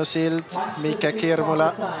 Timo Sild, Mika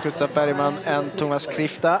Kiermula, Gustav Bergman, and Thomas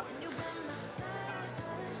Krifta.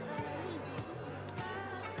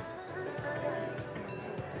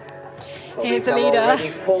 Here's the leader. Already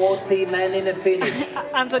 40 men in the finish.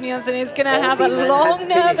 Anton Johansson is going to have a long,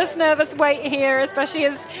 nervous wait here, especially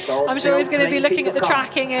as I'm sure he's going to be looking at the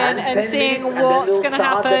tracking and seeing what's going to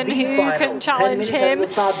happen, who can challenge him.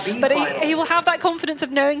 But he will have that confidence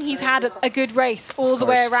of knowing he's had a good race all the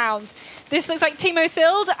way around. This looks like Timo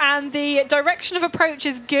Sild, and the direction of approach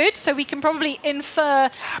is good, so we can probably infer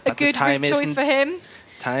a good route choice for him.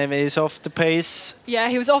 Time is off the pace. Yeah,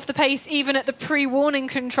 he was off the pace even at the pre-warning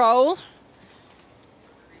control,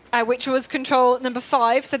 which was control number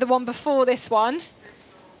 5, so the one before this one.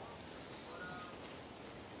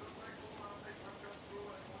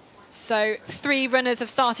 So 3 runners have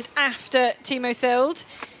started after Timo Sild.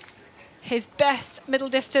 His best middle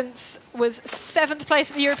distance was 7th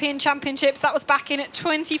place at the European Championships. That was back in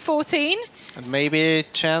 2014. And maybe a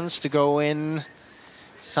chance to go in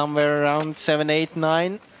somewhere around 7, 8,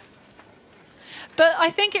 9. But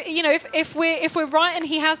I think, you know, if we're right and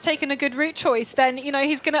he has taken a good route choice, then, you know,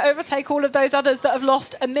 he's going to overtake all of those others that have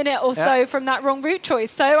lost a minute or so from that wrong route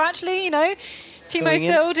choice. So actually, you know, Timo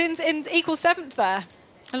Sild in equal 7th there,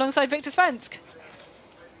 alongside Viktor Svensk.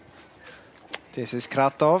 This is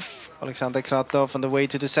Kratov, Alexander Kratov, on the way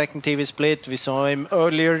to the second TV split. We saw him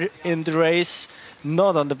earlier in the race,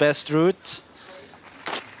 not on the best route.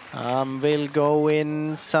 Will go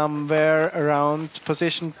in somewhere around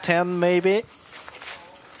position 10 maybe.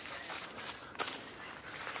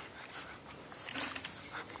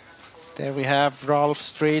 There we have Rolf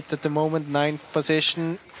Street at the moment, 9th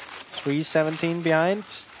position, 3:17 behind.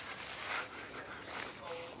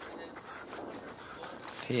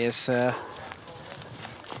 He is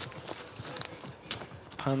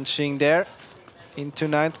punching there into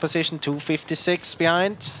 9th position, 2:56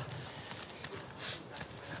 behind.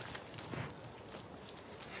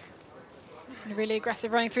 Really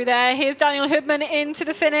aggressive running through there. Here's Daniel Hubman into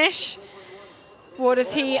the finish. What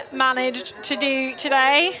has he managed to do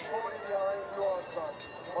today?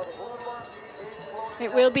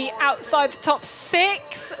 It will be outside the top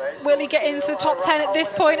 6. Will he get into the top 10 at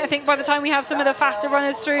this point? I think by the time we have some of the faster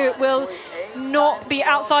runners through, it will not be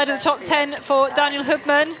outside of the top 10 for Daniel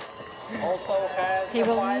Hubman. He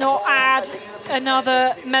will not add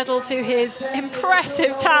another medal to his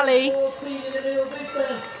impressive tally.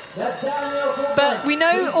 But we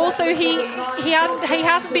know also he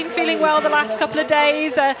hasn't been feeling well the last couple of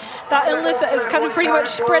days. That illness that has kind of pretty much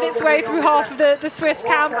spread its way through half of the Swiss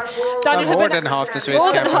camp. More than half the Swiss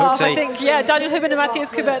camp, I would say. I think, yeah, Daniel Hubman and Matthias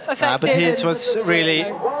Kubert affected. But his was really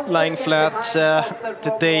lying flat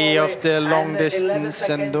the day of the long distance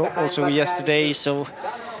and also yesterday. So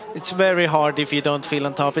it's very hard if you don't feel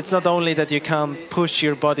on top. It's not only that you can't push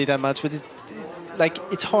your body that much, but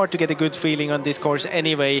it's hard to get a good feeling on this course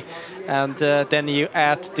anyway, and then you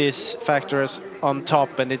add these factors on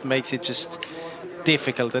top and it makes it just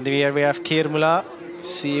difficult. And here we have Kirmula,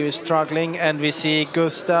 see who's struggling, and we see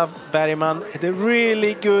Gustav Bergman had a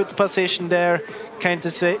really good position there, kind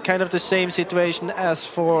of the same situation as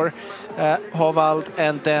for Hovald,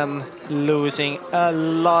 and then losing a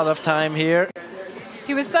lot of time here.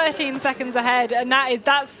 He was 13 seconds ahead, and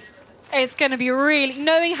it's going to be really,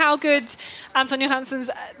 knowing how good Anton Johansson's,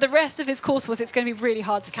 the rest of his course was, it's going to be really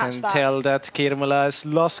hard to catch that. Can tell that Kirmula has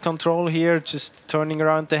lost control here, just turning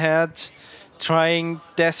around the head, trying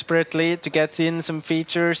desperately to get in some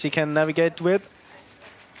features he can navigate with.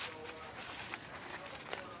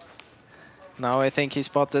 Now I think he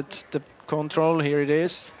spotted the control, here it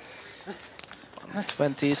is.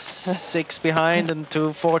 26 behind and to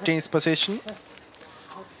 14th position.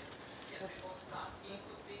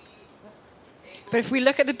 But if we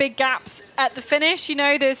look at the big gaps at the finish, you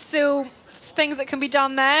know, there's still things that can be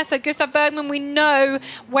done there. So Gustav Bergman, we know,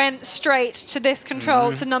 went straight to this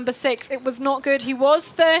control to number 6. It was not good. He was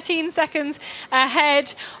 13 seconds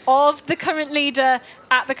ahead of the current leader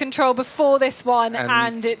at the control before this one,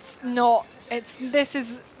 and this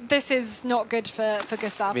is not good for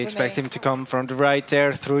Gustav. We expect him to come from the right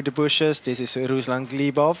there through the bushes. This is Ruslan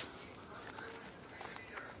Glibov.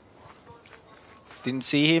 Didn't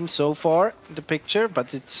see him so far in the picture,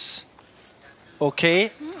 but it's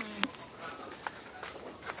okay.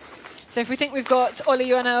 So if we think we've got Olli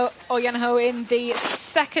Ojanaho in the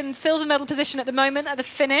second silver medal position at the moment at the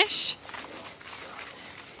finish,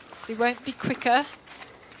 he won't be quicker.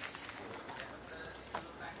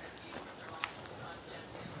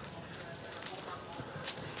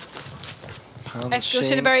 Eskil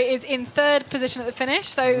Shinneberry is in 3rd position at the finish.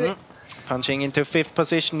 So punching into 5th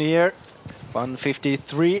position here.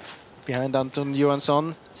 1:53 behind Anton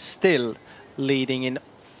Johansson, still leading in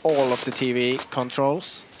all of the TV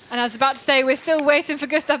controls. And I was about to say, we're still waiting for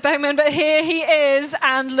Gustav Bergman, but here he is.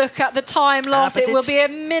 And look at the time loss. It will be a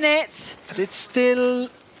minute. But it's still,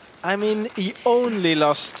 I mean, he only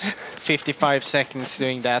lost 55 seconds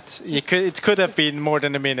doing that. It could have been more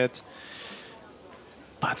than a minute.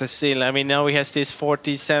 But still, I mean, now he has this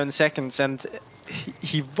 47 seconds, and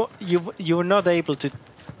you're not able to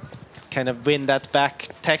kind of win that back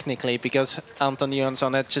technically, because Anton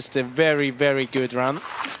Johansson had just a very, very good run.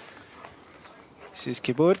 This is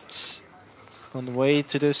Kiburz on the way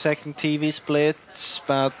to the second TV split,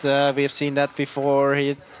 but we have seen that before.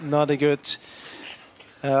 He not a good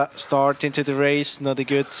start into the race, not a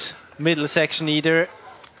good middle section either.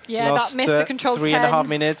 Yeah, lost, that missed the control 3.5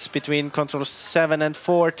 minutes between control 7 and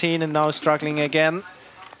 14, and now struggling again.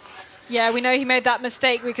 Yeah, we know he made that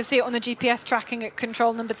mistake. We can see it on the GPS tracking at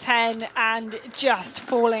control number 10, and just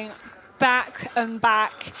falling back and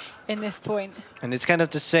back in this point. And it's kind of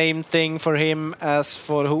the same thing for him as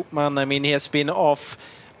for Hoopman. I mean, he has been off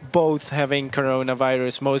both having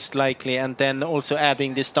coronavirus most likely, and then also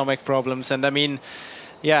adding the stomach problems. And I mean,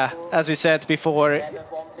 yeah, as we said before,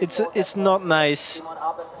 it's not nice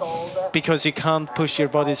because you can't push your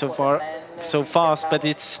body so fast, but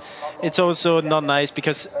it's also not nice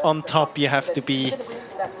because on top you have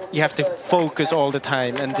to focus all the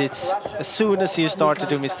time, and it's as soon as you start to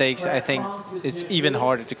do mistakes, I think it's even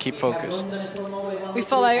harder to keep focus. We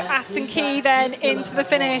follow Aston Key then into the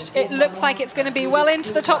finish. It looks like it's going to be well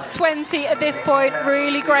into the top 20 at this point.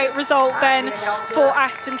 Really great result then for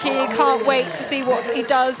Aston Key. Can't wait to see what he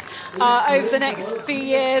does over the next few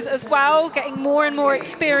years as well, getting more and more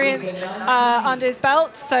experience under his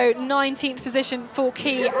belt. So 19th position for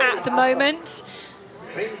Key at the moment.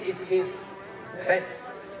 Sprint is his best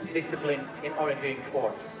discipline in orienteering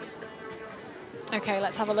sports. Okay,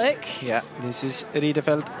 let's have a look. Yeah, this is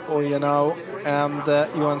Riedefeld, Orjanau, and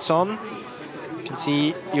Johansson. You can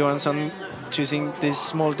see Johansson choosing this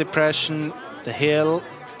small depression, the hill,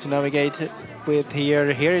 to navigate with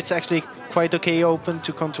here. Here it's actually quite okay open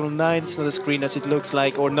to control 9. It's not as green as it looks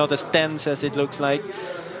like, or not as dense as it looks like.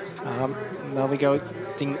 Now we go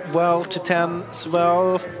well to 10 as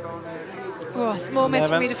well. Oh, small miss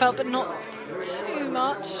from Riedefeld, but not too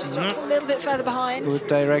much. Just a little bit further behind. Good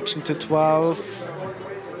direction to 12.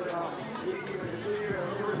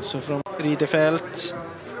 Also from Riedefeld.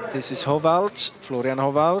 This is Hovald, Florian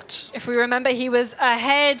Hovald. If we remember, he was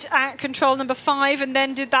ahead at control number 5 and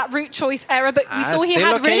then did that route choice error, but we saw he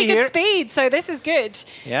had really good speed, so this is good.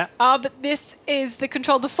 Yeah. But this is the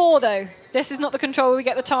control before, though. This is not the control where we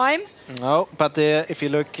get the time. No, but if you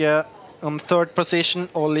look on third position,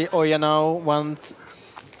 Olli Ojanau,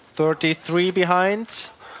 1:33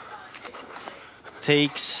 behind.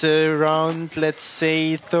 Takes around, let's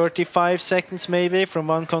say, 35 seconds maybe from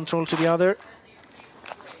one control to the other.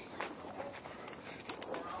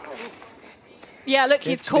 Yeah, look,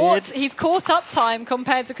 he's caught up time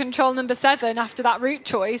compared to control number 7 after that route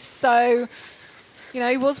choice. So, you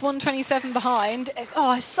know, he was 1:27 behind.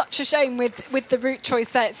 It's such a shame with the route choice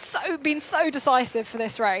there. It's been so decisive for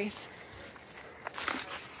this race.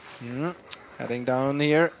 Heading down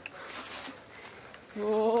here.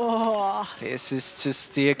 Oh. This is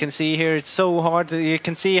just, you can see here, it's so hard. You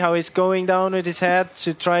can see how he's going down with his head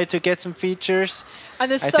to try to get some features.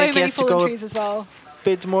 And there's so many fallen trees as well.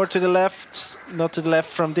 Bit more to the left, not to the left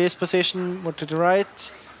from this position, more to the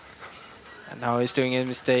right. And now he's doing a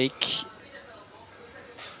mistake.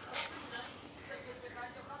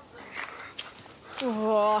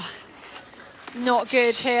 Oh, not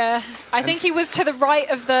good here. I think he was to the right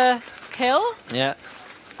of the hill. Yeah.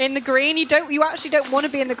 In the green, you actually don't want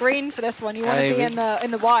to be in the green for this one. You want to be in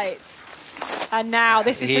the whites. And now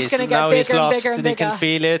this is just going to get bigger and bigger and bigger. You can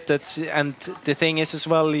feel it. And the thing is as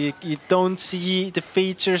well, you don't see the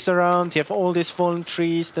features around. You have all these fallen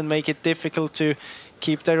trees that make it difficult to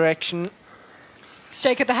keep direction.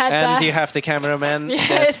 Shake of the head and there. You have the cameraman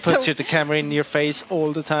that puts the camera in your face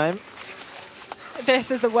all the time. This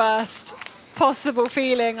is the worst possible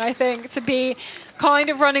feeling, I think, to be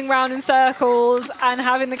kind of running round in circles and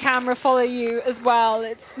having the camera follow you as well.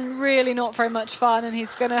 It's really not very much fun, and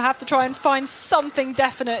he's going to have to try and find something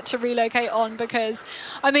definite to relocate on, because,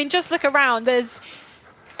 I mean, just look around.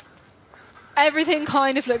 Everything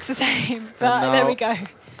kind of looks the same, but there we go.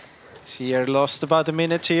 Here lost about a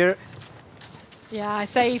minute here. Yeah, I'd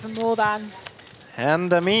say even more than.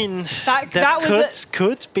 And I mean, that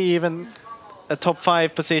could be even a top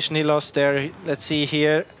 5 position he lost there. Let's see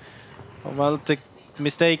here. Well, the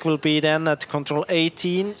mistake will be then at control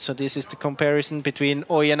 18. So this is the comparison between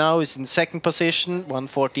Ojanau, who's in second position,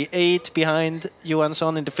 1:48 behind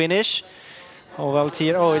Johansson in the finish. Hovald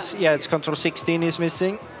here. Oh, it's control 16 is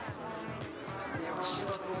missing.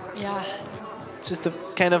 Yeah. Just a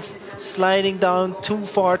kind of sliding down too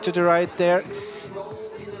far to the right there.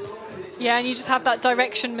 Yeah, and you just have that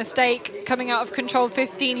direction mistake coming out of control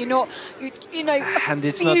 15. You're not, you know, And a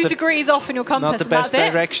it's few not the, degrees off in your compass. not the and best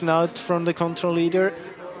that's direction out from the control leader.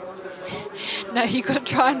 No, you've got to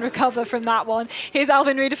try and recover from that one. Here's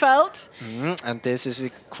Albin Riedefeld. And this is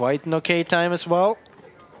quite an okay time as well.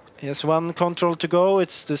 He has one control to go.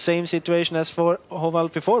 It's the same situation as for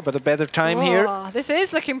Hovald before, but a better time here. This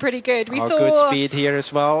is looking pretty good. We saw good speed here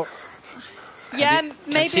as well. Yeah,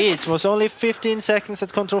 maybe. See, it was only 15 seconds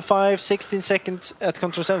at control 5, 16 seconds at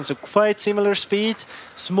control 7. So quite similar speed.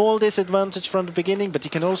 Small disadvantage from the beginning, but you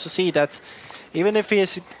can also see that even if he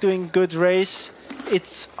is doing good race,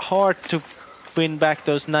 it's hard to win back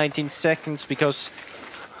those 19 seconds because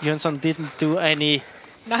Jönsson didn't do any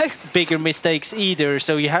bigger mistakes either.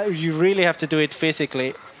 So you really have to do it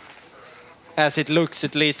physically, as it looks,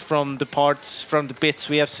 at least from the parts, from the bits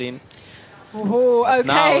we have seen. Oh, okay.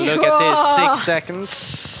 Now look at this, 6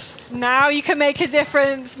 seconds. Now you can make a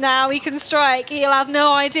difference. Now he can strike. He'll have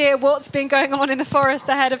no idea what's been going on in the forest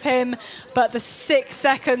ahead of him, but the 6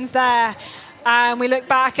 seconds there. And we look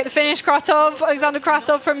back at the finish. Kratov, Alexander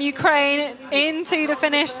Kratov from Ukraine into the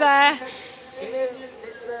finish there.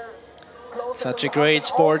 Such a great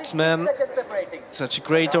sportsman, such a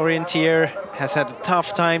great orienteer. Has had a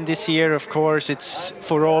tough time this year, of course. It's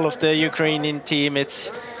for all of the Ukrainian team.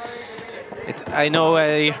 I know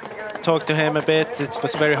I talked to him a bit. It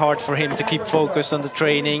was very hard for him to keep focused on the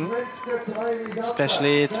training,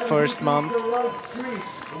 especially the first month.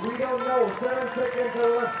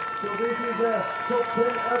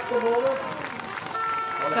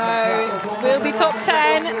 So we'll be top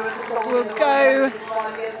 10. We'll go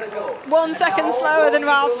 1 second slower than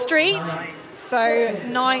Ralph Street. So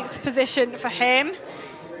 9th position for him.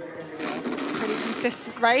 Pretty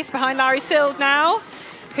consistent race behind Larry Sild now,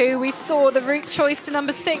 who we saw the route choice to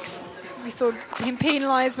number 6. We saw him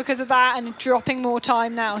penalised because of that and dropping more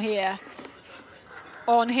time now here.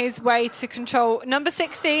 On his way to control number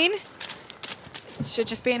 16. It should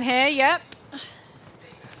just be in here, yep.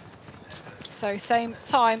 So same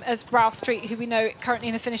time as Ralph Street, who we know currently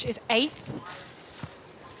in the finish is 8th.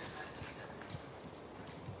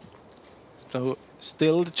 So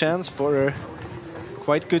still the chance for a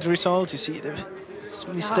quite good result. You see the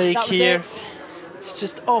mistake here. It's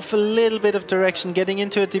just off a little bit of direction, getting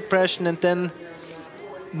into a depression and then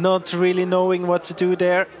not really knowing what to do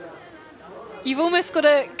there. You've almost got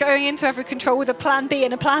to going into every control with a plan B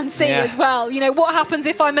and a plan C as well. You know, what happens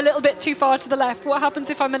if I'm a little bit too far to the left? What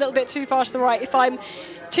happens if I'm a little bit too far to the right? If I'm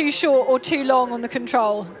too short or too long on the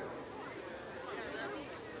control?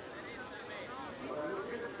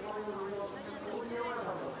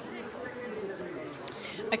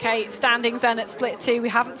 Okay, standings then at split 2. We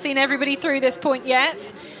haven't seen everybody through this point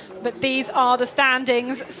yet, but these are the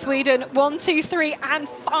standings. Sweden 1, 2, 3 and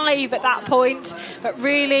 5 at that point. But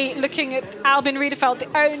really looking at Albin Riedefeld,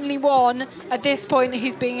 the only one at this point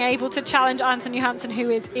who's being able to challenge Anton Johansson, who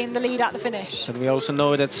is in the lead at the finish. And we also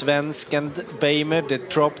know that Svensk and Beimer, they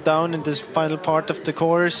dropped down in this final part of the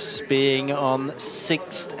course, being on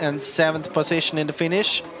 6th and 7th position in the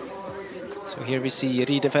finish. So here we see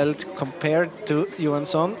Riedefeld compared to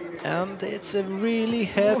Johansson, and it's a really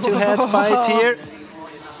head-to-head fight here.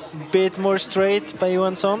 Bit more straight by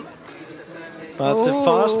Johansson, but the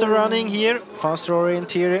faster running here, faster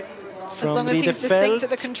orienteer from as long as he's distinct at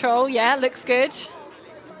the control, yeah, looks good.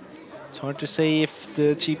 It's hard to say if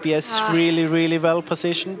the GPS is really well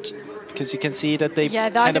positioned, because you can see that they I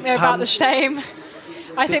think they're about the same.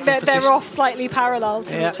 I think that they're off slightly parallel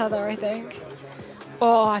to each other, I think.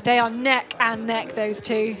 Oh, they are neck and neck, those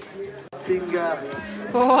two.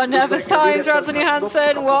 Oh, nervous times for Anton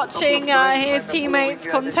Johansson, watching his teammates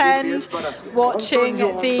contend, watching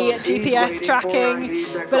the GPS tracking,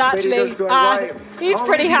 but actually he's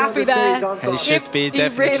pretty happy there. He should be, definitely.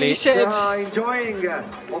 He really should. Enjoying,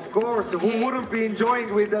 of course, who wouldn't be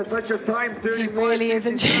enjoying with such a time? He really is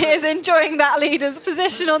enjoying that leader's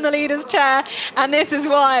position on the leader's chair, and this is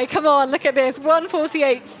why. Come on, look at this,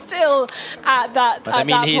 1:48 still at that. But I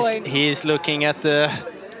mean, he's looking at the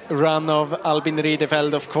run of Albin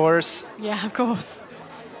Riedefeld, of course. Yeah, of course.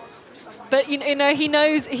 But you know, he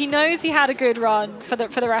knows he had a good run for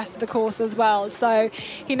the rest of the course as well. So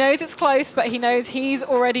he knows it's close, but he knows he's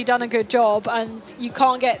already done a good job, and you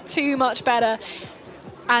can't get too much better.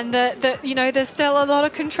 And you know, there's still a lot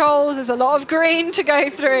of controls. There's a lot of green to go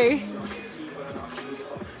through.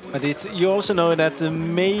 But you also know that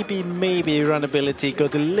maybe runnability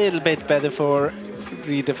got a little bit better for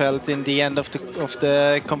Riedefeld in the end of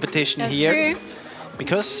the competition. That's here. True.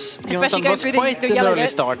 Because Johansson was quite an early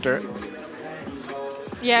starter.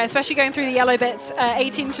 Yeah, especially going through the yellow bits,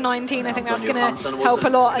 18 to 19, I think that's going to help a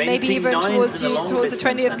lot, and maybe even towards the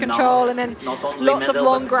 20th control, and then lots of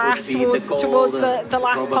long grass towards the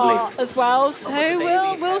last part as well. So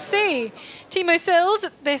we'll see. Timo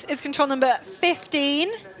Sild, this is control number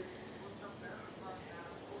 15.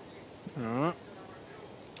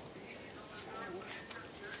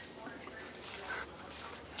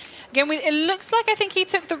 Again, it looks like I think he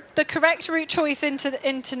took the correct route choice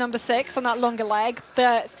into number 6 on that longer leg,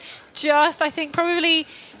 but just I think probably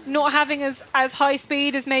not having as high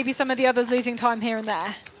speed as maybe some of the others, losing time here and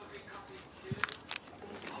there.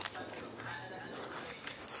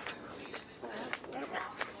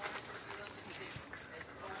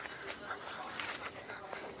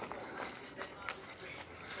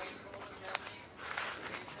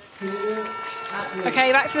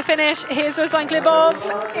 Okay, back to the finish. Here's Ruslan Glebov.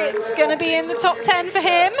 It's going to be in the top 10 for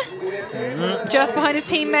him. Just behind his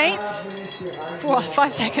teammates. What,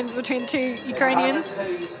 5 seconds between 2 Ukrainians.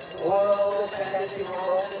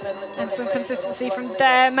 And some consistency from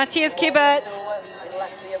there. Matthias Kibert.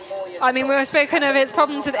 I mean, we've spoken of his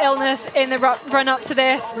problems with illness in the run-up to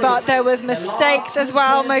this, but there was mistakes as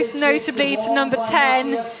well, most notably to number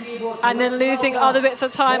 10, and then losing other bits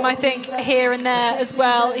of time, I think, here and there as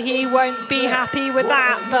well. He won't be happy with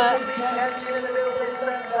that,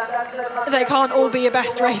 but they can't all be your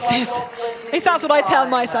best races. At least that's what I tell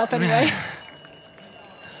myself anyway.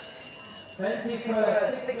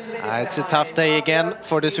 It's a tough day again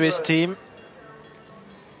for the Swiss team.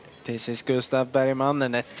 This is Gustav Bergman,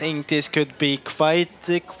 and I think this could be quite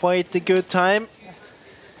a good time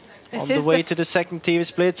on the way to the second TV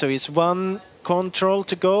split. So he's 1 control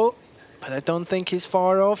to go, but I don't think he's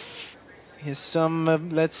far off. He's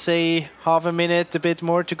some, let's say, half a minute, a bit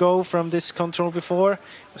more to go from this control before. It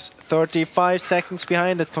was 35 seconds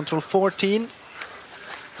behind at control 14.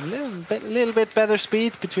 A little bit better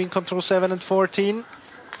speed between control 7 and 14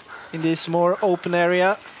 in this more open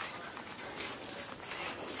area.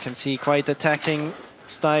 Can see quite attacking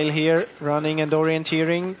style here, running and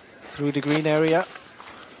orienteering through the green area.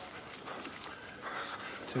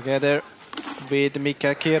 Together with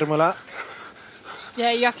Mika Kirmula. Yeah,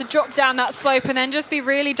 you have to drop down that slope and then just be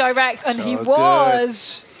really direct, and so he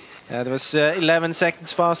was. That was 11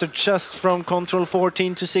 seconds faster just from control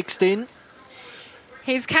 14 to 16.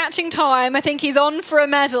 He's catching time. I think he's on for a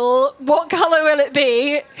medal. What colour will it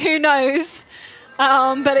be? Who knows?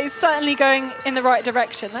 But he's certainly going in the right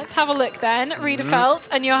direction. Let's have a look then. Riedefeld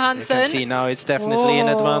and Johansson. You can see now it's definitely an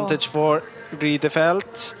advantage for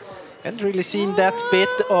Riedefeld. Haven't really seen that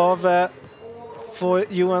bit of for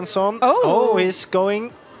Johansson. Oh, he's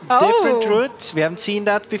going different route. We haven't seen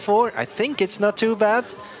that before. I think it's not too bad,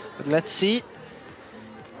 but let's see.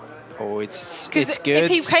 Oh, it's good. If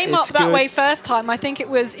he came up that way first time, I think it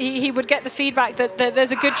was he would get the feedback that there's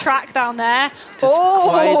a good track down there. Just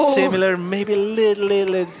quite similar, maybe a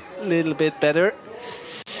little bit better.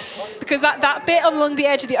 Because that bit along the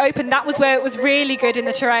edge of the open, that was where it was really good in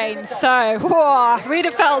the terrain. So, whoa,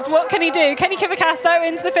 Riedefeld, what can he do? Kenny Kivikaas, though,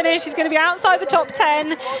 into the finish. He's going to be outside the top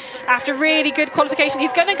 10 after really good qualification.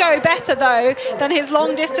 He's going to go better, though, than his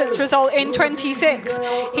long distance result in 26.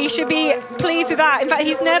 He should be pleased with that. In fact,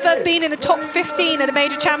 he's never been in the top 15 at a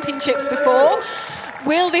major championships before.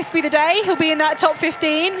 Will this be the day? He'll be in that top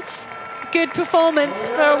 15. Good performance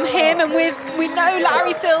from him, and we know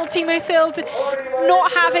Larry Sild, Timo Sild, not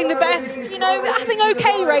having the best, you know, having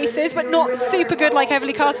okay races, but not super good like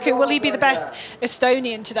Eveli Karsaku. Will he be the best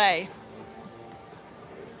Estonian today?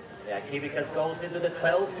 Yeah, Kivikaas goes into the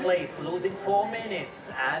 12th place, losing 4 minutes,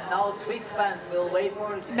 and now Swiss fans will wait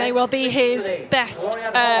for it. May well be his best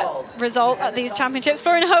result at these championships.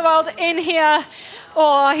 Florian Howald in here.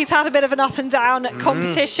 Oh, he's had a bit of an up and down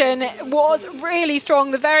competition. Was really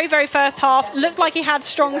strong the very, very first half. Looked like he had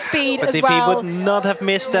strong speed as well. But if he would not have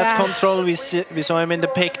missed that control, we saw him in the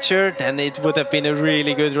picture, then it would have been a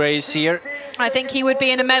really good race here. I think he would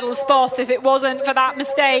be in a medal spot if it wasn't for that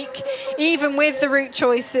mistake, even with the route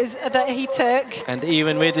choices that he took. And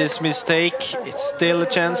even with this mistake, it's still a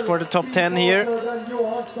chance for the top 10 here.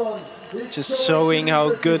 Just showing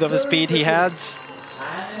how good of a speed he had.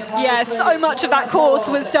 Yeah, so much of that course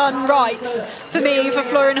was done right for me, for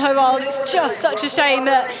Florian Howald. It's just such a shame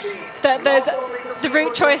that there's the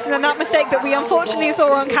route choice and then that mistake that we unfortunately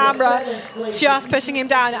saw on camera, just pushing him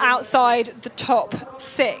down outside the top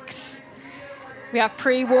 6. We have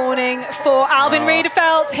pre-warning for Albin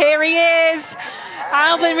Riedefeld. Here he is.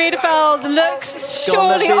 Albin Riedefeld looks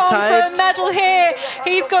surely on for a medal here.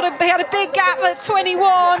 He had a big gap at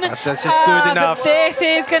 21. This is good enough. But this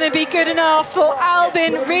is going to be good enough for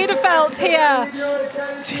Albin Riedefeld here.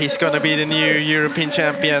 He's going to be the new European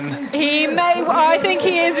champion. I think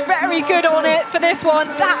he is very good on it for this one.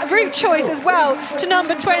 That route choice as well to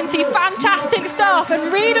number 20. Fantastic stuff.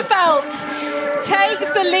 And Riedefeld takes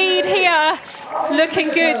the lead here. Looking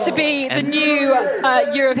good to be the new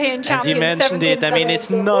European champion. And you mentioned it, I mean, it's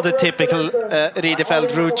not a typical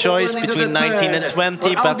Riedefeld route choice between 19 and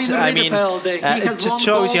 20, but I mean, it just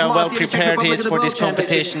shows you how well prepared he is for this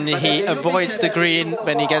competition. He avoids the green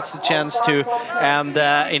when he gets the chance to, and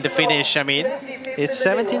in the finish, I mean, it's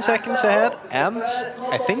 17 seconds ahead, and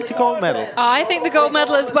I think the gold medal. I think the gold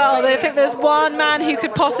medal as well. I think there's one man who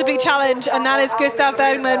could possibly challenge, and that is Gustav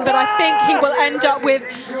Bergman, but I think he will end up with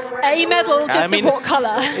a medal, just of what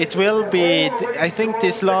colour. It will be, I think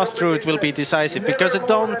this last route will be decisive, because I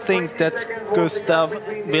don't think that Gustav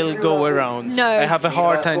will go around. No. I have a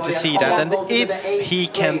hard time to see that, and if he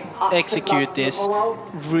can execute this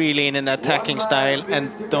really in an attacking style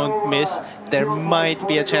and don't miss, there might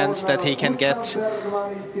be a chance that he can get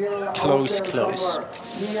close.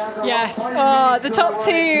 Yes, the top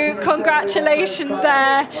two, congratulations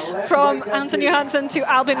there from Anton Johansson to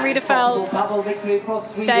Albin Riedefeld.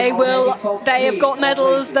 They have got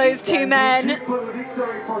medals, those two men.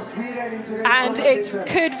 And it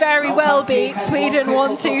could very well be Sweden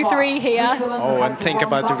 1, 2, 3 here. Oh, and think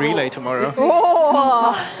about the relay tomorrow.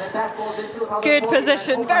 Oh, good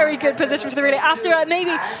position, very good position for the relay. After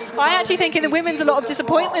maybe, I actually think in the women's a lot of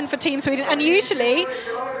disappointment for Team Sweden, and usually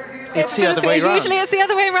it's the other way around. Usually it's the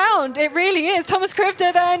other way around. It really is. Thomas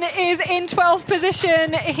Krivda then is in 12th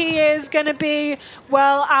position. He is going to be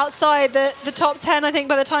well outside the top 10, I think,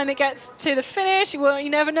 by the time it gets to the finish. Well, you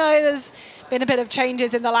never know. There's been a bit of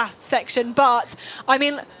changes in the last section, but I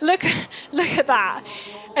mean, look at that.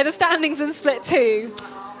 At the standings in split 2,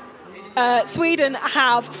 Sweden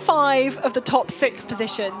have 5 of the top 6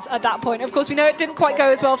 positions at that point. Of course, we know it didn't quite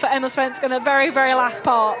go as well for Emma Svensk in the very, very last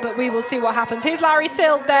part, but we will see what happens. Here's Larry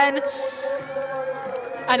Sild then.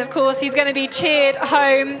 And of course, he's going to be cheered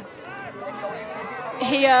home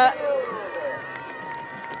here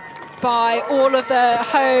by all of the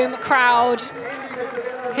home crowd.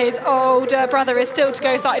 His older brother is still to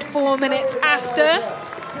go, started 4 minutes after.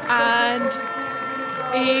 And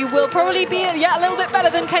he will probably be a little bit better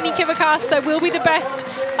than Kenny Kivikas, so will be the best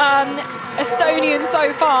Estonian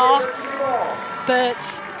so far.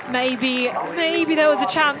 But maybe there was a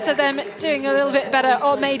chance of them doing a little bit better,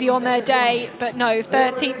 or maybe on their day. But no,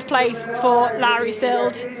 13th place for Larry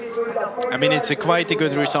Sild. I mean, it's quite a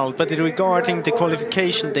good result, but regarding the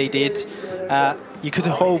qualification they did, you could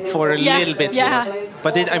hope for a little bit more.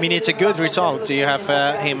 But I mean, it's a good result. You have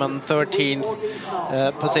him on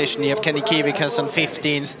 13th position. You have Kenny Kivikas on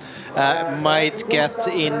 15th. Might get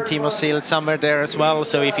in Timo Sild somewhere there as well.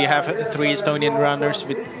 So if you have 3 Estonian runners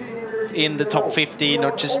in the top 15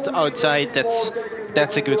 or just outside,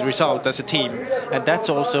 that's a good result as a team. And that's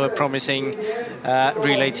also a promising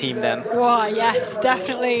relay team then. Wow, yes,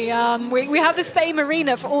 definitely. We have the same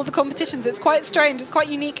arena for all the competitions. It's quite strange. It's quite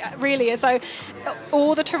unique, really. So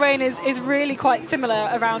all the terrain is really quite similar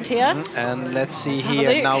around here. And let's see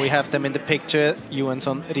here. Now we have them in the picture.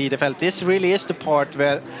 Johansson, Riedefeld. This really is the part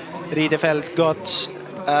where Riedefeld got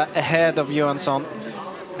ahead of Johansson.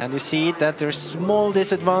 And you see that there's small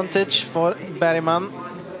disadvantage for Bergman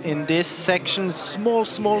in this section.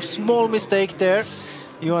 Small mistake there,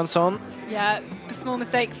 Johansson. Yeah, a small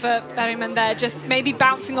mistake for Bergman there, just maybe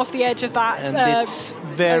bouncing off the edge of that. And it's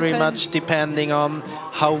very much depending on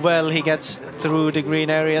how well he gets through the green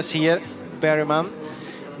areas here, Bergman.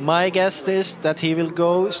 My guess is that he will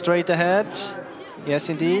go straight ahead. Yes,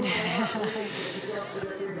 indeed.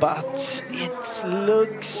 But it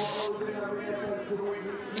looks...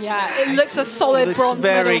 Yeah, it looks a solid bronze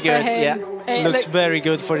medal for him. Yeah. It looks very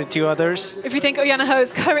good for the 2 others. If you think Ojana Ho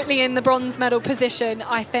is currently in the bronze medal position,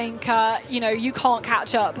 I think you can't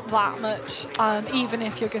catch up that much. Even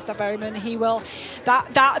if you're Gustav Bergman, he will.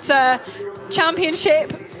 That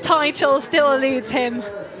championship title still eludes him.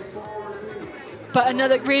 But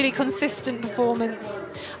another really consistent performance.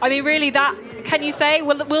 I mean, really, can you say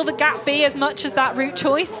will the gap be as much as that route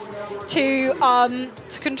choice to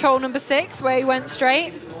control number 6, where he went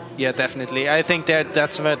straight? Yeah, definitely. I think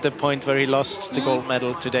that's the point where he lost the gold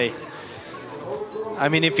medal today. I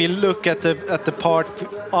mean, if you look at the part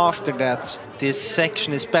after that, this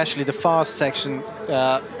section, especially the fast section,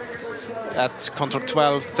 at control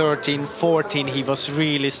 12, 13, 14, he was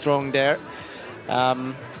really strong there.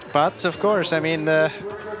 But of course, I mean,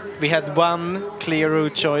 we had one clear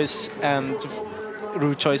route choice, and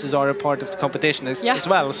route choices are a part of the competition as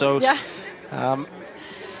well. So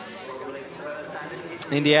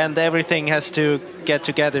in the end, everything has to get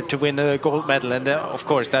together to win a gold medal, and of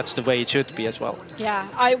course that's the way it should be as well.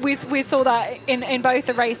 Yeah, we saw that in both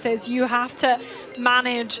the races. You have to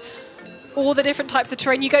manage all the different types of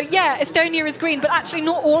terrain. You go, yeah, Estonia is green, but actually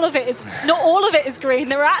not all of it is green.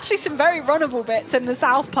 There are actually some very runnable bits in the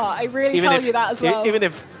south part. I really tell you that as well. Even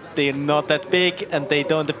if they're not that big and they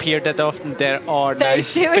don't appear that often, there are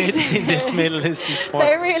nice bits in this middle distance part.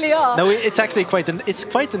 They really are. No, it's actually quite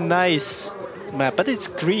a nice map, but it's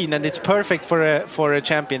green and it's perfect for a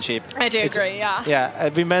championship. I do agree, yeah. Yeah,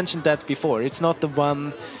 we mentioned that before. It's not the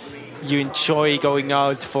one you enjoy going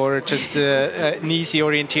out for just an easy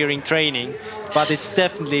orienteering training, but it's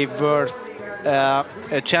definitely worth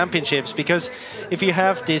championships, because if you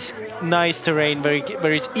have this nice terrain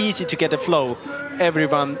where it's easy to get a flow,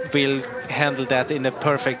 everyone will handle that in a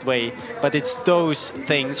perfect way. But it's those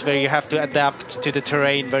things where you have to adapt to the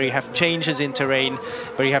terrain, where you have changes in terrain,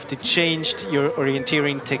 where you have to change your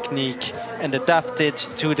orienteering technique and adapt it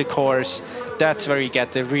to the course. That's where you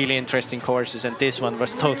get the really interesting courses, and this one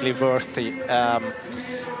was totally worth the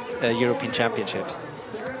European Championships.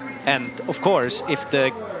 And of course, if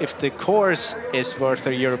the course is worth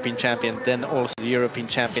a European champion, then also the European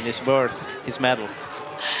champion is worth his medal.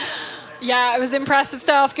 Yeah, it was impressive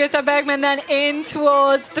stuff. Gustav Bergman then in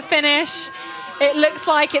towards the finish. It looks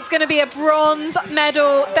like it's going to be a bronze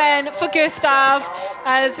medal then for Gustav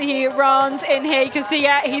as he runs in here. You can see,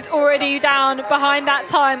 yeah, he's already down behind that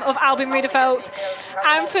time of Albin Riederfeld.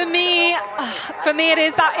 And for me, it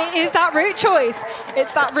is that route choice.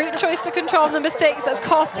 It's that route choice to control number 6 that's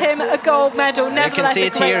cost him a gold medal. Nevertheless, you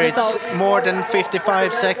can see it here. Result. It's more than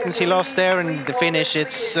 55 seconds he lost there, and the finish,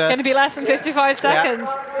 it's going to be less than 55 seconds.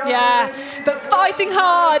 Yeah, but fighting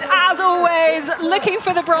hard as always, looking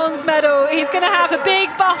for the bronze medal. He's going to have a big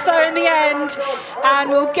buffer in the end, and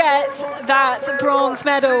will get that bronze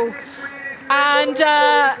medal. And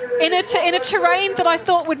in a terrain that I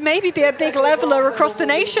thought would maybe be a big leveler across the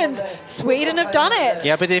nations, Sweden have done it.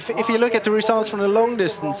 Yeah, but if you look at the results from the long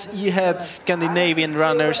distance, you had Scandinavian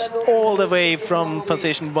runners all the way from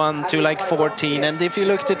position 1 to like 14. And if you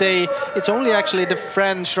look today, it's only actually the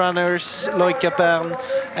French runners, Loïc Bern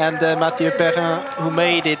and Mathieu Perrin, who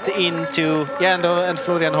made it into, and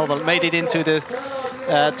Florian Hovald made it into the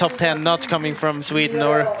top 10, not coming from Sweden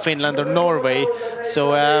or Finland or Norway.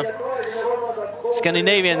 So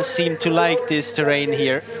Scandinavians seem to like this terrain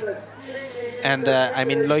here, and I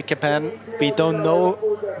mean, Loïc Bern, we don't know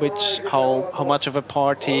how much of a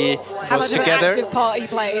part he was together, active part he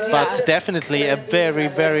played, but definitely a very,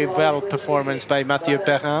 very well performance by Mathieu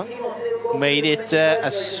Perrin. Made it,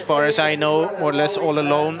 as far as I know, more or less all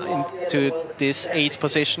alone into this 8th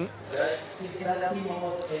position.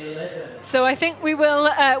 So I think we will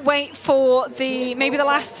wait for maybe the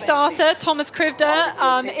last starter, Thomas Krivda,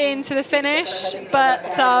 into the finish.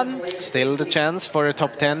 But still, the chance for a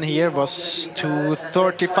top 10 here was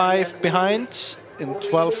 2:35 behind in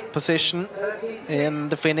 12th position. In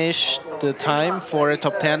the finish, the time for a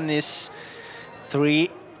top 10 is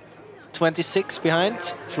 3:26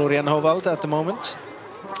 behind Florian Hovald at the moment.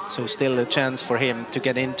 So still a chance for him to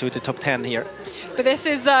get into the top 10 here. But this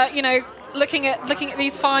is, looking at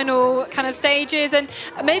these final kind of stages, and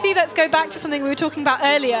maybe let's go back to something we were talking about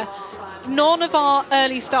earlier. None of our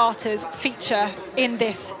early starters feature in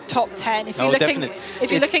this top 10. If you're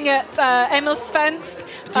looking at Emil Svensk,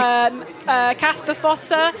 Kasper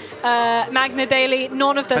Fosse, Magna Daly,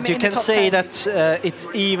 none of them in the top 10. But you can say that it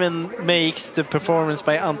even makes the performance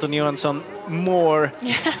by Anton Johansson more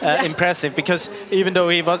impressive, because even though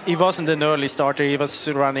he wasn't an early starter, he was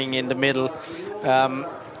running in the middle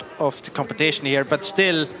of the competition here, but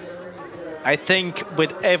still, I think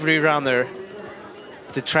with every runner,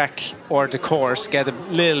 the track or the course got a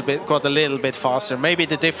little bit faster. Maybe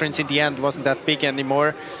the difference in the end wasn't that big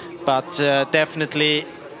anymore, but definitely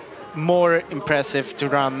more impressive to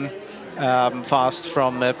run fast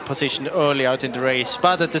from a position early out in the race.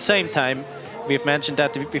 But at the same time, we've mentioned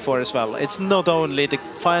that before as well, it's not only the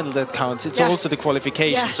final that counts, it's also the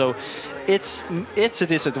qualification. So it's a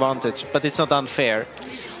disadvantage, but it's not unfair.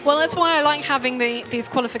 Well, that's why I like having these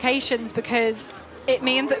qualifications, because it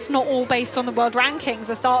means it's not all based on the world rankings.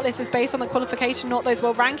 The start list is based on the qualification, not those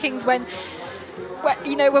world rankings. When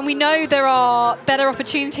we know there are better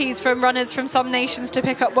opportunities for runners from some nations to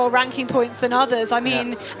pick up world ranking points than others. I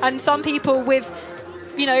mean, and some people with,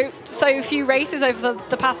 so few races over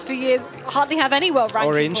the past few years hardly have any world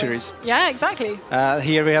ranking or injuries. Points. Yeah, exactly.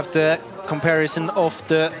 Here we have the comparison of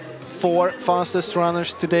the 4 fastest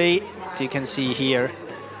runners today. You can see here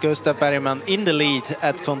Gustav Bergman in the lead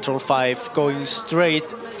at control 5, going straight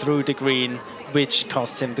through the green, which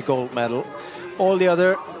costs him the gold medal. All the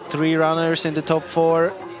other 3 runners in the top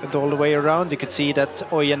 4 and all the way around, you could see that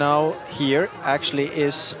Ojenau here actually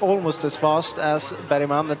is almost as fast as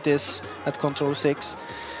Bergman at control 6.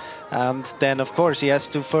 And then, of course, he has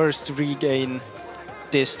to first regain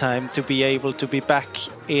this time to be able to be back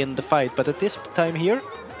in the fight. But at this time here,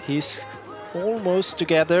 he's almost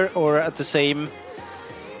together or at the same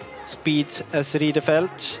speed as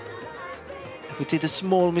Riedefeld. He did a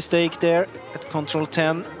small mistake there at control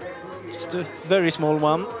 10, just a very small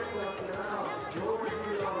one.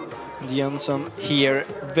 Jönsson here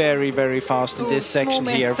very fast in this section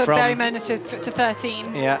here for from Bergman to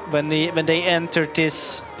 13. Yeah, when they entered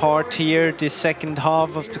this part here, this second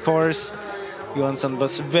half of the course, Jönsson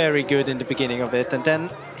was very good in the beginning of it, and then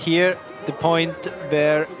here the point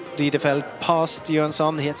where Riedefeld passed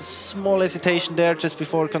Jönsson, he had a small hesitation there just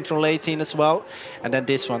before control 18 as well, and then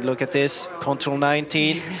this one, look at this, control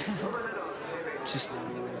 19, just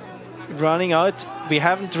running out. We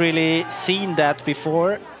haven't really seen that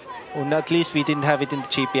before, or at least we didn't have it in the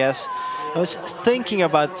GPS. I was thinking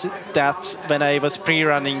about that when I was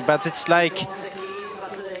pre-running, but it's like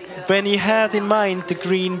when you had in mind the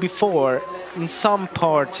green before, in some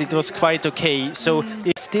parts it was quite okay. So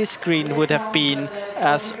if this green would have been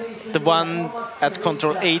as the one at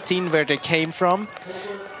control 18 where they came from,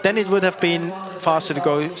 then it would have been faster to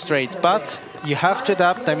go straight. But you have to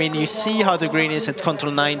adapt. I mean, you see how the green is at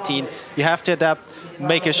control 19. You have to adapt,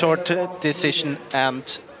 make a short decision,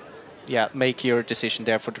 and yeah, make your decision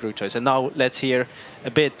there for the route choice. And now let's hear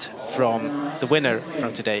a bit from the winner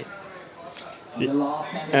from today.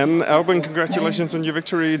 And Albin, congratulations on your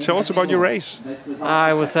victory. Tell us about your race.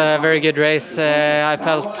 It was a very good race. I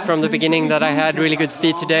felt from the beginning that I had really good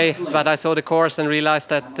speed today, but I saw the course and realized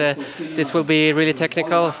that this will be really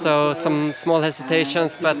technical, so some small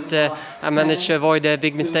hesitations, but I managed to avoid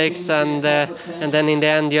big mistakes, and then in the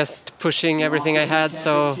end just pushing everything I had,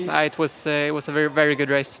 so it was a very good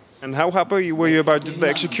race. And how happy were you about the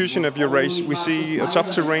execution of your race? We see a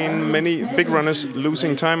tough terrain, many big runners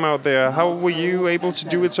losing time out there. How were you able to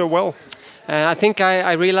do it so well? I think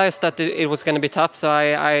I realized that it was going to be tough, so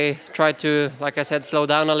I tried to, like I said, slow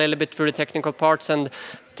down a little bit through the technical parts and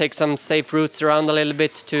take some safe routes around a little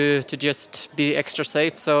bit to just be extra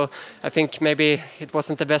safe. So I think maybe it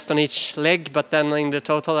wasn't the best on each leg, but then in the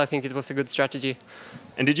total I think it was a good strategy.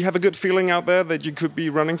 And did you have a good feeling out there that you could be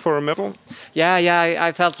running for a medal? Yeah,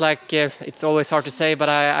 I felt like it's always hard to say, but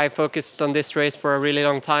I focused on this race for a really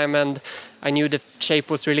long time, and I knew the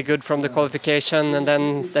shape was really good from the qualification, and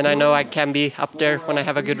then I know I can be up there when I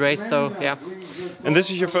have a good race, so yeah. And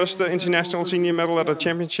this is your first international senior medal at a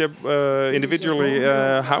championship individually.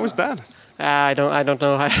 How is that? I don't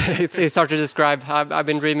know. It's hard to describe. I've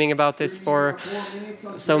been dreaming about this for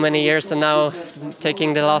so many years, and now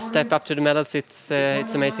taking the last step up to the medals, it's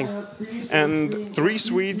amazing. And 3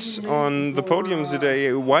 Swedes on the podiums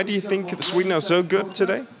today. Why do you think Sweden are so good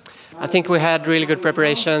today? I think we had really good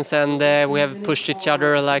preparations, and we have pushed each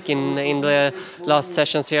other like in the last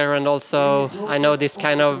sessions here, and also I know this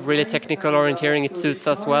kind of really technical orienteering, it suits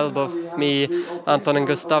us well, both me, Anton and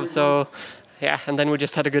Gustav, so yeah, and then we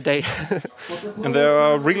just had a good day. And there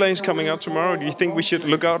are relays coming out tomorrow. Do you think we should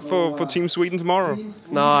look out for Team Sweden tomorrow?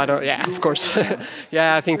 No, I don't. Yeah, of course.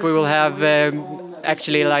 Yeah, I think we will have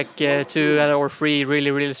actually like 2 or 3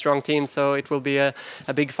 really strong teams. So it will be a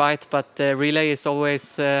big fight. But relay is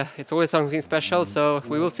always it's always something special. So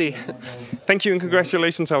we will see. Thank you and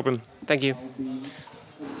congratulations, Albin. Thank you.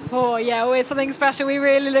 Oh yeah, always something special. We're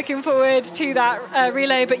really looking forward to that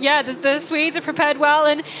relay. But yeah, the Swedes are prepared well,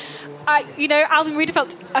 and you know, Albin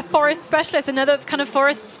Riedefeld, a forest specialist, another kind of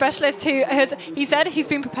forest specialist who he said he's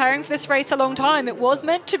been preparing for this race a long time. It was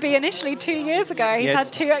meant to be initially 2 years ago. He's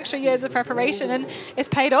had 2 extra years of preparation, and it's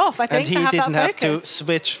paid off, I think, and to have that focus. And he didn't have to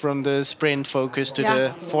switch from the sprint focus to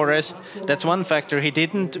the forest. That's one factor. He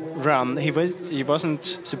didn't run. He wasn't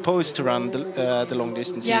supposed to run the long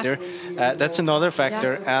distance either. That's another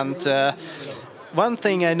factor. And one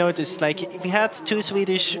thing I noticed, like we had 2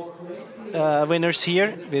 Swedish winners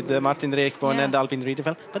here with Martin Rekborn and Albin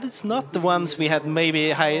Riedefeld, but it's not the ones we had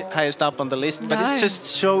maybe highest up on the list, but it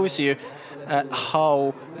just shows you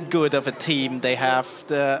how good of a team they have.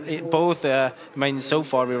 I mean, so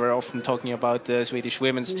far we were often talking about the Swedish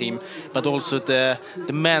women's team, but also the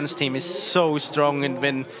men's team is so strong, and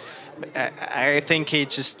when I think he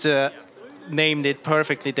just named it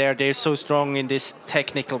perfectly there. They're so strong in this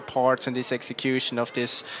technical parts and this execution of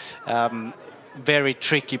this very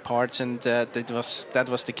tricky parts, and that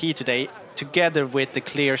was the key today. together with the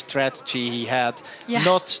clear strategy he had,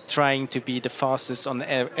 not trying to be the fastest on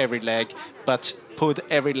every leg, but put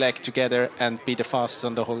every leg together and be the fastest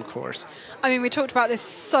on the whole course. I mean, we talked about this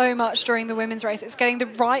so much during the women's race. It's getting the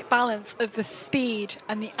right balance of the speed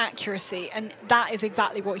and the accuracy, and that is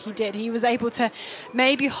exactly what he did. He was able to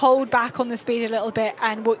maybe hold back on the speed a little bit,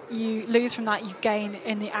 and what you lose from that, you gain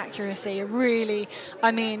in the accuracy. Really,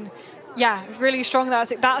 I mean, yeah, really strong.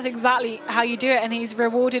 That's exactly how you do it, and he's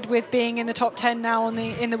rewarded with being in the top 10 now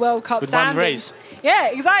in the World Cup standings. One race. Yeah,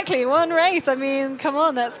 exactly, one race. I mean, come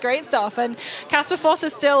on, that's great stuff. And Kasper Foss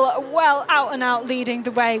is still well out and out leading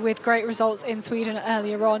the way with great results in Sweden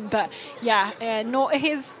earlier on, but yeah, not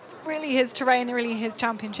his terrain, really his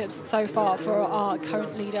championships so far for our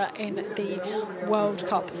current leader in the World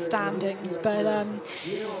Cup standings. But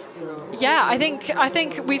yeah, I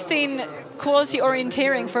think we've seen quality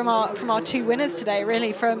orienteering from our two winners today,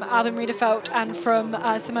 really, from Albin Riederfeldt and from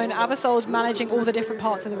Simona Abersold, managing all the different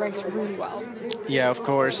parts of the race really well. Yeah, of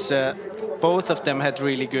course. Both of them had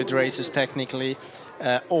really good races technically.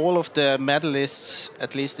 All of the medalists,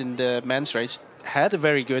 at least in the men's race, had a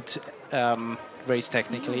very good race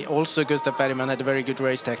technically. Also, Gustav Bergman had a very good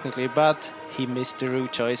race technically, but he missed the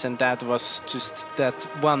route choice, and that was just that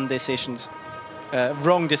one decision,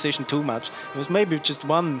 wrong decision too much. It was maybe just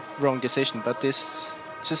one wrong decision, but this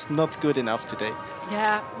just not good enough today.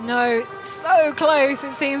 Yeah, no, so close.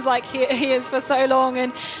 It seems like he is for so long,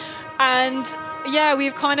 and yeah,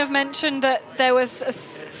 we've kind of mentioned that there was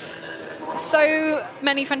so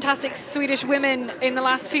many fantastic Swedish women in the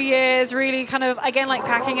last few years, really kind of, again, like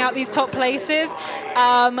packing out these top places.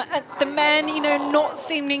 The men, you know, not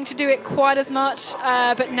seeming to do it quite as much,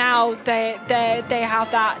 but now they have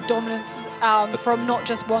that dominance from not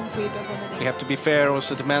just one Swede, but from many. We have to be fair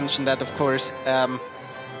also to mention that, of course,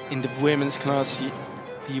 in the women's class,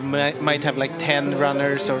 you might have like 10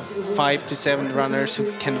 runners or 5 to 7 runners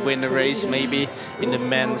who can win a race, maybe. In the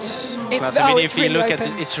men's class, I mean, if you look at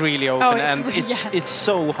it, it's really open, and it's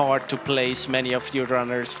so hard to place many of your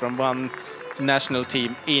runners from one national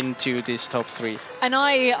team into this top 3. And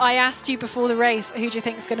I asked you before the race, who do you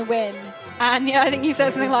think is going to win? And yeah, I think you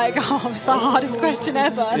said something like, oh, it's the hardest question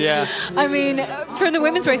ever. Yeah. I mean, for the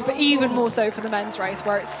women's race, but even more so for the men's race,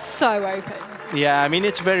 where it's so open. Yeah, I mean,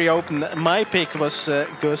 it's very open. My pick was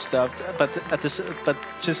Gustav, but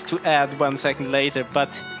just to add 1 second later, but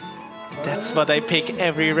that's what I pick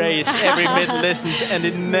every race, every middle distance, and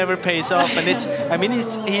it never pays off. And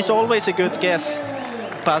he's always a good guess,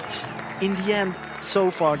 but in the end,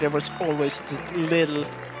 so far, there was always the little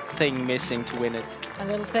thing missing to win it. A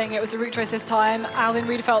little thing. It was a route choice this time. Albin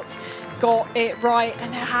Riederfeldt got it right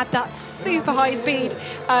and had that super high speed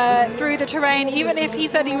through the terrain. Even if he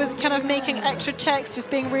said he was kind of making extra checks, just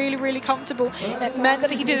being really, really comfortable, it meant that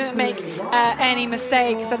he didn't make any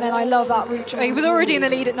mistakes. And then I love that route. He was already in the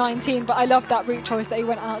lead at 19, but I love that route choice that he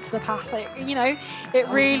went out to the path. It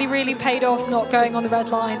really, really paid off not going on the red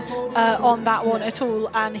line on that one at all.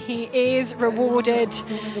 And he is rewarded.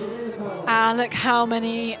 And look how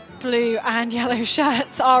many blue and yellow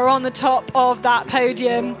shirts are on the top of that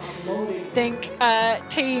podium. I think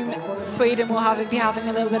Team Sweden will be having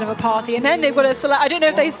a little bit of a party, and then they've got to select. I don't know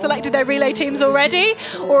if they selected their relay teams already,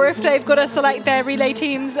 or if they've got to select their relay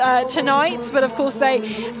teams tonight. But of course,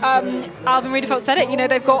 Albin Riederfeldt said it. You know,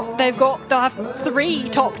 they'll have 3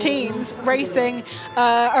 top teams racing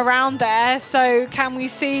around there. So can we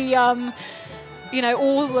see?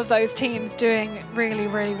 All of those teams doing really,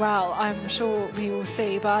 really well. I'm sure we will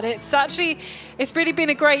see. But it's really been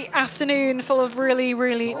a great afternoon full of really,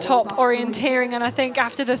 really top orienteering. And I think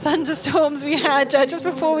after the thunderstorms we had just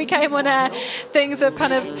before we came on air, things have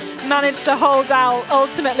kind of managed to hold out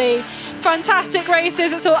ultimately. Fantastic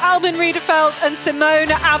races. It's all Albin Riederfeldt and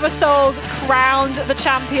Simona Abersold crowned the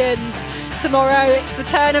champions. Tomorrow it's the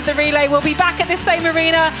turn of the relay. We'll be back at this same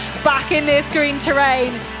arena, back in this green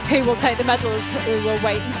terrain. Who will take the medals? We will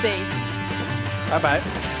wait and see. Bye-bye.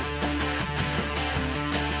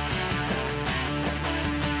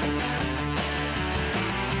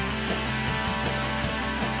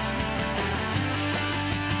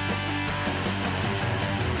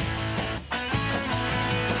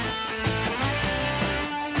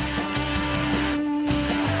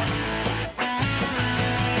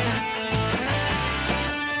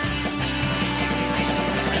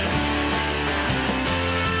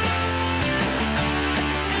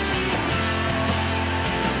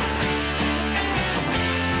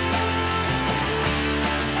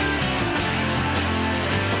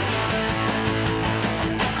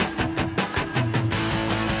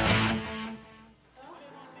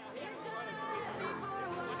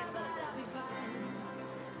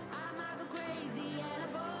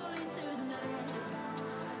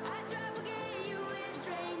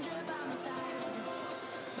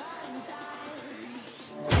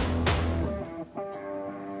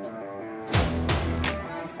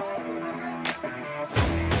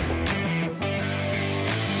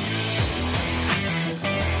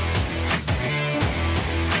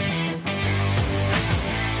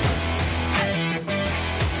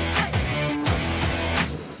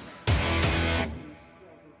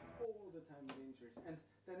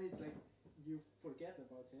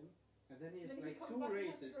 then he's Then he like comes 2 back and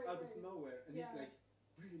has races a great out of race. nowhere, and Yeah. he's like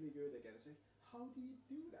really good again. It's like, how do you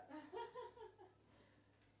do that?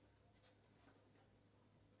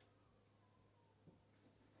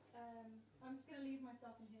 I'm just going to leave my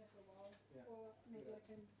stuff in here for a while, Yeah. or maybe Yeah. I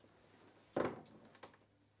can